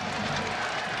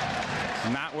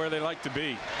 Not where they like to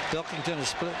be. Pilkington is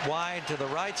split wide to the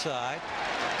right side.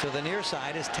 To the near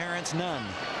side is Terrence Nunn.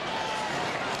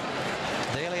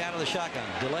 Daly out of the shotgun.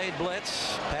 Delayed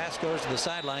blitz. Pass goes to the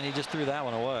sideline. He just threw that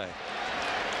one away.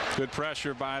 Good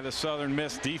pressure by the Southern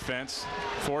Miss defense,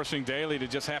 forcing Daly to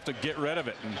just have to get rid of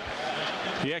it. And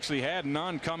he actually had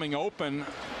Nunn coming open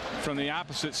from the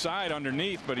opposite side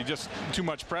underneath, but he just too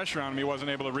much pressure on him. He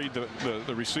wasn't able to read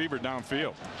the receiver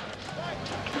downfield.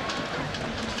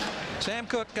 Sam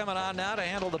Cook coming on now to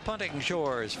handle the punting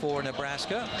chores for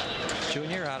Nebraska.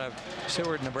 Junior out of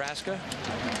Seward, Nebraska.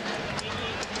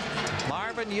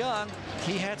 Marvin Young,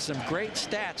 he had some great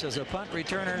stats as a punt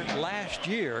returner last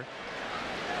year.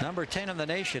 Number 10 in the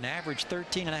nation, averaged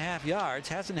 13.5 yards.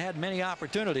 Hasn't had many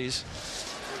opportunities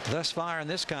thus far in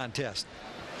this contest.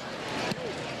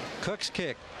 Cook's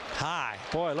kick high.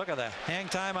 Boy, look at the hang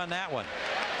time on that one.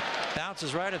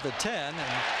 Bounces right at the 10, and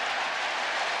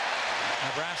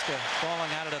Nebraska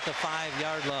falling at it at the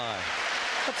 5-yard line.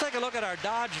 Let's take a look at our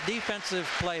Dodge defensive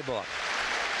playbook.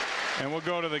 And we'll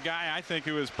go to the guy I think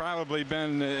who has probably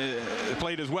been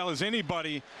played as well as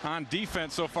anybody on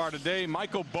defense so far today,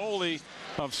 Michael Boley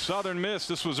of Southern Miss.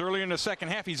 This was earlier in the second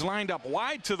half. He's lined up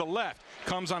wide to the left,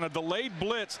 comes on a delayed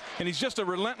blitz, and he's just a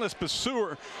relentless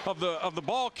pursuer of the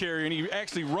ball carrier, and he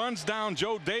actually runs down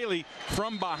Joe Daly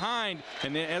from behind.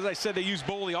 And as I said, they use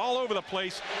Boley all over the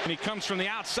place, and he comes from the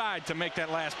outside to make that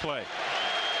last play.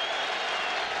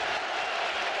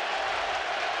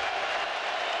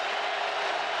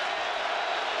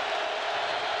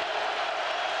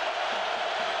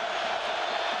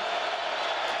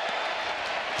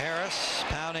 Harris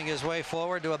pounding his way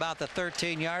forward to about the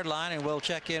 13-yard line, and we'll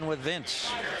check in with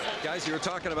Vince. Guys, you were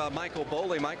talking about Michael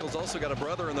Boley. Michael's also got a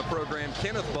brother in the program,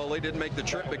 Kenneth Boley. Didn't make the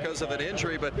trip because of an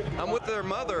injury, but I'm with their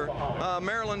mother,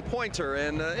 Marilyn Pointer.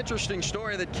 And interesting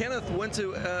story that Kenneth went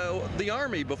to the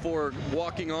Army before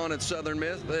walking on at Southern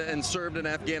Miss and served in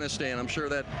Afghanistan. I'm sure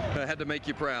that had to make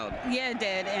you proud. Yeah, it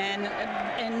did.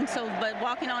 And so, but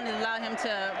walking on it allowed him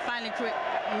to finally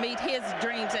meet his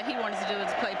dreams that he wanted to do,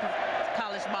 is play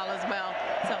college ball as well.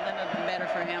 So that would have been better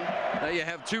for him. Now you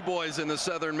have two boys in the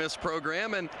Southern Miss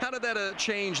program, and how did that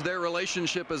change their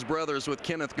relationship as brothers with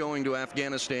Kenneth going to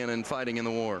Afghanistan and fighting in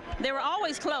the war? They were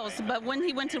always close, but when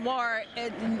he went to war,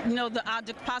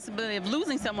 the possibility of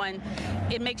losing someone,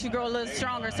 it makes you grow a little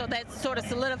stronger. So that sort of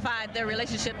solidified their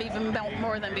relationship even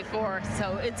more than before.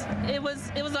 So it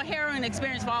was a harrowing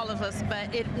experience for all of us,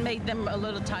 but it made them a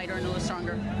little tighter and a little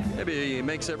stronger. Maybe it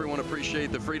makes everyone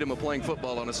appreciate the freedom of playing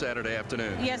football on a Saturday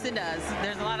afternoon. Yes, it does.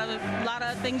 There's a lot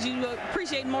of things you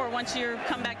appreciate more once you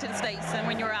come back to the States than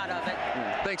when you're out of it.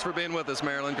 Thanks for being with us,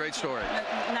 Marilyn. Great story.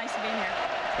 Nice to be here.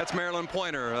 That's Marilyn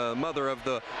Pointer, mother of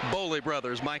the Boley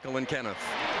brothers, Michael and Kenneth.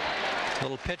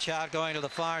 Little pitch out going to the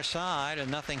far side, and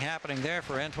nothing happening there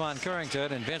for Antoine Currington.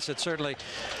 And Vince, certainly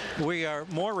we are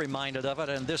more reminded of it,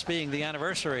 and this being the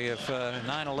anniversary of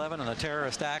 9/11 and the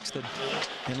terrorist acts that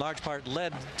in large part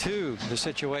led to the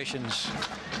situations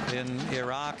in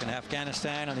Iraq and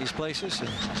Afghanistan and these places.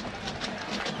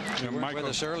 And you were with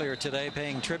us earlier today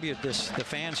paying tribute the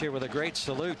fans here with a great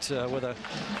salute with a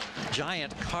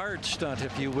giant card stunt,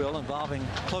 if you will, involving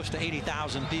close to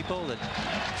 80,000 people that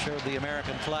showed the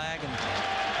American flag,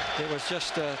 and it was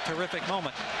just a terrific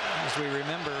moment as we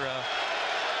remember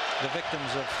the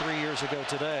victims of 3 years ago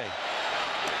today.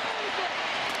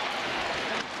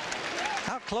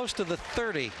 Out close to the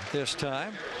 30 this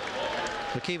time.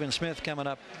 McKeevan Smith coming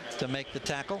up to make the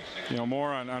tackle.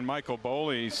 More on Michael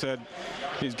Boley. He said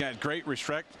he's got great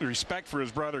respect for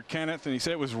his brother Kenneth, and he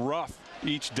said it was rough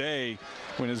each day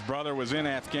when his brother was in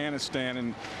Afghanistan,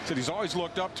 and said he's always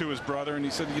looked up to his brother, and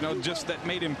he said just that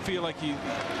made him feel like he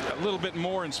a little bit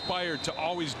more inspired to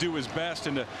always do his best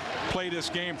and to play this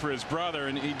game for his brother,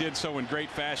 and he did so in great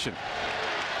fashion.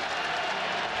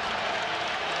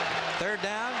 Third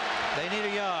down, they need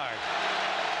a yard.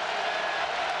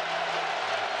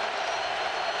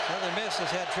 Southern Miss has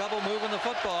had trouble moving the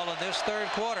football in this third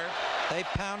quarter. They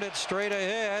pound it straight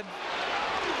ahead.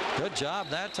 Good job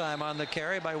that time on the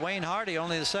carry by Wayne Hardy.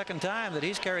 Only the second time that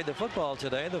he's carried the football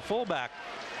today, the fullback.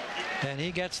 And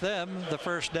he gets them the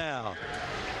first down.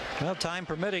 Well, time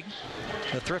permitting,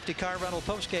 the Thrifty Car Rental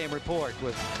postgame report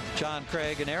with John,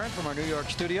 Craig, and Aaron from our New York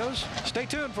studios. Stay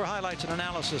tuned for highlights and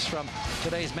analysis from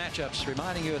today's matchups,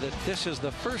 reminding you that this is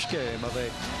the first game of a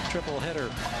triple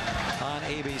header on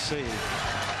ABC.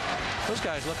 Those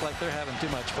guys look like they're having too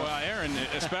much fun. Well, Aaron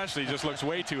especially just looks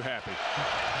way too happy.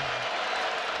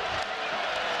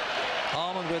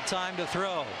 Allman with time to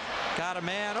throw. Got a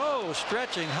man. Oh,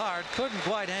 stretching hard. Couldn't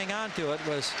quite hang on to it.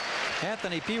 Was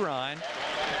Anthony Pirine.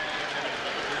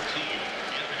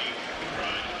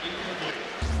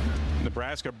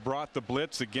 Nebraska brought the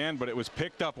blitz again, but it was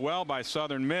picked up well by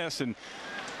Southern Miss, and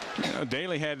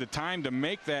Daly had the time to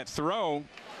make that throw,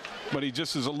 but he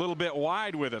just is a little bit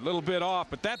wide with it, a little bit off.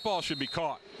 But that ball should be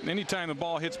caught. Anytime the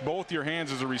ball hits both your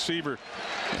hands as a receiver,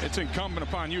 it's incumbent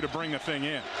upon you to bring the thing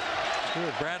in.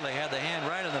 Stuart Bradley had the hand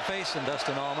right in the face of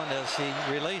Dustin Allman as he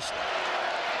released.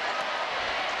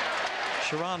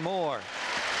 Sharon Moore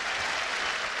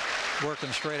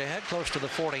working straight ahead, close to the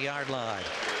 40-yard line.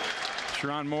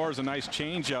 Sharon Moore is a nice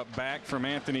changeup back from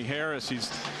Anthony Harris. He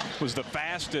was the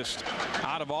fastest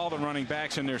out of all the running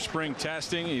backs in their spring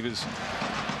testing. He was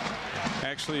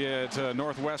actually at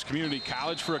Northwest Community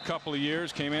College for a couple of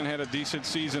years. Came in, had a decent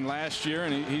season last year,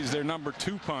 and he's their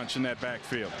 #2 punch in that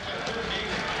backfield.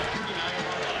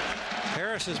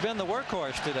 Harris has been the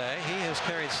workhorse today. He has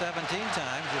carried 17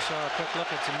 times. You saw a quick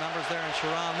look at some numbers there in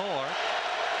Sharon Moore.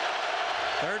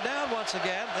 Third down once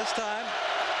again. This time,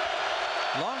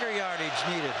 longer yardage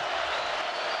needed.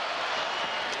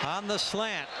 On the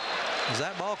slant. Is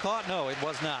that ball caught? No, it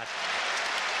was not.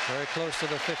 Very close to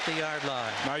the 50-yard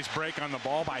line. Nice break on the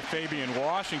ball by Fabian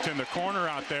Washington, the corner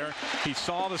out there. He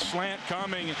saw the slant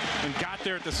coming and got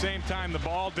there at the same time the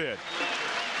ball did.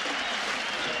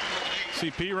 See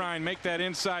Pirine make that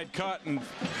inside cut, and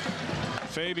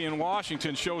Fabian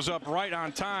Washington shows up right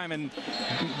on time and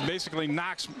basically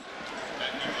knocks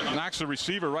the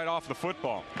receiver right off the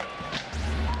football.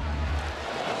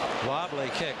 Wobbly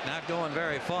kick, not going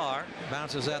very far.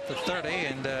 Bounces at the 30,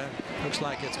 and looks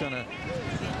like it's going to,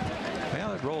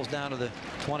 well, it rolls down to the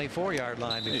 24-yard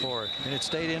line before, and it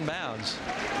stayed in bounds.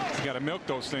 You got to milk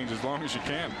those things as long as you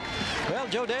can. Well,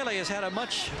 Joe Daly has had a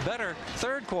much better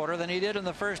third quarter than he did in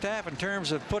the first half in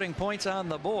terms of putting points on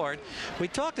the board. We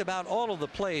talked about all of the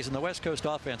plays in the West Coast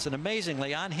offense, and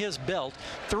amazingly, on his belt,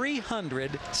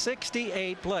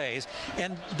 368 plays,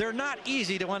 and they're not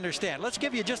easy to understand. Let's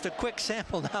give you just a quick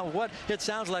sample now of what it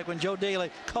sounds like when Joe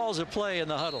Daly calls a play in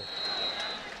the huddle.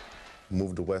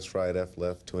 Move to west, right, F,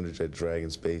 left, 200 jet drag in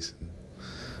space.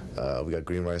 We got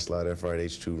green right slide, F right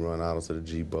H2 run out onto the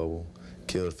G bubble,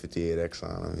 killed 58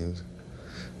 Exxon. I mean,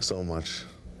 so much.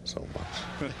 So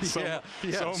much.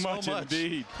 so much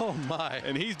indeed. Oh, my.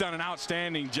 And he's done an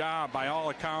outstanding job by all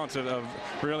accounts of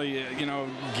really,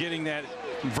 getting that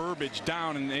verbiage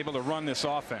down and able to run this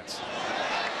offense.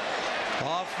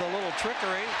 Off the little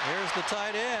trickery. Here's the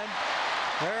tight end.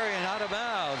 Arian out of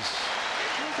bounds.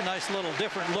 That's a nice little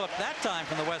different look that time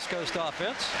from the West Coast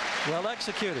offense. Well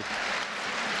executed.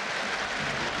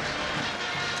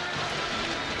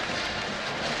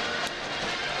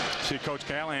 See, Coach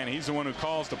Callahan, he's the one who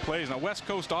calls the plays. Now, West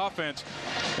Coast offense,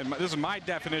 and this is my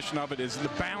definition of it, is the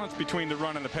balance between the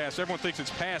run and the pass. Everyone thinks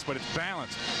it's pass, but it's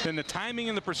balance. Then the timing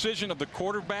and the precision of the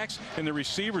quarterbacks and the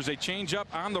receivers, they change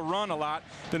up on the run a lot.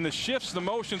 Then the shifts, the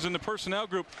motions in the personnel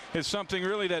group is something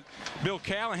really that Bill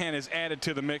Callahan has added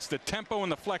to the mix. The tempo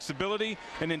and the flexibility,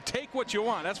 and then take what you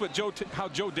want. That's what how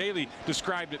Joe Daly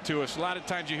described it to us. A lot of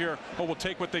times you hear, oh, we'll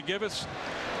take what they give us.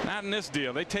 Not in this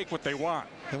deal. They take what they want.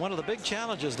 And one of the big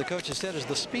challenges, the coach has said, is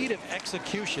the speed of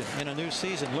execution in a new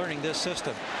season, learning this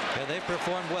system. And they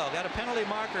performed well. Got a penalty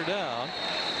marker down.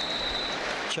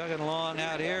 Chugging along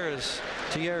out here is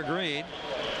Tierre Green.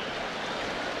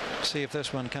 See if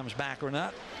this one comes back or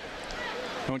not.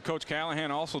 And Coach Callahan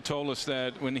also told us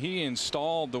that when he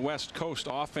installed the West Coast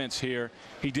offense here,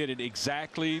 he did it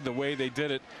exactly the way they did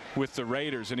it with the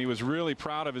Raiders. And he was really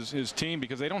proud of his team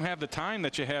because they don't have the time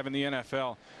that you have in the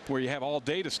NFL where you have all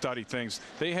day to study things.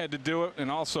 They had to do it and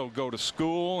also go to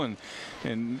school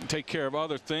and take care of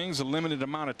other things, a limited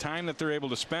amount of time that they're able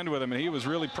to spend with him. And he was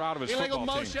really proud of his illegal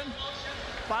football motion, team.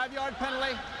 5-yard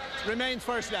penalty, remains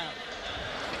first down.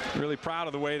 Really proud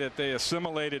of the way that they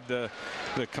assimilated the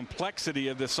complexity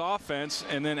of this offense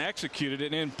and then executed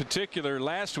it, in particular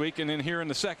last week, and then here in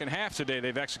the second half today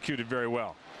they've executed very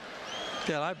well.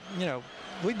 Yeah,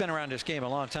 we've been around this game a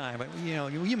long time, but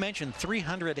you mentioned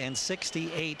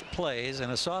 368 plays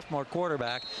and a sophomore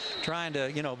quarterback trying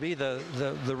to be the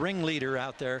ringleader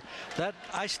out there. That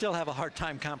I still have a hard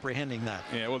time comprehending that.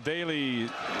 Yeah, well, Daly,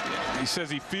 he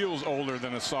says he feels older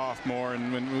than a sophomore,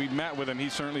 and when we met with him, he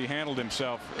certainly handled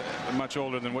himself much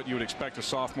older than what you would expect a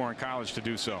sophomore in college to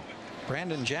do so.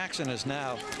 Brandon Jackson is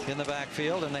now in the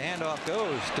backfield, and the handoff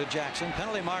goes to Jackson.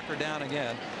 Penalty marker down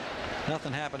again.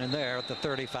 Nothing happening there at the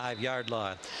 35-yard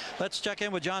line. Let's check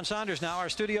in with John Saunders now. Our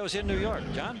studio's in New York.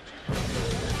 John?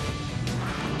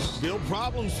 Still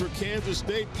problems for Kansas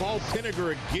State. Paul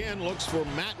Pinniger again looks for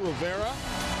Matt Rivera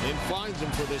and finds him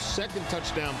for the second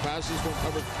touchdown pass. This one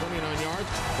covered 29 yards.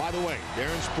 By the way,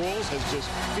 Darren Sproles has just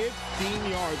 15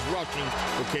 yards rushing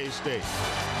for K-State.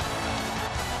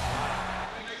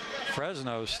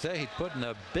 Fresno State putting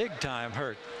a big-time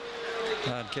hurt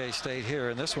on K-State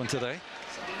here in this one today.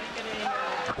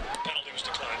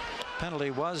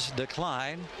 Penalty was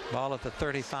declined. Ball at the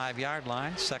 35-yard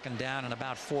line. Second down and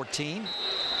about 14.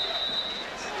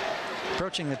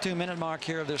 Approaching the 2-minute mark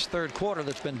here of this third quarter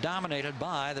that's been dominated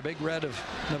by the Big Red of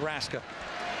Nebraska.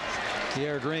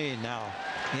 Tierre Green now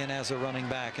in as a running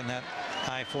back in that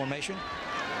high formation.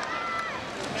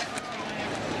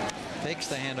 Takes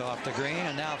the handoff to Green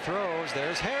and now throws.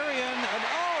 There's Harrion. And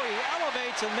oh, he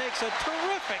elevates and makes a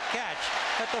terrific catch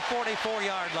at the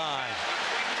 44-yard line.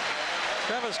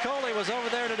 Travis Coley was over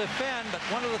there to defend, but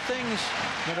one of the things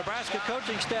the Nebraska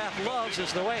coaching staff loves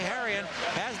is the way Harrion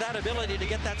has that ability to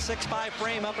get that 6'5"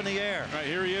 frame up in the air. Right,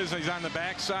 here he is. He's on the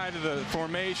backside of the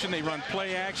formation. They run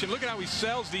play action. Look at how he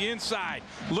sells the inside.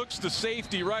 Looks the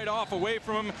safety right off away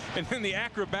from him, and then the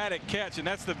acrobatic catch. And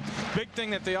that's the big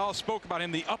thing that they all spoke about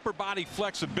him, the upper body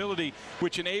flexibility,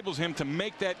 which enables him to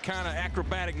make that kind of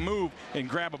acrobatic move and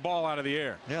grab a ball out of the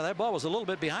air. Yeah, that ball was a little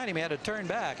bit behind him. He had to turn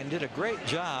back and did a great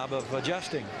job of adjusting.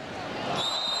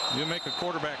 You make a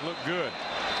quarterback look good.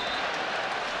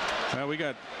 Well, we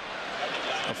got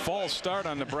a false start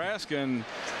on Nebraska, and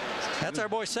that's our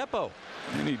boy Seppo.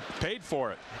 And he paid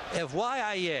for it.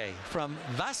 FYIA from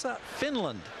Vasa,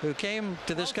 Finland, who came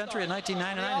to this country in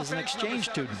 1999 as an exchange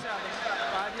student.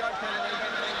 5-yard penalty,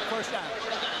 first down.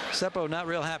 Seppo not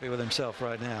real happy with himself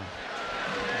right now.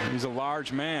 He's a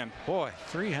large man. Boy,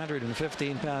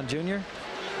 315-pound junior.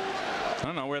 I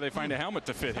don't know where they find a helmet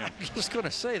to fit him. I was just going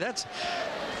to say, that's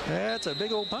a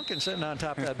big old pumpkin sitting on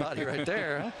top of that body right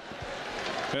there, huh?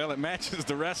 Well, it matches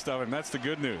the rest of him. That's the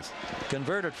good news.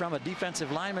 Converted from a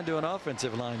defensive lineman to an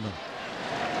offensive lineman.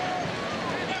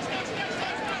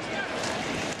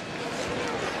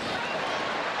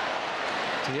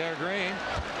 Tierre Green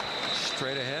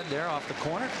straight ahead there off the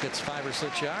corner, gets 5 or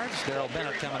 6 yards. Darrell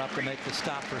Bennett coming up to make the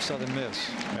stop for Southern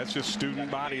Miss. That's just student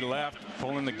body left,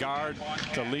 pulling the guard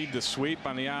to lead the sweep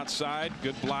on the outside.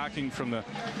 Good blocking from the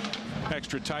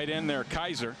extra tight end there,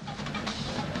 Kaiser.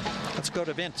 Let's go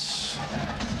to Vince.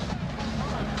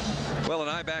 Well, an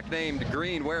I-back named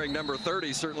Green wearing number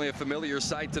 30, certainly a familiar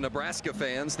sight to Nebraska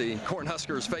fans. The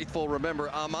Cornhuskers faithful remember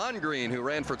Amon Green, who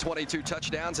ran for 22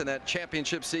 touchdowns in that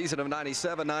championship season of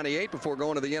 97-98 before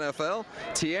going to the NFL.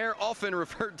 Tier, often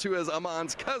referred to as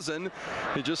Amon's cousin,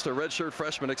 he's just a redshirt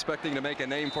freshman expecting to make a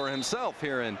name for himself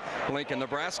here in Lincoln,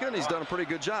 Nebraska, and he's done a pretty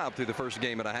good job through the first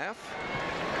game and a half.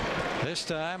 This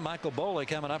time, Michael Boley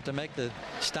coming up to make the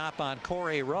stop on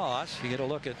Corey Ross. You get a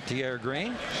look at Tier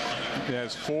Green. He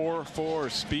has 4.4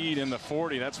 speed in the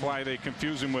 40. That's why they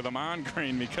confuse him with Amon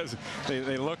Green, because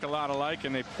they look a lot alike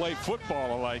and they play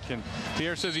football alike. And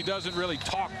Tier says he doesn't really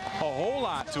talk a whole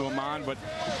lot to Amon, but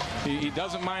he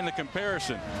doesn't mind the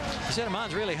comparison. He said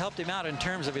Amon's really helped him out in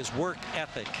terms of his work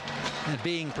ethic and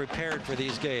being prepared for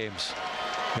these games.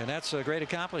 And that's a great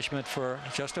accomplishment for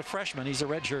just a freshman. He's a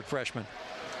redshirt freshman.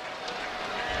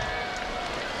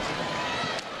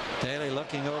 Daly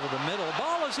looking over the middle.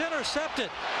 Ball is intercepted.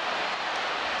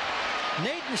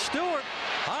 Nathan Stewart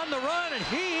on the run, and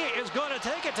he is going to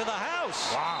take it to the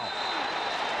house. Wow.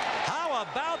 How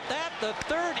about that? The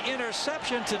third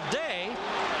interception today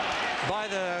by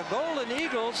the Golden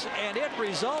Eagles, and it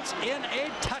results in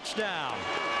a touchdown.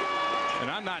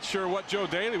 And I'm not sure what Joe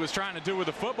Daly was trying to do with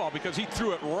the football, because he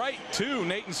threw it right to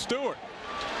Nathan Stewart.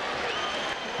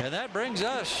 And that brings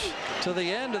us to the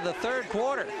end of the third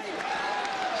quarter.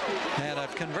 And a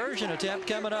conversion attempt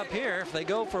coming up here. If they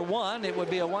go for one, it would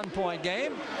be a one-point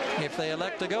game. If they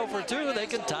elect to go for two, they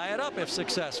can tie it up if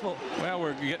successful. Well,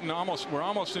 we're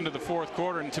almost into the fourth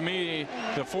quarter, and to me,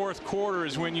 the fourth quarter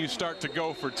is when you start to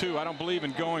go for two. I don't believe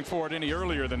in going for it any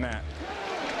earlier than that.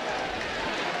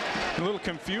 A little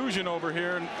confusion over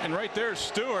here, and right there's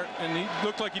Stewart, and he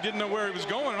looked like he didn't know where he was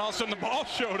going, and all of a sudden the ball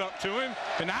showed up to him,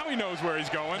 and now he knows where he's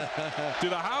going, to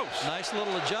the house. Nice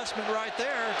little adjustment right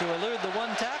there to elude the one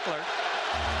tackler.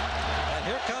 And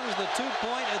here comes the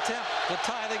two-point attempt to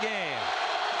tie the game.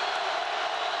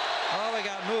 Oh, we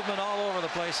got movement all over the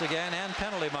place again, and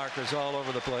penalty markers all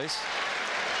over the place.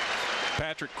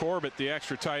 Patrick Corbett, the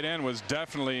extra tight end, was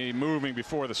definitely moving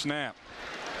before the snap.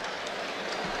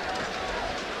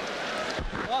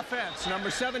 Offense,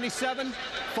 number 77,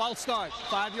 false start.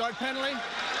 5-yard penalty.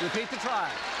 Repeat the try.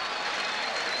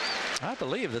 I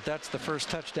believe that that's the first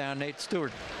touchdown Nate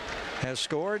Stewart has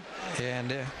scored,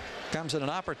 and comes at an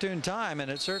opportune time,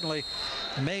 and it certainly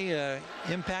may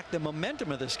impact the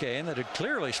momentum of this game that had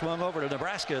clearly swung over to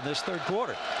Nebraska in this third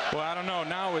quarter. Well, I don't know.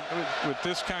 Now with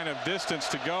this kind of distance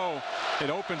to go, it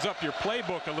opens up your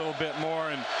playbook a little bit more,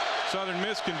 and Southern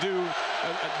Miss can do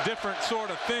a different sort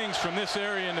of things from this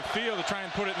area in the field to try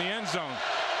and put it in the end zone.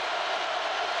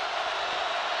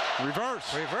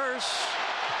 Reverse. Reverse.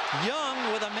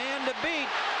 Young with a man to beat.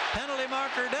 Penalty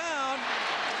marker down.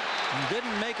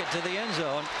 Didn't make it to the end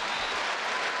zone.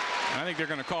 I think they're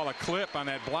going to call a clip on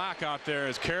that block out there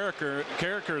as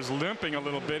Carricker is limping a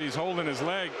little bit. He's holding his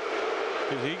leg.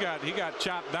 He got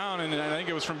chopped down, and I think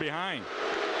it was from behind.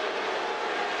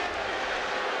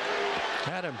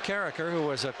 Adam Carricker, who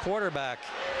was a quarterback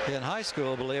in high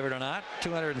school, believe it or not,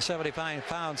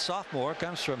 275-pound sophomore,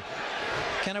 comes from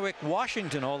Kennewick,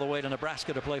 Washington, all the way to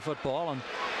Nebraska to play football, and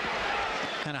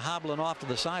kind of hobbling off to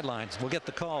the sidelines. We'll get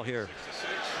the call here.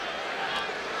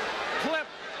 Clip.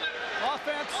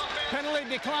 Offense. Penalty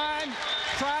decline.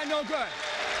 Try no good.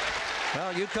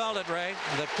 Well, you called it, Ray.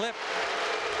 The clip.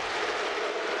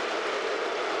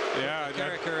 Yeah.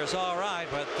 Carricker is all right,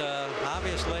 but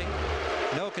obviously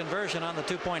no conversion on the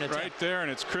two-point attempt. Right there,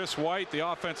 and it's Chris White, the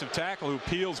offensive tackle, who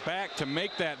peels back to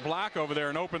make that block over there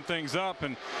and open things up,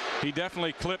 and he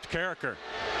definitely clipped Carricker.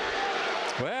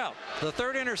 Well, the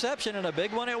third interception, and a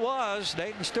big one it was.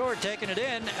 Nathan Stewart taking it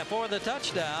in for the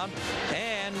touchdown.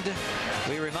 And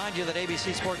we remind you that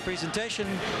ABC Sports presentation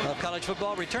of college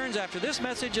football returns after this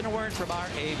message and a word from our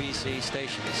ABC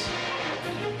stations.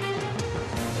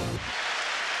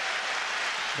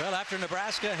 Well, after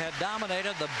Nebraska had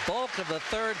dominated the bulk of the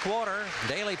third quarter,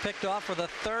 Daly picked off for the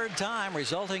third time,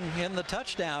 resulting in the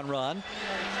touchdown run.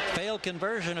 Failed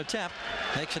conversion attempt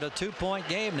makes it a two-point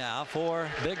game now for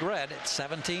Big Red. At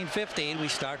 17-15, we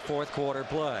start fourth quarter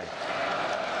play.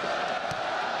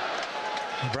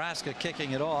 Nebraska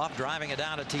kicking it off, driving it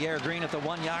down to Tier Green at the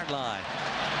 1-yard line.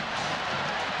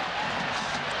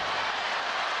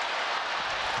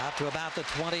 Out to about the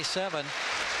 27.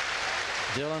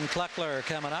 Dylan Kleckler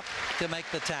coming up to make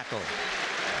the tackle.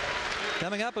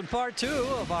 Coming up in part two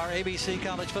of our ABC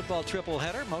College Football triple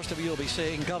header, most of you will be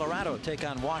seeing Colorado take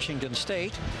on Washington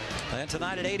State. And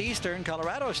tonight at 8 Eastern,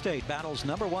 Colorado State battles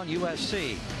 #1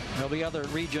 USC. There'll be other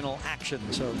regional action,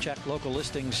 so check local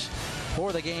listings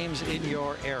for the games in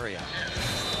your area.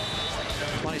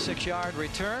 26-yard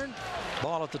return.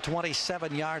 Ball at the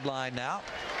 27-yard line now.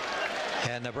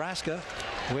 And Nebraska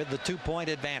with the 2-point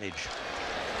advantage.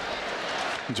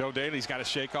 Joe Daly's got to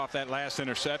shake off that last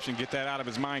interception, get that out of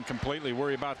his mind completely.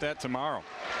 Worry about that tomorrow.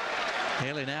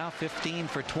 Daly now 15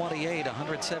 for 28,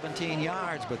 117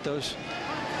 yards, but those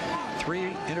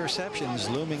 3 interceptions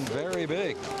looming very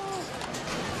big.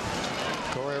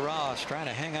 Corey Ross trying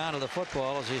to hang on to the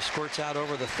football as he squirts out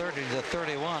over the 30 to the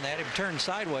 31. They had him turned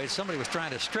sideways. Somebody was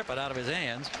trying to strip it out of his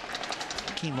hands.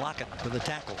 Keem Lockett with the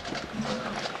tackle.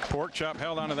 Pork chop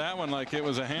held onto that one like it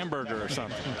was a hamburger or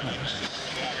something.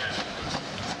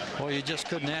 Well, you just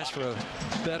couldn't ask for a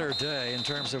better day in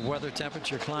terms of weather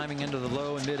temperature, climbing into the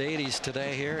low and mid 80s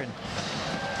today here, and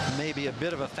maybe a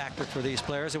bit of a factor for these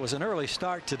players. It was an early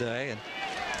start today, and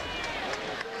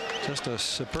just a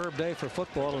superb day for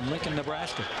football in Lincoln,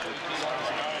 Nebraska.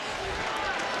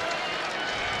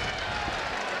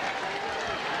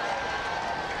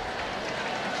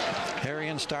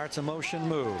 Harrion starts a motion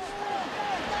move.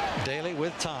 Daly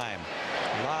with time.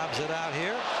 Lobs it out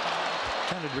here.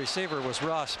 Intended receiver was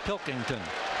Ross Pilkington.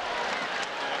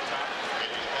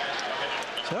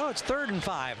 So it's 3rd and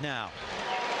 5 now.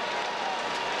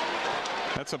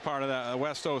 That's a part of that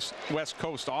West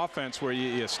Coast offense where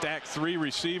you stack 3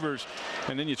 receivers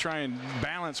and then you try and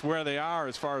balance where they are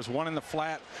as far as 1 in the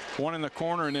flat, 1 in the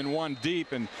corner, and then 1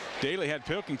 deep. And Daly had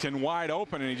Pilkington wide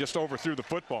open and he just overthrew the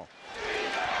football.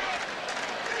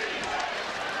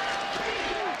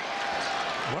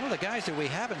 One of the guys that we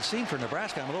haven't seen for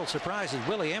Nebraska, I'm a little surprised, is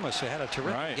Willie Amos, who had a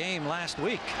terrific game last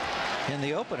week in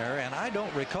the opener, and I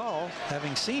don't recall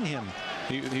having seen him.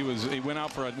 He went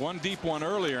out for a 1 deep one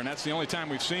earlier, and that's the only time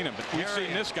we've seen him. But we've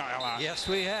seen this guy a lot. Yes,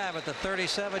 we have at the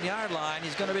 37-yard line.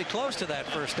 He's going to be close to that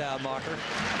first down marker.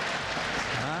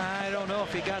 I don't know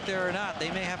if he got there or not.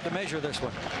 They may have to measure this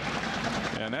one.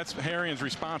 And that's Harrion's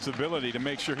responsibility to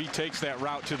make sure he takes that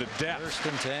route to the depth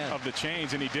of the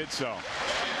chains, and he did so.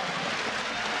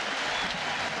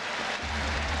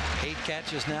 8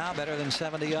 catches now, better than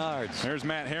 70 yards. There's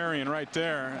Matt Harrion right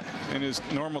there in his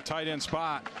normal tight end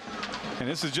spot. And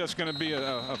this is just going to be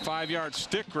a 5-yard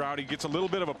stick route. He gets a little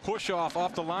bit of a push off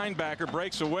the linebacker,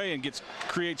 breaks away, and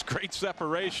creates great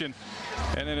separation.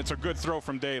 And then it's a good throw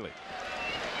from Daly.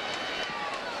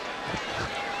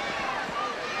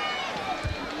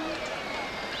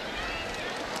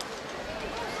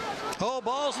 Oh,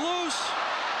 ball's loose.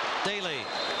 Daly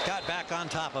got back on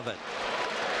top of it.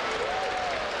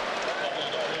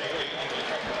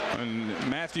 And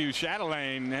Matthew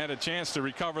Chatelaine had a chance to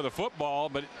recover the football,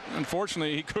 but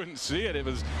unfortunately he couldn't see it. It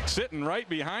was sitting right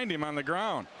behind him on the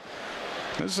ground.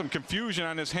 There's some confusion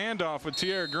on this handoff with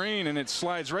Tierre Green, and it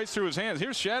slides right through his hands.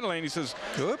 Here's Chatelaine. He says,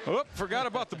 "Oop, forgot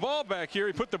about the ball back here."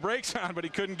 He put the brakes on, but he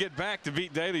couldn't get back to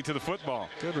beat Daly to the football.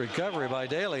 Good recovery by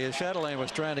Daly as Chatelaine was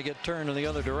trying to get turned in the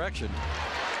other direction.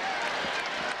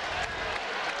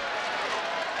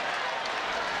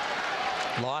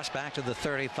 Lost back to the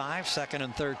 35, 2nd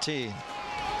and 13.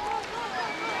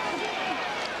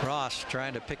 Ross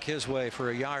trying to pick his way for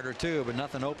a yard or two, but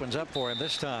nothing opens up for him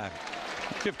this time.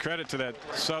 Give credit to that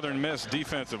Southern Miss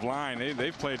defensive line.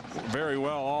 They've played very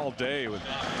well all day with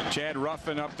Chad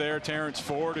Ruffin up there, Terrence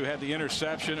Ford, who had the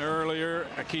interception earlier,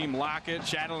 Hakeem Lockett.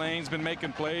 Chatelain's been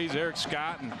making plays, Eric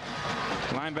Scott, and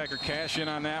linebacker cash in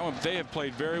on that one. But they have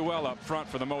played very well up front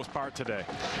for the most part today.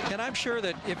 And I'm sure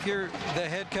that if you're the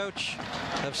head coach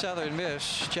of Southern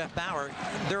Miss, Jeff Bauer,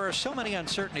 there are so many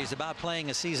uncertainties about playing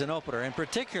a season opener, and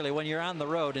particularly when you're on the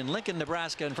road in Lincoln,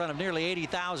 Nebraska, in front of nearly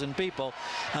 80,000 people.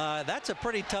 That's a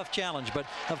pretty tough challenge. But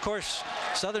of course,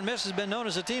 Southern Miss has been known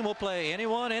as a team will play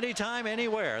anyone, anytime,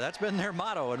 anywhere. That's been their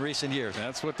motto in recent years.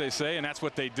 That's what they say, and that's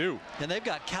what they do. And they've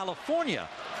got California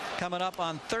coming up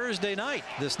on Thursday night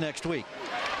this next week.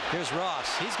 Here's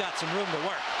Ross. He's got some room to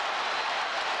work.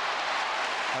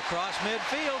 Across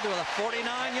midfield to the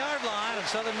 49-yard line of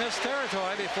Southern Miss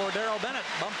territory before Darrell Bennett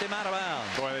bumped him out of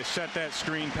bounds. Boy, they set that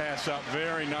screen pass up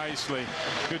very nicely.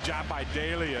 Good job by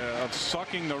Daly of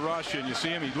sucking the rush in. You see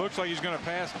him, he looks like he's going to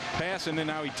pass, and then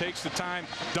now he takes the time,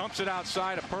 dumps it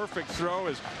outside. A perfect throw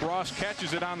as Ross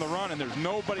catches it on the run, and there's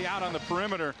nobody out on the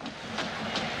perimeter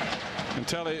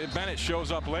until Bennett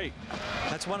shows up late.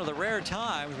 That's one of the rare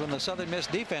times when the Southern Miss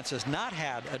defense has not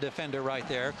had a defender right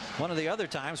there. One of the other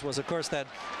times was, of course, that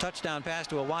touchdown pass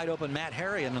to a wide open Matt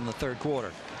Harrion in the 3rd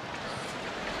quarter.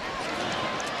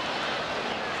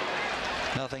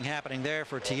 Nothing happening there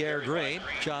for Tierre Green.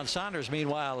 John Saunders,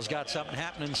 meanwhile, has got something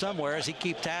happening somewhere as he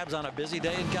keeps tabs on a busy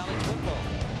day in college football.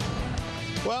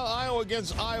 Well, Iowa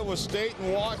against Iowa State,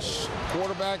 and watch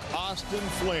quarterback Austin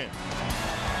Flynn.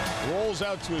 rolls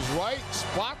out to his right,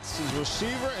 spots his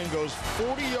receiver, and goes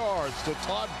 40 yards to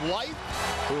Todd Blythe,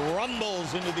 who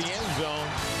rumbles into the end zone.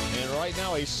 And right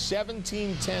now, a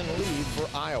 17-10 lead for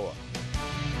Iowa.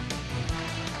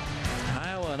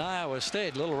 Iowa and Iowa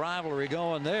State, little rivalry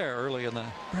going there early in the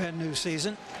brand new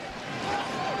season.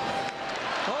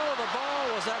 Oh, the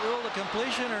ball, was that ruled a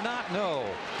completion or not? No.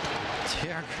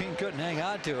 J.R. Green couldn't hang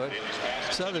on to it.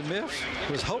 Southern Miss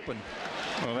was hoping.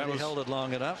 Well, that he held it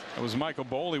long enough. It was Michael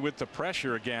Boley with the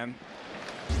pressure again.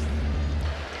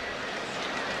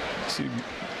 See,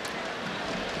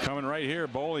 coming right here,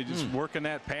 Boley just working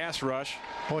that pass rush.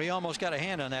 Well, he almost got a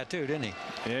hand on that too, didn't he?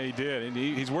 Yeah, he did. And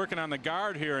he's working on the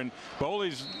guard here, and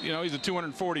Boley's, you know, he's a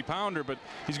 240-pounder, but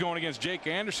he's going against Jake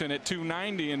Anderson at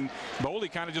 290, and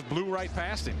Boley kind of just blew right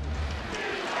past him.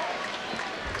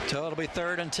 So it'll be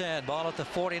 3rd and 10. Ball at the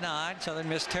 49, Southern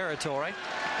Miss territory.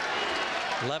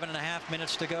 11.5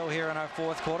 minutes to go here in our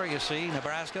 4th quarter. You see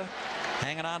Nebraska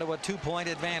hanging on to a 2-point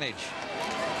advantage.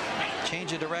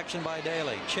 Change of direction by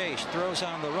Daly. Chase throws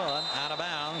on the run, out of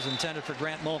bounds, intended for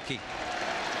Grant Mulkey.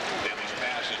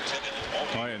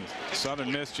 Oh, and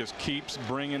Southern Miss just keeps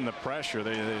bringing the pressure.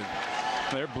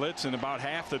 They're blitzing about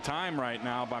half the time right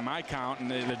now by my count, and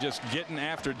they're just getting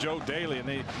after Joe Daly, and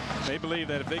they believe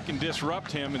that if they can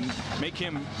disrupt him and make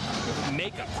him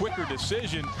make a quicker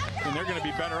decision, then they're going to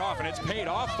be better off, and it's paid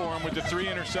off for him with the 3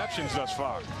 interceptions thus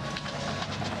far.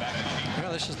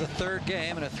 Well, this is the 3rd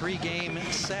game in a 3-game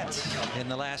set in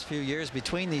the last few years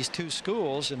between these two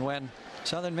schools, and when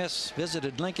Southern Miss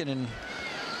visited Lincoln in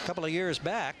a couple of years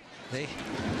back, they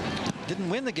didn't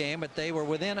win the game, but they were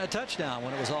within a touchdown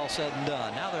when it was all said and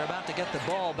done. Now they're about to get the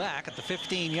ball back at the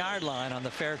 15-yard line on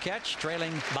the fair catch,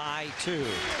 trailing by 2.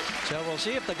 So we'll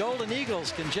see if the Golden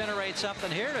Eagles can generate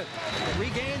something here to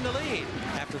regain the lead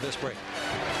after this break.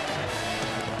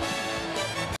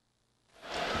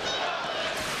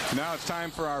 Now it's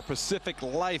time for our Pacific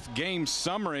Life game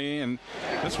summary, and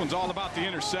this one's all about the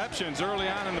interceptions early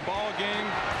on in the ball game.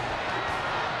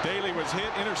 Daly was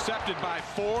hit, intercepted by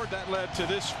Ford. That led to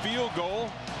this field goal.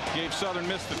 Gave Southern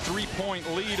Miss the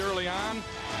 3-point lead early on.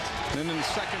 Then in the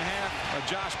second half,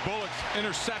 Josh Bullock's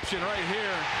interception right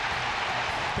here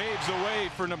paves the way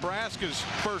for Nebraska's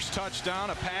first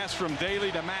touchdown. A pass from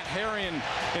Daly to Matt Harrion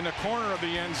in the corner of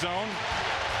the end zone.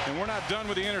 And we're not done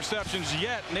with the interceptions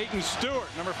yet. Nathan Stewart,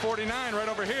 number 49, right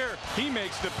over here. He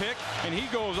makes the pick, and he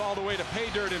goes all the way to pay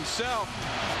dirt himself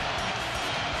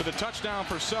for the touchdown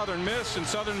for Southern Miss. And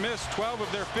Southern Miss, 12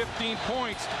 of their 15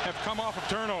 points have come off of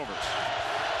turnovers.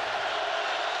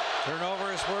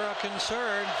 Turnovers were a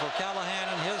concern for Callahan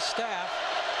and his staff.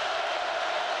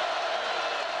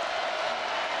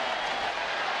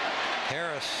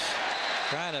 Harris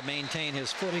trying to maintain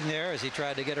his footing there as he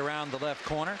tried to get around the left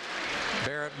corner.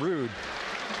 Barrett Rude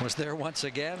was there once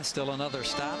again. Still another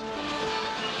stop.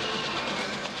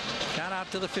 Got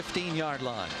out to the 15-yard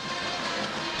line.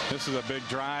 This is a big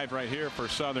drive right here for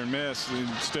Southern Miss.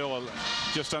 Still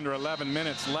just under 11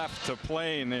 minutes left to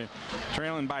play, and they're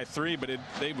trailing by 3, but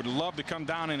they would love to come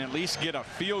down and at least get a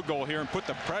field goal here and put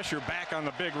the pressure back on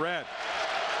the Big Red.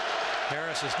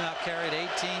 Harris has now carried 18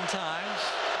 times,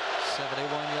 71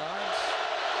 yards.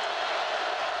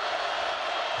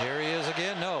 Here he is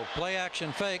again. No, play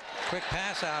action fake. Quick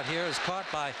pass out here is caught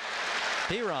by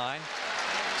Pirine.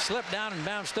 Slipped down and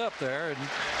bounced up there, and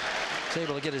is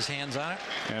able to get his hands on it.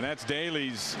 And that's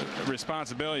Daly's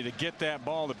responsibility to get that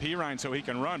ball to Pirine so he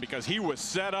can run, because he was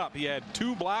set up. He had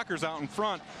 2 blockers out in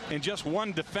front and just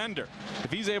 1 defender.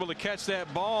 If he's able to catch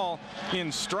that ball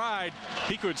in stride,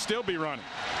 he could still be running.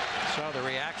 Saw the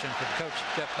reaction from Coach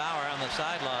Jeff Bauer on the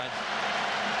sideline.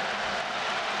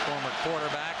 Former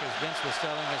quarterback, as Vince was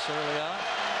telling us early on.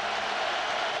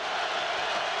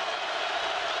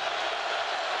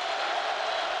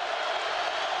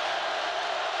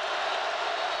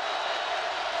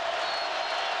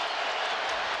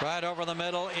 Right over the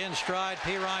middle, in stride.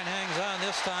 Pirine hangs on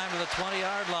this time to the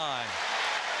 20-yard line.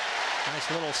 Nice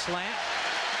little slant.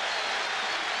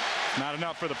 Not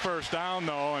enough for the first down,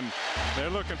 though, and they're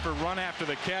looking for run after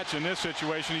the catch in this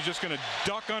situation. He's just going to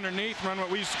duck underneath, run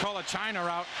what we used to call a China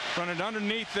route, run it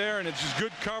underneath there, and it's just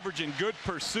good coverage and good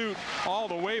pursuit all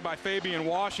the way by Fabian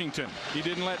Washington. He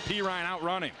didn't let Pirine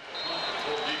outrun him.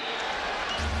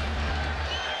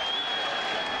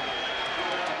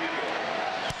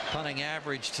 Punting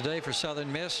average today for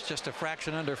Southern Miss, just a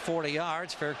fraction under 40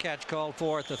 yards. Fair catch called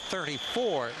for at the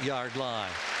 34-yard line.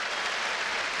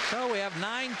 So we have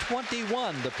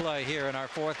 9:21 to play here in our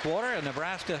 4th quarter, and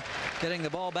Nebraska getting the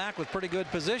ball back with pretty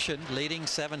good position, leading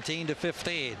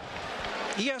 17-15.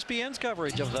 ESPN's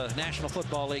coverage of the National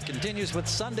Football League continues with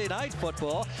Sunday Night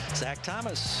Football. Zach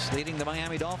Thomas leading the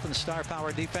Miami Dolphins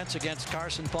star-powered defense against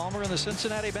Carson Palmer and the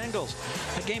Cincinnati Bengals.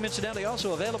 That game, incidentally,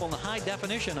 also available in high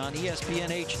definition on ESPN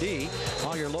HD.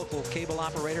 All your local cable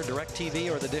operator,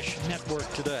 DirecTV, or the Dish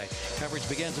Network today. Coverage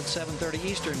begins at 7:30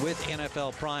 Eastern with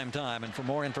NFL Prime Time. And for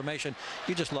more information,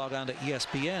 you just log on to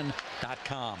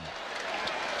ESPN.com.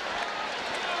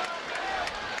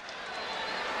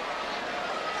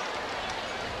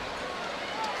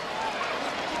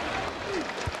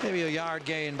 Maybe a yard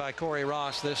gain by Corey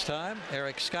Ross this time.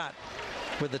 Eric Scott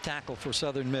with the tackle for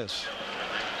Southern Miss.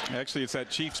 Actually, it's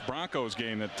that Chiefs-Broncos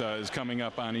game that is coming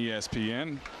up on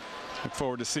ESPN. Look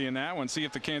forward to seeing that one. See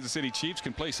if the Kansas City Chiefs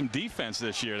can play some defense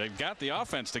this year. They've got the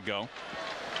offense to go.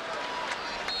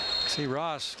 See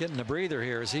Ross getting a breather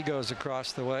here as he goes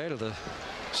across the way to the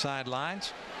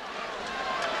sidelines.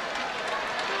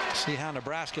 See how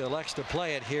Nebraska elects to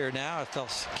play it here now, if they'll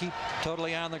keep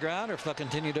totally on the ground or if they'll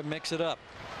continue to mix it up.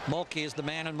 Mulkey is the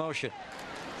man in motion.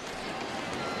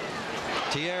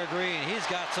 Tierre Green, he's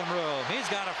got some room. He's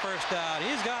got a first down.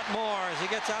 He's got more as he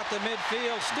gets out to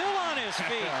midfield, still on his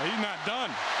feet. He's not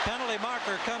done. Penalty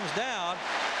marker comes down.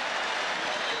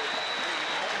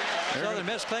 Southern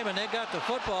Miss claiming they got the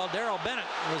football. Darrell Bennett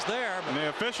was there. And the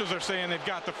officials are saying they've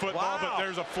got the football, but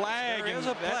there's a flag. There is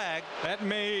a flag. That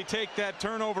may take that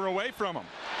turnover away from them.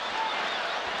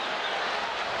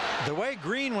 The way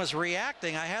Green was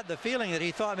reacting, I had the feeling that he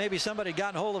thought maybe somebody had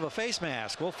gotten hold of a face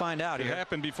mask. We'll find out here. It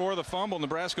happened before the fumble.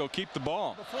 Nebraska will keep the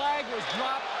ball. The flag was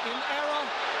dropped in error.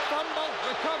 Fumble,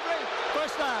 recovery,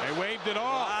 first down. They waved it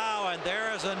off. Wow, and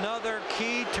there is another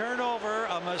key turnover.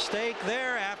 A mistake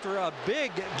there after a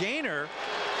big gainer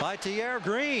by Tierre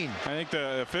Green. I think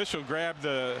the official grabbed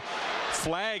the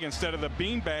flag instead of the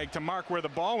beanbag to mark where the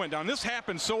ball went down. This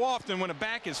happens so often when a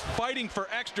back is fighting for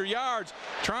extra yards,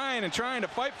 trying to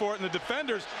fight for it, and the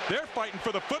defenders, they're fighting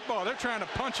for the football. They're trying to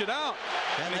punch it out,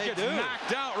 and it gets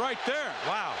knocked out right there.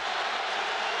 Wow.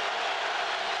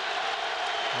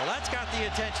 Well, that's got the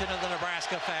attention of the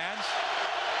Nebraska fans.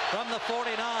 From the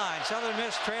 49, Southern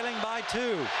Miss trailing by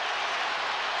 2.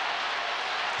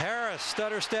 Harris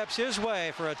stutter steps his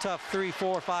way for a tough 3,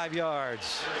 4, 5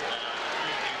 yards.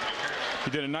 He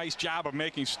did a nice job of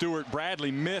making Stuart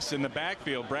Bradley miss in the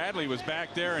backfield. Bradley was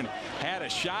back there and had a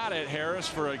shot at Harris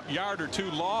for a yard or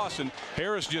 2 loss, and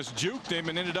Harris just juked him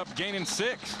and ended up gaining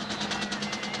 6.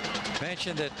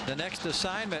 Mentioned that the next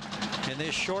assignment in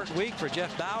this short week for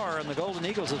Jeff Bauer and the Golden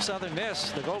Eagles of Southern Miss,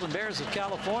 the Golden Bears of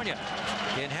California,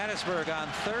 in Hattiesburg on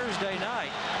Thursday night.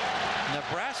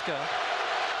 Nebraska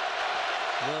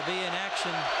will be in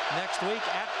action next week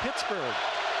at Pittsburgh,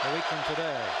 a week from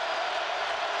today.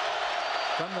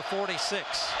 From the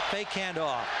 46, fake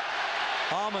handoff.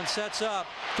 Allman sets up,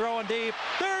 throwing deep.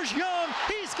 There's Young.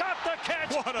 He's got the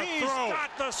catch. What a He's throw.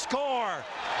 got the score.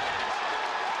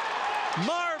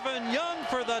 Marvin Young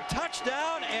for the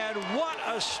touchdown, and what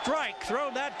a strike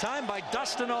thrown that time by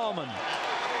Dustin Allman.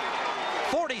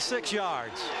 46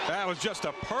 yards. That was just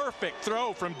a perfect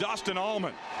throw from Dustin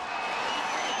Allman.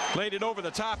 Laid it over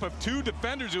the top of 2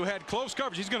 defenders who had close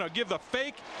coverage. He's going to give the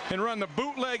fake and run the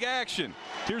bootleg action.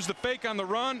 Here's the fake on the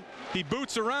run. He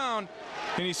boots around,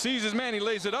 and he sees his man. He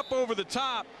lays it up over the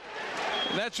top.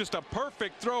 And that's just a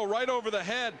perfect throw right over the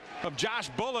head of Josh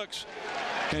Bullocks.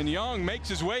 And Young makes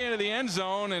his way into the end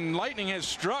zone, and lightning has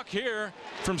struck here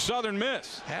from Southern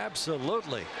Miss.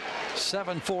 Absolutely.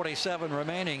 7:47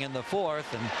 remaining in the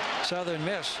 4th, and Southern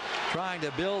Miss trying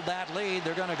to build that lead.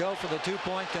 They're going to go for the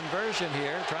 2-point conversion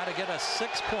here, try to get a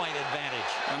 6-point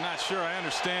advantage. I'm not sure I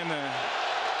understand the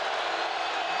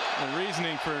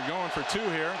reasoning for going for 2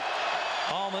 here.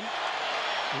 Allman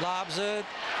lobs it.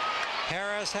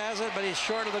 Harris has it, but he's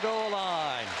short of the goal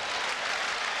line.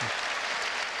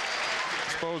 I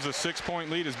suppose a 6-point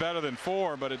lead is better than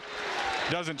 4, but it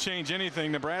doesn't change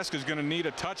anything. Nebraska's going to need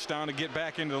a touchdown to get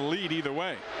back into the lead either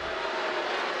way.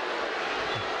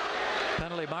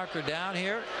 Penalty marker down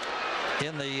here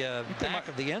in the back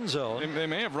of the end zone. They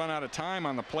may have run out of time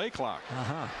on the play clock.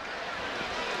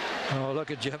 Oh,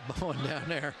 look at Jeff Bowen down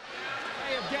there.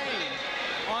 Play of game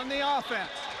on the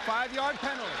offense. 5-yard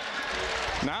penalty.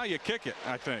 Now you kick it,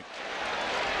 I think.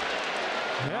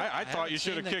 I thought you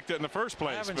should have kicked it in the first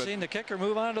place. I haven't seen the kicker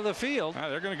move onto the field.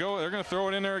 They're going to go. They're going to throw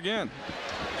it in there again.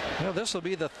 Well, this will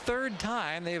be the 3rd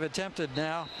time they've attempted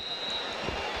now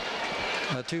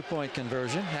a 2-point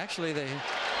conversion. Actually, they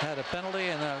had a penalty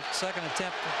and a 2nd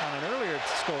attempt on an earlier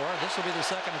score. This will be the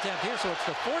 2nd attempt here, so it's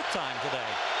the 4th time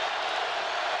today.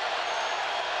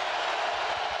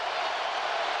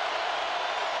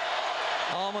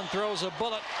 Allman throws a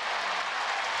bullet.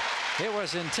 It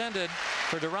was intended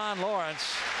for Deron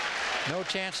Lawrence. No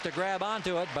chance to grab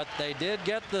onto it, but they did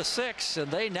get the 6,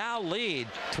 and they now lead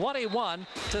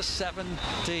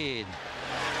 21-17.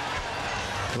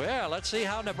 Well, let's see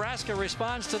how Nebraska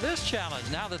responds to this challenge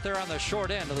now that they're on the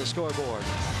short end of the scoreboard.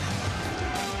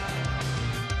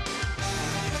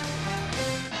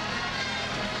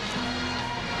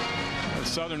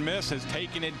 Southern Miss has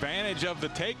taken advantage of the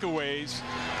takeaways.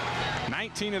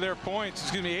 18 of their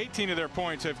points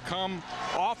have come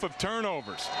off of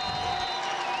turnovers.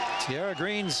 Sierra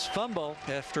Green's fumble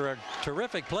after a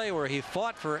terrific play where he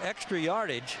fought for extra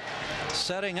yardage,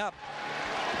 setting up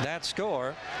that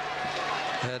score.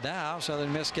 And now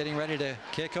Southern Miss getting ready to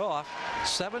kick off.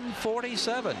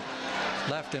 7:47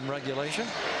 left in regulation.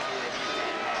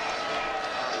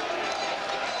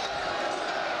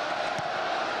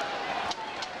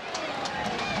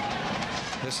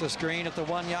 This is Green at the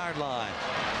 1-yard line.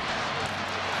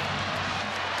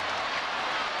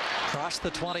 Across the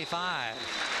 25.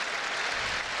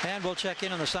 And we'll check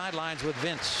in on the sidelines with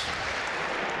Vince.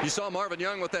 You saw Marvin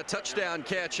Young with that touchdown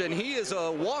catch, and he is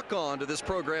a walk-on to this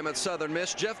program at Southern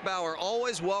Miss. Jeff Bauer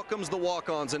always welcomes the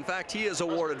walk-ons. In fact, he has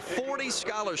awarded 40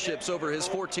 scholarships over his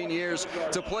 14 years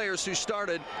to players who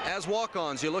started as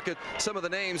walk-ons. You look at some of the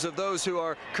names of those who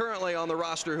are currently on the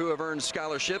roster who have earned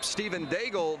scholarships. Stephen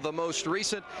Daigle, the most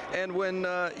recent. And when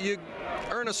you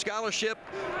earn a scholarship,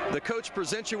 the coach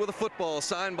presents you with a football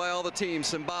signed by all the teams,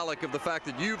 symbolic of the fact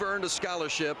that you've earned a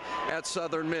scholarship at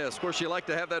Southern Miss. Of course, you like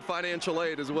to have that financial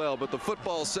aid as well, but the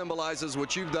football symbolizes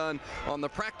what you've done on the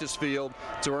practice field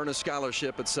to earn a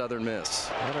scholarship at Southern Miss.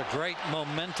 What a great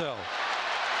memento.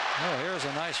 Oh, here's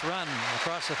a nice run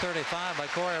across the 35 by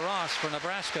Corey Ross for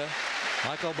Nebraska.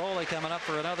 Michael Boley coming up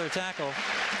for another tackle.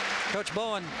 Coach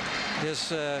Bowen is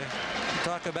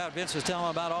talk about, Vince is telling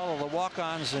him about all of the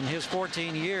walk-ons in his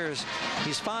 14 years.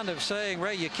 He's fond of saying,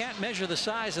 Ray, you can't measure the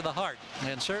size of the heart.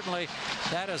 And certainly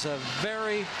that is a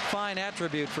very fine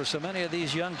attribute for so many of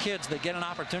these young kids that get an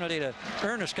opportunity to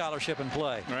earn a scholarship and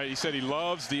play. Right. He said he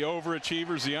loves the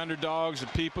overachievers, the underdogs, the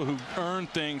people who earn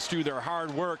things through their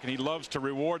hard work, and he loves to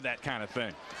reward that kind of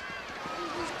thing.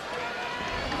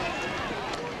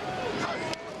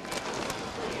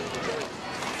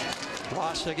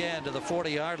 Ross again to the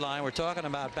 40-yard line. We're talking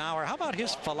about Bauer. How about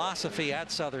his philosophy at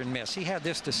Southern Miss? He had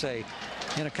this to say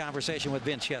in a conversation with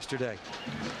Vince yesterday.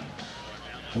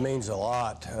 It means a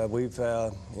lot. We've,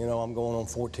 you know, I'm going on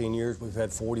 14 years. We've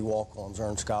had 40 walk-ons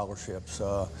earn scholarships.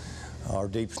 Our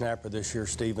deep snapper this year,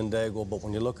 Stephen Daigle. But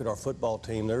when you look at our football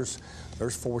team, there's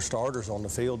 4 starters on the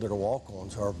field that are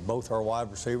walk-ons. Both our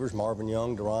wide receivers, Marvin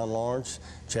Young, Deron Lawrence,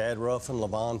 Chad Ruffin,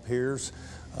 Levon Pierce,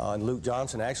 and Luke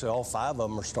Johnson. Actually, all 5 of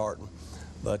them are starting.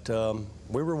 But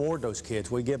we reward those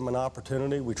kids. We give them an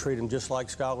opportunity. We treat them just like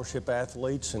scholarship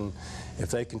athletes. And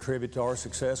if they contribute to our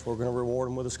success, we're going to reward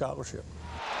them with a scholarship.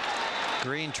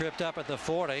 Green tripped up at the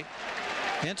 40.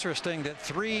 Interesting that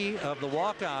 3 of the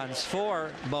walk-ons for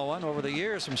Bowen over the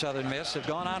years from Southern Miss have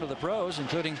gone on to the pros,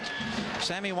 including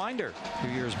Sammy Winder a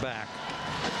few years back.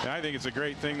 And I think it's a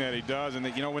great thing that he does. And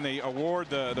that, you know, when they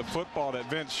award the football that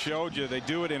Vince showed you, they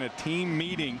do it in a team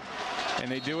meeting. And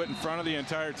they do it in front of the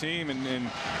entire team. And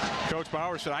Coach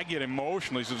Bauer said, I get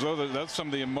emotional. He says, oh, that's some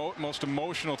of the most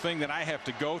emotional thing that I have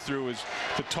to go through is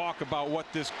to talk about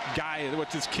what this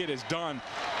kid has done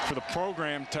for the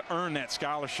program to earn that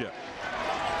scholarship.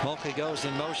 Mulkey goes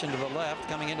in motion to the left.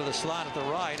 Coming into the slot at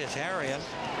the right is Harrion.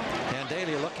 And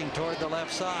Daly looking toward the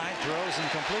left side. Throws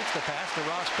and completes the pass to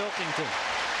Ross Pilkington.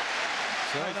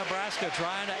 So Nebraska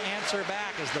trying to answer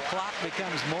back as the clock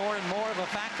becomes more and more of a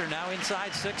factor now.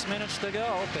 Inside 6 minutes to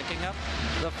go, picking up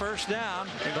the first down,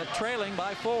 but trailing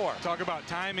by 4. Talk about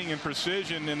timing and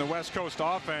precision in the West Coast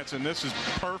offense, and this is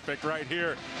perfect right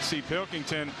here. See,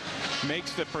 Pilkington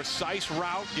makes the precise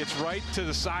route, gets right to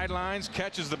the sidelines,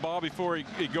 catches the ball before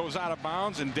he goes out of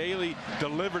bounds, and Daly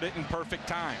delivered it in perfect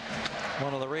time.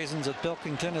 One of the reasons that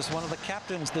Pilkington is one of the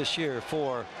captains this year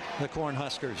for the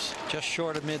Cornhuskers, just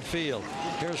short of midfield.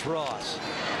 Here's Ross.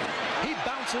 He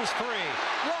bounces free.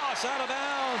 Ross out of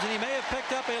bounds, and he may have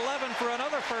picked up 11 for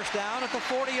another first down at the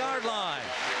 40-yard line.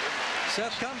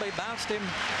 Seth Cumbie bounced him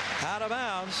out of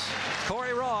bounds.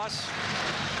 Corey Ross.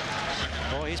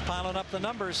 Oh, he's piling up the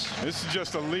numbers. This is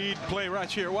just a lead play right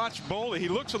here. Watch Boley. He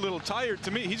looks a little tired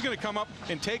to me. He's going to come up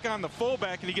and take on the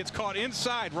fullback, and he gets caught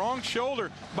inside. Wrong shoulder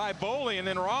by Boley, and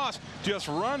then Ross just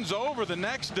runs over the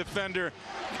next defender,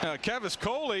 Kevis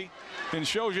Coley, and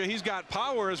shows you he's got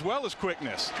power as well as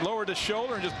quickness. Lowered his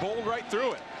shoulder and just bowled right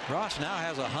through it. Ross now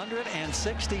has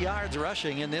 160 yards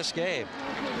rushing in this game.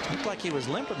 Looked like he was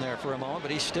limping there for a moment,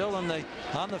 but he's still on the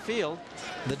field.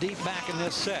 The deep back in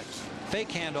this set. Fake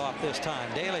handoff this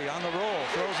time. Daly on the roll,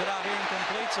 throws it out here and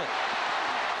completes it.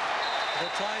 the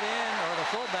tight end or the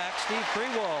fullback, Steve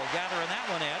Freewall, gathering that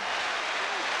one in.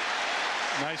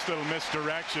 Nice little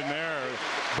misdirection there.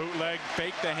 Bootleg,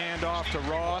 fake the handoff to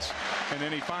Ross, and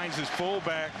then he finds his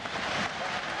fullback,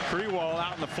 Freewall,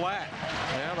 out in the flat.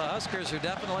 Well, the Huskers are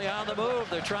definitely on the move.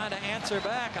 They're trying to answer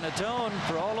back and atone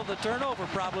for all of the turnover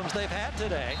problems they've had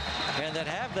today, and that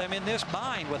have them in this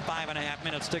bind with 5.5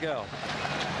 minutes to go.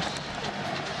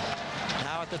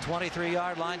 Now at the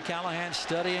 23-yard line, Callahan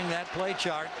studying that play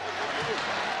chart.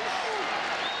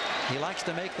 He likes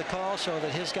to make the call so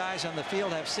that his guys on the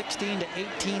field have 16 to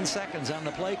 18 seconds on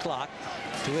the play clock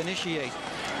to initiate.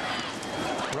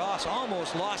 Ross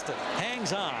almost lost it,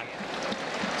 hangs on,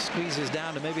 squeezes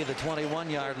down to maybe the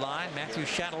 21-yard line. Matthew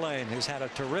Chatelaine, who's had a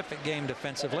terrific game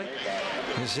defensively,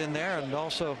 is in there, and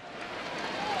also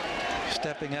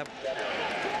stepping up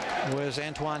was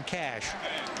Antoine Cash.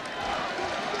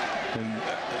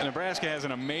 And Nebraska has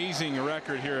an amazing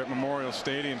record here at Memorial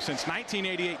Stadium. Since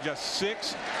 1988, just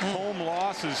 6 home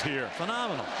losses here.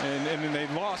 Phenomenal. And they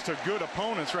lost to good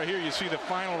opponents. Right here you see the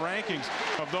final rankings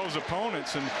of those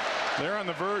opponents, and they're on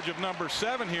the verge of number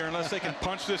 7 here unless they can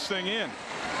punch this thing in.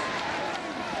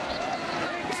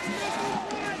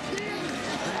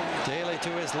 Daly to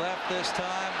his left this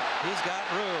time. He's got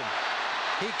room.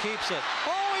 He keeps it.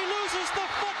 Oh, he loses the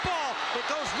football. It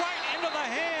goes right into the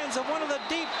hands of one of the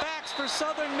deep backs for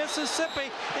Southern Mississippi,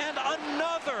 and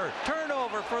another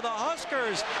turnover for the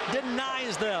Huskers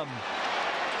denies them.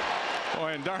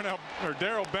 Boy, and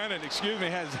Darrell Bennett,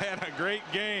 has had a great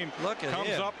game. Look at Comes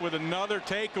him. up with another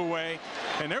takeaway,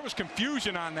 and there was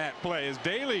confusion on that play as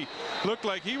Daly looked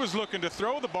like he was looking to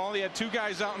throw the ball. He had 2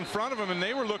 guys out in front of him, and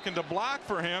they were looking to block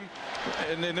for him,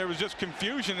 and then there was just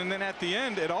confusion, and then at the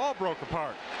end it all broke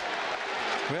apart.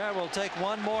 Well, we'll take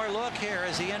one more look here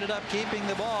as he ended up keeping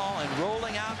the ball and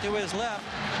rolling out to his left.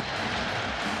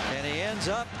 And he ends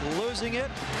up losing it,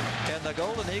 and the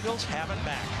Golden Eagles have it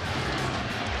back.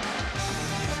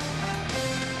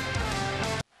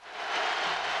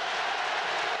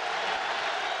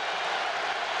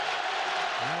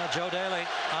 Well, Joe Daly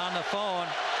on the phone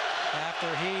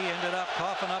after he ended up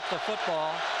coughing up the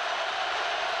football.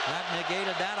 That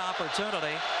negated that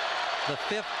opportunity. The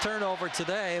 5th turnover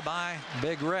today by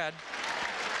Big Red.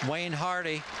 Wayne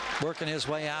Hardy working his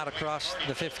way out across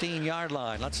the 15-yard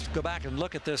line. Let's go back and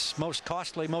look at this most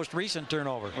costly, most recent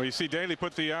turnover. Well, you see Daly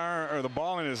put the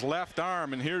ball in his left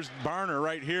arm, and here's Barner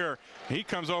right here. He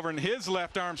comes over, and his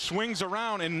left arm swings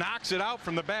around and knocks it out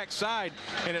from the backside,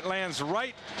 and it lands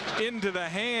right into the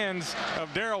hands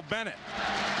of Darrell Bennett.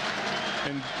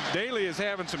 And Daly is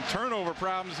having some turnover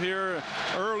problems here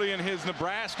early in his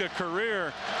Nebraska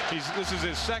career. This is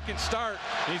his 2nd start.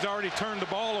 He's already turned the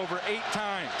ball over 8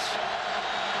 times.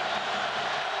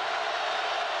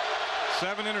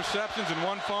 7 interceptions and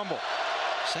 1 fumble.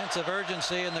 Sense of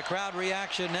urgency in the crowd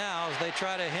reaction now as they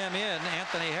try to hem in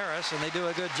Anthony Harris, and they do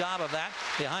a good job of that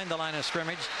behind the line of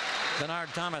scrimmage. Bernard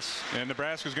Thomas. And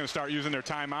Nebraska's going to start using their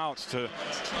timeouts to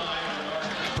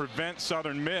prevent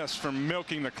Southern Miss from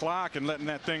milking the clock and letting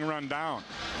that thing run down.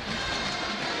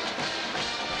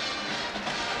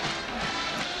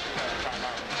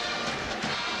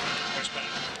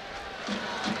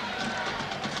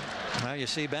 Well, you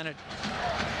see Bennett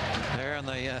there on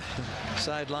the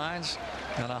sidelines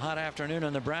on a hot afternoon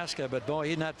in Nebraska, but boy,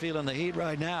 he's not feeling the heat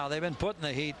right now. They've been putting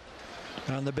the heat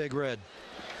on the Big Red.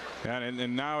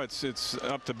 And now it's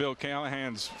up to Bill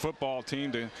Callahan's football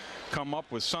team to come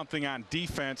up with something on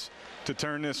defense to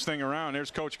turn this thing around.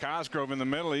 There's Coach Cosgrove in the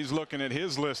middle. He's looking at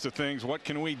his list of things. What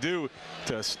can we do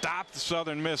to stop the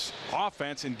Southern Miss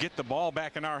offense and get the ball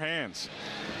back in our hands?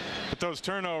 But those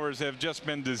turnovers have just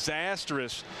been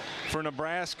disastrous for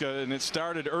Nebraska, and it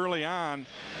started early on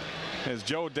as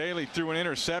Joe Daly threw an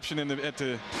interception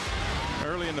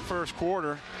early in the 1st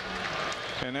quarter,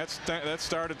 and that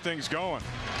started things going.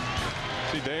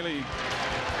 See Daly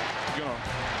going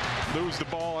to lose the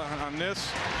ball on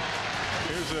this.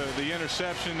 Here's the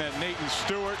interception that Nathan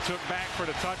Stewart took back for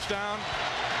the touchdown.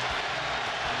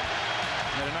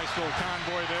 Had a nice little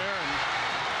convoy there, and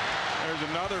there's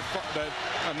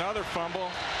another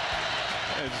fumble.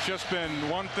 It's just been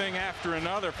one thing after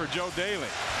another for Joe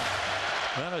Daly.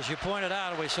 Well, as you pointed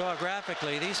out, we saw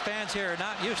graphically, these fans here are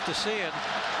not used to seeing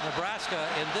Nebraska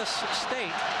in this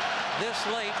state this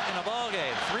late in a ball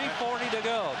game. 3:40 to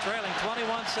go, trailing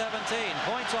 21-17.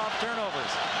 Points off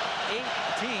turnovers,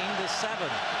 18-7.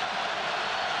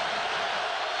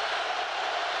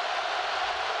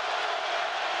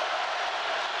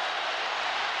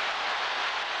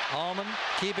 Allman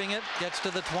keeping it, gets to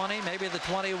the 20, maybe the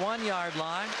 21-yard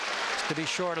line to be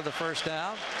short of the first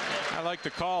down. I like the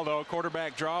call, though.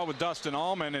 Quarterback draw with Dustin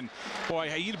Allman, and boy,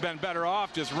 he'd have been better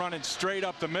off just running straight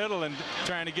up the middle and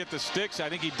trying to get the sticks. I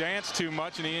think he danced too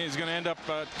much, and he's going to end up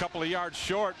a couple of yards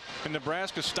short, and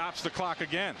Nebraska stops the clock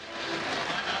again.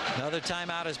 Another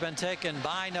timeout has been taken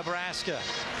by Nebraska.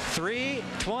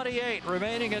 3:28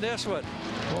 remaining in this one.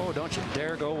 Oh, don't you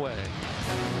dare go away.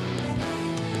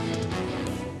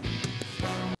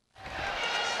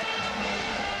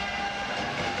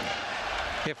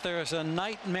 If there's a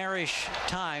nightmarish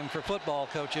time for football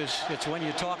coaches, it's when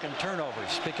you're talking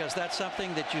turnovers, because that's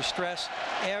something that you stress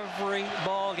every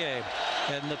ball game.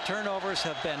 And the turnovers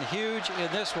have been huge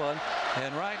in this one.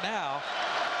 And right now,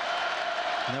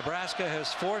 Nebraska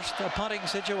has forced a punting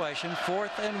situation,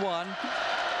 4th and 1.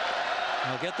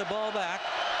 They'll get the ball back.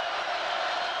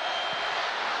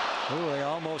 Ooh, they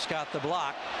almost got the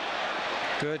block.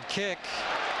 Good kick.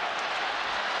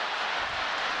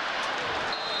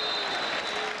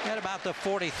 At about the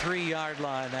 43-yard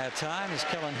line that time, as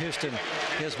Kellen Houston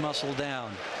is muscled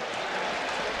down.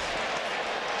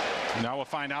 Now we'll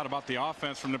find out about the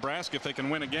offense from Nebraska if they can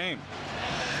win a game.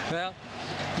 Well,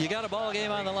 you got a ball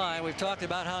game on the line. We've talked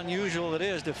about how unusual it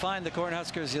is to find the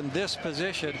Cornhuskers in this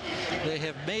position. They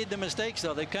have made the mistakes,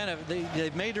 though.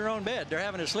 They've made their own bed. They're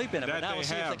having to sleep in it. But now we'll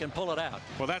see if they can pull it out.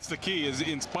 Well, that's the key. Is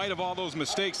in spite of all those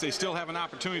mistakes, they still have an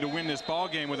opportunity to win this ball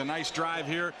game with a nice drive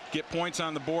here, get points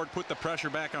on the board, put the pressure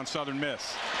back on Southern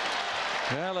Miss.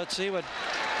 Well, let's see what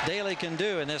Daly can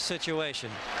do in this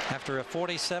situation. After a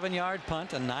 47-yard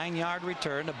punt, a 9-yard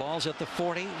return, the ball's at the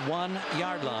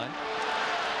 41-yard line.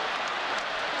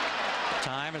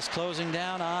 Time is closing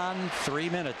down on 3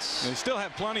 minutes. They still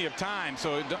have plenty of time,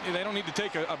 so they don't need to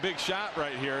take a big shot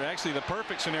right here. Actually, the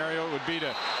perfect scenario would be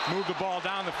to move the ball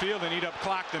down the field and eat up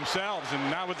clock themselves. And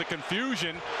now with the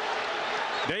confusion,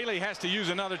 Daly has to use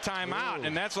another timeout,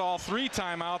 and that's all 3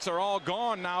 timeouts are all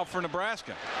gone now for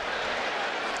Nebraska.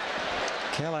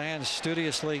 Callahan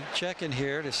studiously checking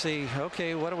here to see,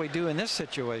 okay, what do we do in this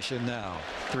situation now?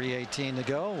 3:18 to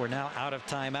go. We're now out of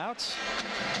timeouts.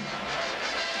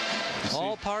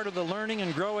 All part of the learning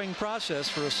and growing process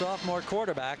for a sophomore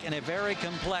quarterback in a very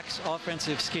complex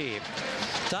offensive scheme.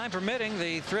 Time permitting,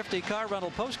 the Thrifty Car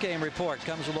Rental postgame report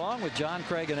comes along with John,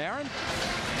 Craig, and Aaron,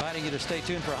 inviting you to stay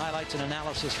tuned for highlights and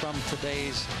analysis from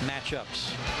today's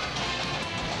matchups.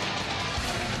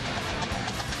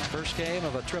 First game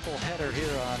of a triple header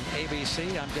here on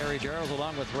ABC. I'm Gary Gerald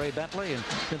along with Ray Bentley, and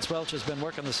Vince Welch has been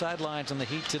working the sidelines in the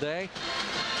heat today.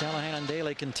 Callahan and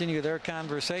Daly continue their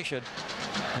conversation.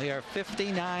 They are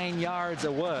 59 yards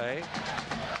away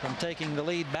from taking the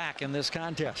lead back in this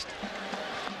contest.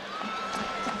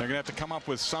 They're going to have to come up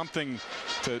with something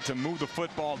to move the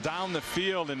football down the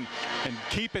field and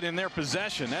keep it in their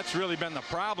possession. That's really been the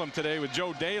problem today with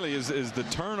Joe Daly is the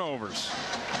turnovers.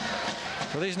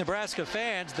 For these Nebraska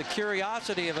fans, the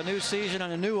curiosity of a new season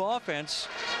and a new offense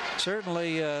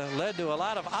certainly led to a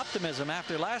lot of optimism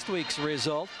after last week's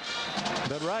result.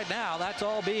 But right now, that's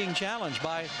all being challenged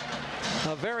by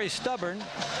a very stubborn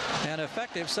and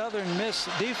effective Southern Miss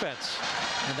defense.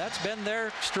 And that's been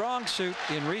their strong suit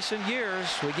in recent years.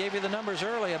 We gave you the numbers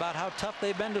early about how tough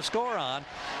they've been to score on.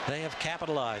 They have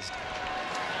capitalized.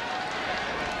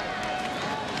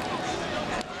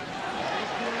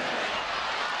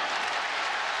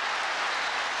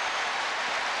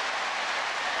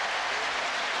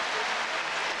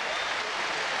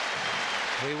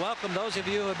 We welcome those of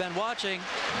you who have been watching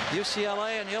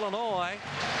UCLA and Illinois.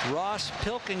 Ross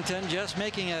Pilkington just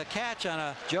making a catch on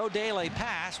a Joe Daly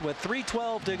pass with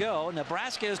 3:12 to go.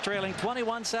 Nebraska is trailing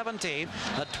 21-17.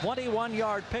 A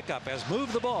 21-yard pickup has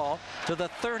moved the ball to the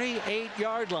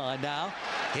 38-yard line now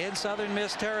in Southern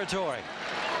Miss territory.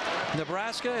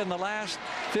 Nebraska in the last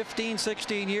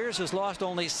 15-16 years has lost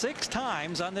only 6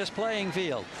 times on this playing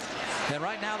field. And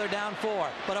right now they're down 4.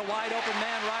 But a wide open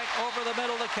man right over the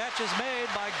middle. The catch is made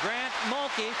by Grant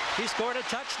Mulkey. He scored a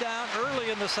touchdown early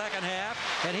in the second half,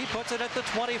 and he puts it at the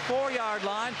 24-yard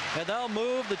line. And they'll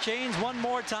move the chains one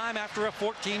more time after a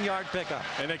 14-yard pickup.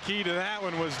 And the key to that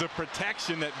one was the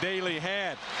protection that Daly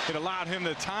had. It allowed him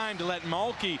the time to let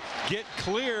Mulkey get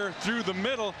clear through the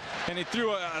middle, and he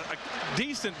threw a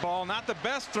decent ball, not the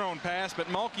best thrown pass, but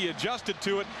Mulkey adjusted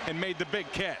to it and made the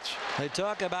big catch. They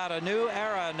talk about a new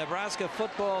era in Nebraska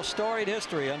football storied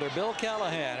history under Bill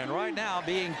Callahan, and right now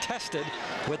being tested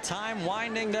with time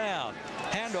winding down.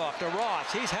 Handoff to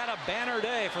Ross. He's had a banner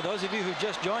day. For those of you who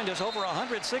just joined us, over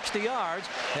 160 yards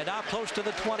and now close to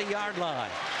the 20-yard line.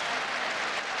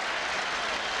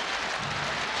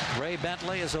 Ray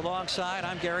Bentley is alongside.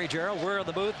 I'm Gary Gerald. We're in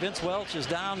the booth. Vince Welch is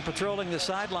down patrolling the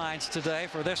sidelines today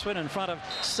for this one in front of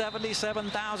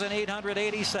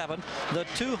 77,887. The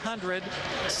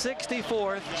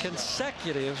 264th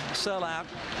consecutive sellout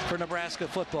for Nebraska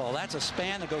football. That's a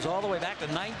span that goes all the way back to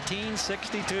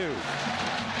 1962.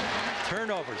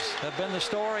 Turnovers have been the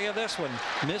story of this one.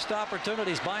 Missed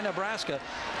opportunities by Nebraska,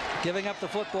 giving up the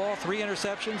football, 3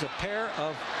 interceptions, a pair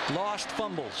of lost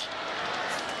fumbles.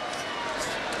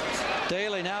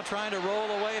 Daly now trying to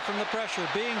roll away from the pressure,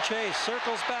 being chased,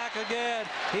 circles back again.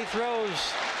 He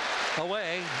throws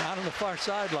away out on the far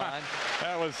sideline.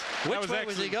 Which way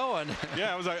was he going?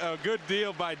 Yeah, it was a good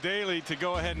deal by Daly to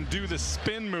go ahead and do the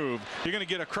spin move. You're going to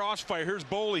get a crossfire. Here's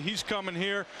Boley. He's coming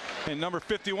here. And number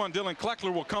 51, Dylan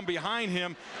Kleckler, will come behind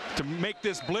him to make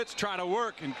this blitz try to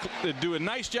work and do a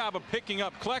nice job of picking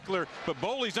up Kleckler. But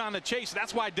Boley's on the chase.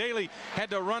 That's why Daly had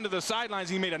to run to the sidelines.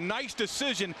 He made a nice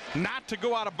decision not to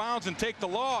go out of bounds and take the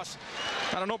loss.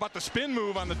 I don't know about the spin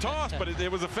move on the toss, but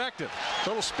it was effective.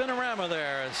 Little spinorama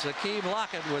there as Akeem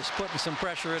Lockett was putting some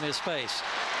pressure in his face.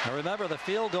 Now remember, the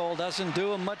field goal doesn't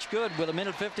do him much good with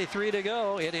 1:53 to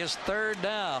go. It is 3rd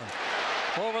down.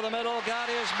 Over the middle, got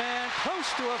his man close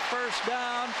to a first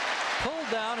down. Pulled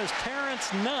down is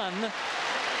Terrence Nunn.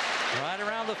 Right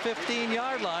around the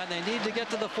 15-yard line. They need to get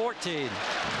to the 14.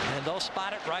 And they'll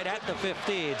spot it right at the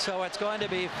 15. So it's going to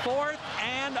be 4th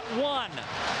and 1.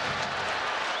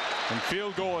 And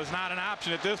field goal is not an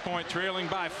option at this point, trailing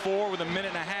by 4 with 1.5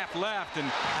 minutes left.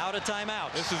 And out of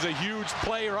timeouts. This is a huge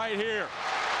play right here.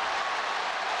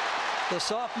 The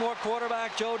sophomore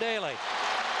quarterback, Joe Daly.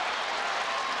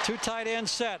 2 tight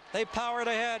ends set. They powered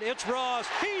ahead. It's Ross.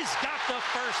 He's got the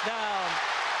first down.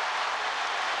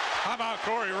 How about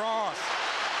Corey Ross?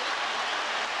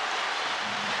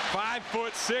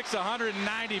 5'6",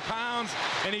 190 pounds,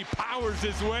 and he powers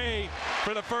his way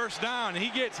for the first down. He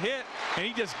gets hit, and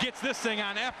he just gets this thing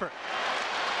on effort.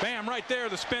 Bam, right there,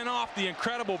 the spin off, the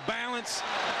incredible balance,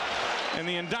 and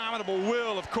the indomitable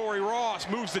will of Corey Ross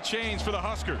moves the chains for the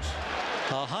Huskers.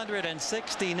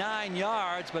 169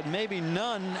 yards, but maybe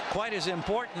none quite as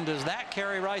important as that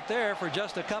carry right there for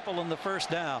just a couple on the first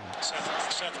down.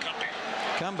 Sept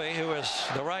Cumbie, who is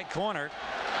the right corner,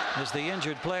 is the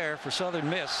injured player for Southern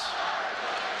Miss.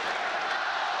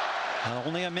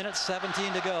 Only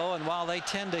 1:17 to go, and while they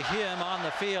tend to him on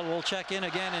the field, we'll check in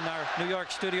again in our New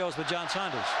York studios with John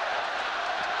Saunders.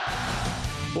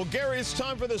 Well, Gary, it's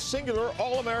time for the singular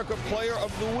All-America Player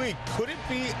of the Week. Could it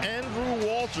be Andrew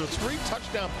Walter? 3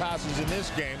 touchdown passes in this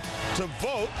game. To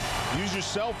vote, use your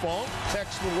cell phone,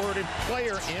 text the word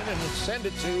player in, and send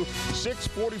it to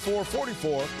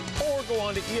 64444, or go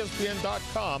on to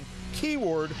ESPN.com,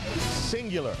 keyword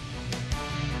singular.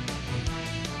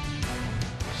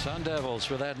 Sun Devils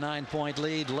with that 9-point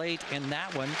lead late in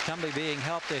that one. Cumbie being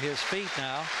helped to his feet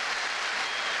now.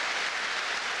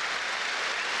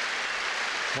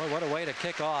 Boy, what a way to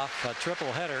kick off a triple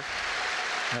header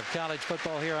of college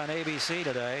football here on ABC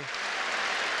today.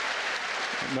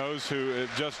 And those who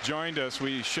just joined us,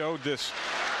 we showed this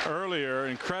earlier.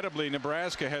 Incredibly,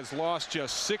 Nebraska has lost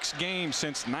just 6 games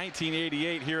since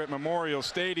 1988 here at Memorial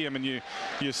Stadium, and you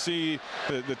see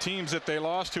the teams that they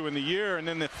lost to in the year, and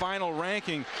then the final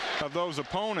ranking of those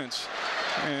opponents.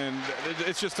 And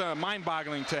it's just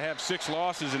mind-boggling to have 6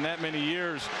 losses in that many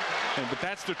years. But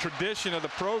that's the tradition of the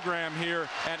program here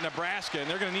at Nebraska, and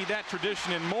they're going to need that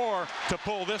tradition and more to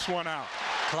pull this one out.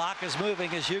 Clock is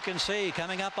moving, as you can see,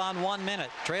 coming up on 1 minute,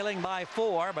 trailing by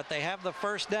 4, but they have the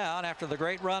first down after the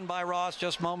great run by Ross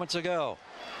just moments ago.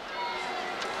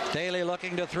 Daly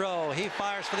looking to throw. He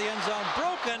fires for the end zone.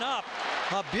 Broken up.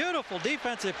 A beautiful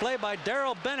defensive play by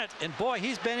Darrell Bennett. And boy,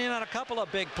 he's been in on a couple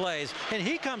of big plays. And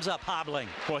he comes up hobbling.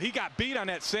 Well, he got beat on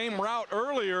that same route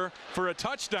earlier for a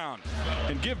touchdown.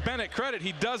 And give Bennett credit.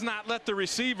 He does not let the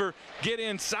receiver get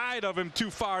inside of him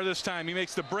too far this time. He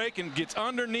makes the break and gets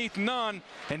underneath Nunn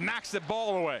and knocks the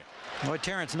ball away. Boy,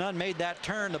 Terrence Nunn made that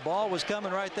turn. The ball was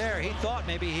coming right there. He thought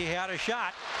maybe he had a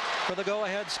shot for the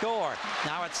go-ahead score.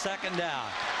 Now it's 2nd down.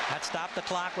 That stopped the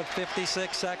clock with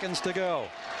 56 seconds to go.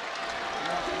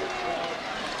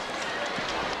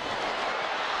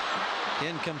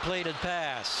 Incompleted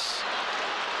pass.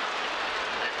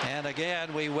 And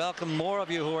again, we welcome more of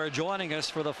you who are joining us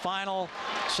for the final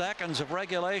seconds of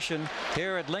regulation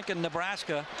here at Lincoln,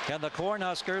 Nebraska. And the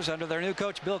Cornhuskers, under their new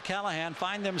coach Bill Callahan,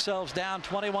 find themselves down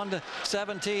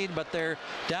 21-17, but they're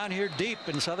down here deep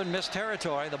in Southern Miss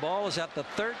territory. The ball is at the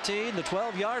 13, the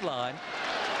 12-yard line.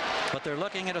 but they're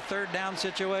looking at a third down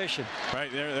situation.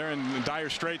 Right, they're in dire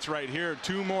straits right here.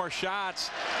 2 more shots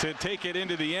to take it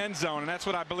into the end zone, and that's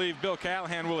what I believe Bill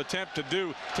Callahan will attempt to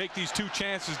do. Take these 2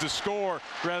 chances to score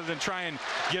rather than try and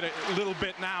get a little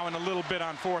bit now and a little bit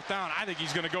on 4th down. I think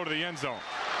he's going to go to the end zone.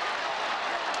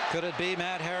 Could it be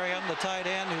Matt Harrigan, the tight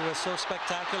end, who was so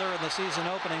spectacular in the season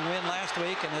opening win last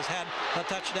week and has had a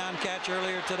touchdown catch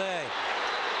earlier today?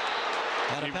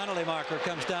 And a penalty marker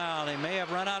comes down. He may have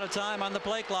run out of time on the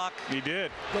play clock. He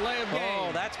did. Delay of game.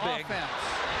 Oh, that's big. Offense.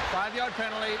 5-yard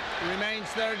penalty, remains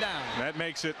 3rd down. That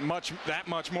makes it that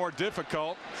much more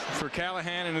difficult for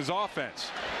Callahan and his offense.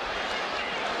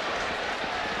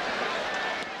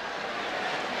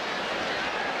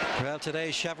 Well,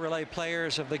 today's Chevrolet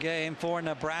players of the game for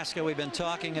Nebraska, we've been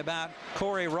talking about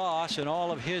Corey Ross and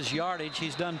all of his yardage.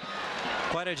 He's done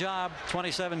quite a job.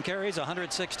 27 carries,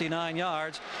 169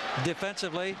 yards.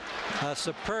 Defensively, a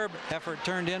superb effort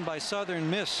turned in by Southern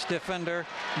Miss defender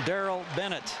Darrell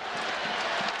Bennett.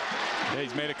 Yeah,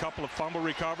 he's made a couple of fumble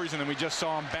recoveries, and then we just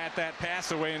saw him bat that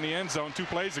pass away in the end zone 2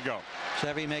 plays ago.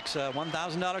 Chevy makes a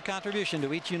 $1,000 contribution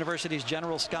to each university's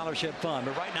general scholarship fund.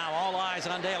 But right now, all eyes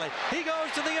on Daly. He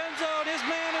goes to the end zone. His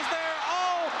man is there.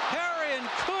 Oh, Harrigan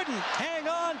couldn't hang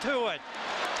on to it.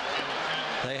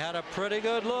 They had a pretty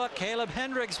good look. Caleb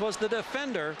Hendricks was the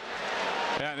defender.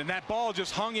 Yeah, and that ball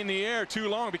just hung in the air too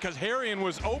long because Harrigan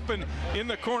was open in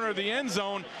the corner of the end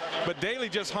zone, but Daly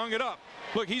just hung it up.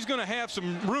 Look, he's going to have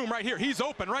some room right here. He's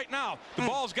open right now. The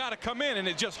ball's got to come in, and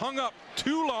it just hung up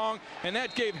too long, and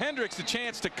that gave Hendricks the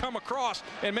chance to come across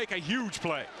and make a huge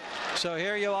play. So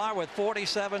here you are with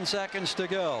 47 seconds to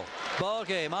go. Ball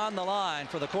game on the line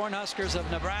for the Cornhuskers of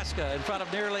Nebraska in front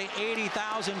of nearly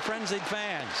 80,000 frenzied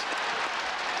fans.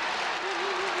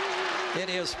 It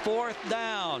is 4th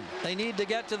down. They need to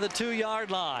get to the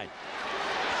 2-yard line.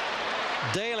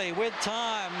 Daly with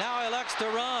time. Now elects to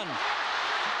run.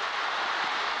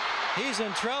 He's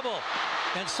in trouble,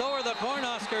 and so are the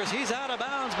Cornhuskers. He's out of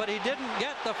bounds, but he didn't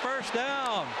get the 1st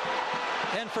down.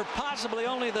 And for possibly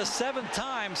only the 7th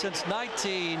time since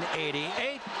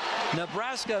 1988,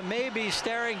 Nebraska may be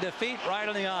staring defeat right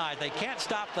in the eye. They can't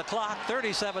stop the clock.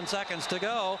 37 seconds to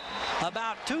go.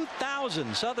 About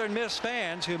 2,000 Southern Miss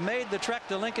fans who made the trek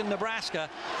to Lincoln, Nebraska.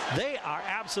 They are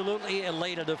absolutely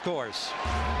elated, of course.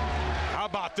 How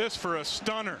about this for a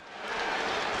stunner?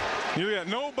 You got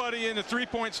nobody in the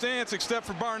 3-point stance except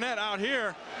for Barnett out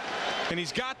here, and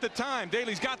he's got the time.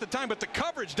 Daly's got the time, but the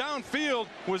coverage downfield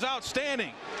was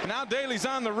outstanding. And now Daly's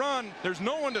on the run. There's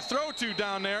no one to throw to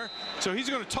down there, so he's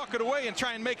going to tuck it away and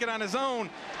try and make it on his own,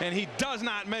 and he does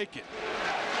not make it.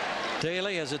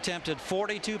 Daly has attempted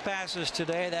 42 passes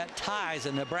today. That ties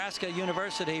a Nebraska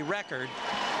University record,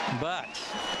 but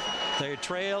they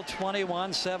trail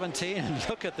 21-17, and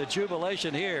look at the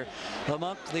jubilation here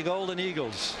among the Golden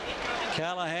Eagles.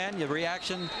 Callahan, your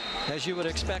reaction as you would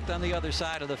expect on the other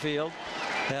side of the field.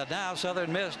 And now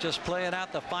Southern Miss just playing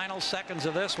out the final seconds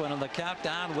of this one, and the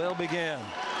countdown will begin.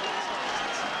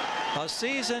 A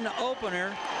season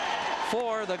opener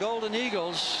for the Golden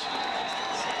Eagles.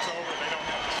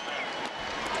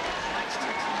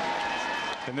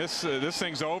 And this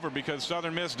thing's over because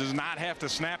Southern Miss does not have to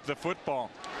snap the football.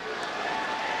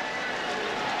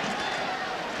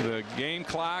 The game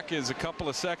clock is a couple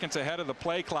of seconds ahead of the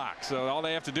play clock, so all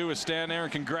they have to do is stand there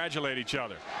and congratulate each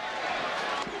other.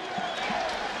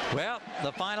 Well,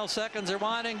 the final seconds are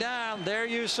winding down. There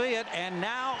you see it, and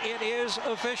now it is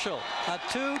official. A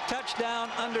 2-touchdown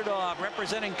underdog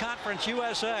representing Conference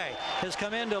USA has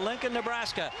come into Lincoln,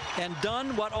 Nebraska, and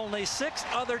done what only 6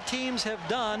 other teams have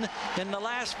done in the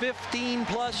last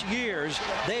 15-plus years.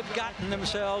 They've gotten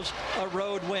themselves a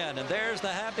road win, and there's the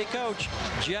happy coach,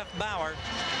 Jeff Bauer,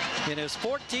 in his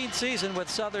 14th season with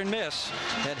Southern Miss,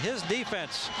 and his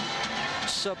defense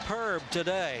superb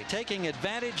today, taking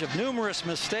advantage of numerous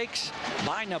mistakes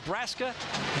by Nebraska,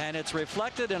 and it's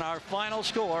reflected in our final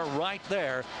score right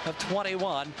there of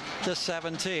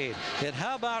 21-17. And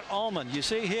how about Allman? You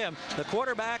see him, the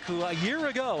quarterback who a year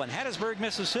ago in Hattiesburg,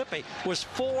 Mississippi was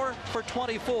 4 for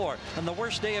 24 on the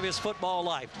worst day of his football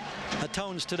life.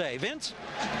 Atones today. Vince?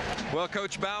 Well,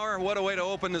 Coach Bauer, what a way to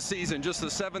open the season. Just the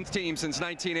 7th team since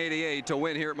 1988 to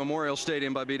win here at Memorial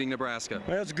Stadium by beating Nebraska.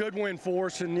 Well, it's a good win for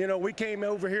us, and you know, we came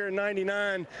over here in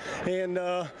 '99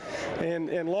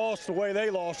 and lost the way they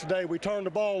lost today. We turned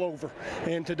the ball over,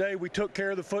 and today we took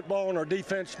care of the football, and our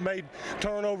defense made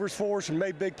turnovers for us and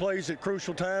made big plays at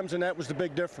crucial times, and that was the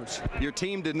big difference. Your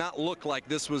team did not look like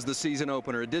this was the season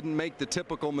opener. It didn't make the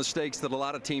typical mistakes that a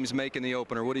lot of teams make in the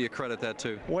opener. What do you credit that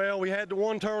to? Well, we had the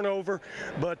one turnover,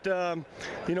 but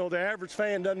you know, the average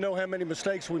fan doesn't know how many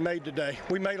mistakes we made today.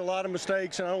 We made a lot of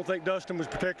mistakes, and I don't think Dustin was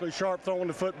particularly sharp throwing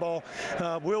the football.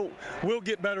 We'll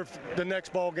get better the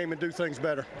next ball game and do things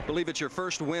better. I believe it's your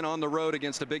first win on the road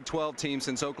against a Big 12 team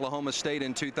since Oklahoma State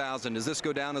in 2000. Does this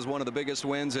go down as one of the biggest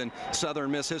wins in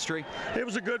Southern Miss history? It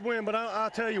was a good win, but I'll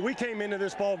tell you, we came into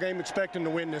this ball game expecting to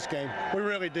win this game. We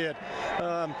really did.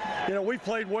 You know, we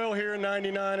played well here in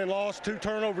 '99 and lost. 2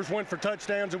 turnovers, went for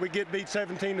touchdowns, and we get beat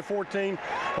 17-14.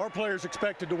 Our players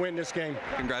expected to win this game.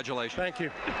 Congratulations. Thank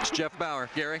you. It's Jeff Bauer.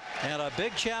 Gary? And a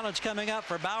big challenge coming up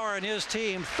for Bauer and his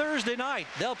team. Thursday night,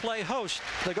 they'll play host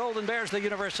the Golden Bears, the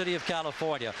University of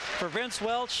California. For Vince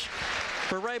Welch,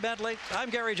 for Ray Bentley, I'm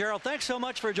Gary Gerald. Thanks so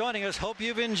much for joining us. Hope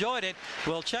you've enjoyed it.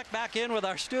 We'll check back in with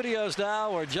our studios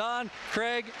now where John,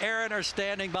 Craig, Aaron are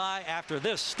standing by after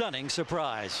this stunning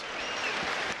surprise.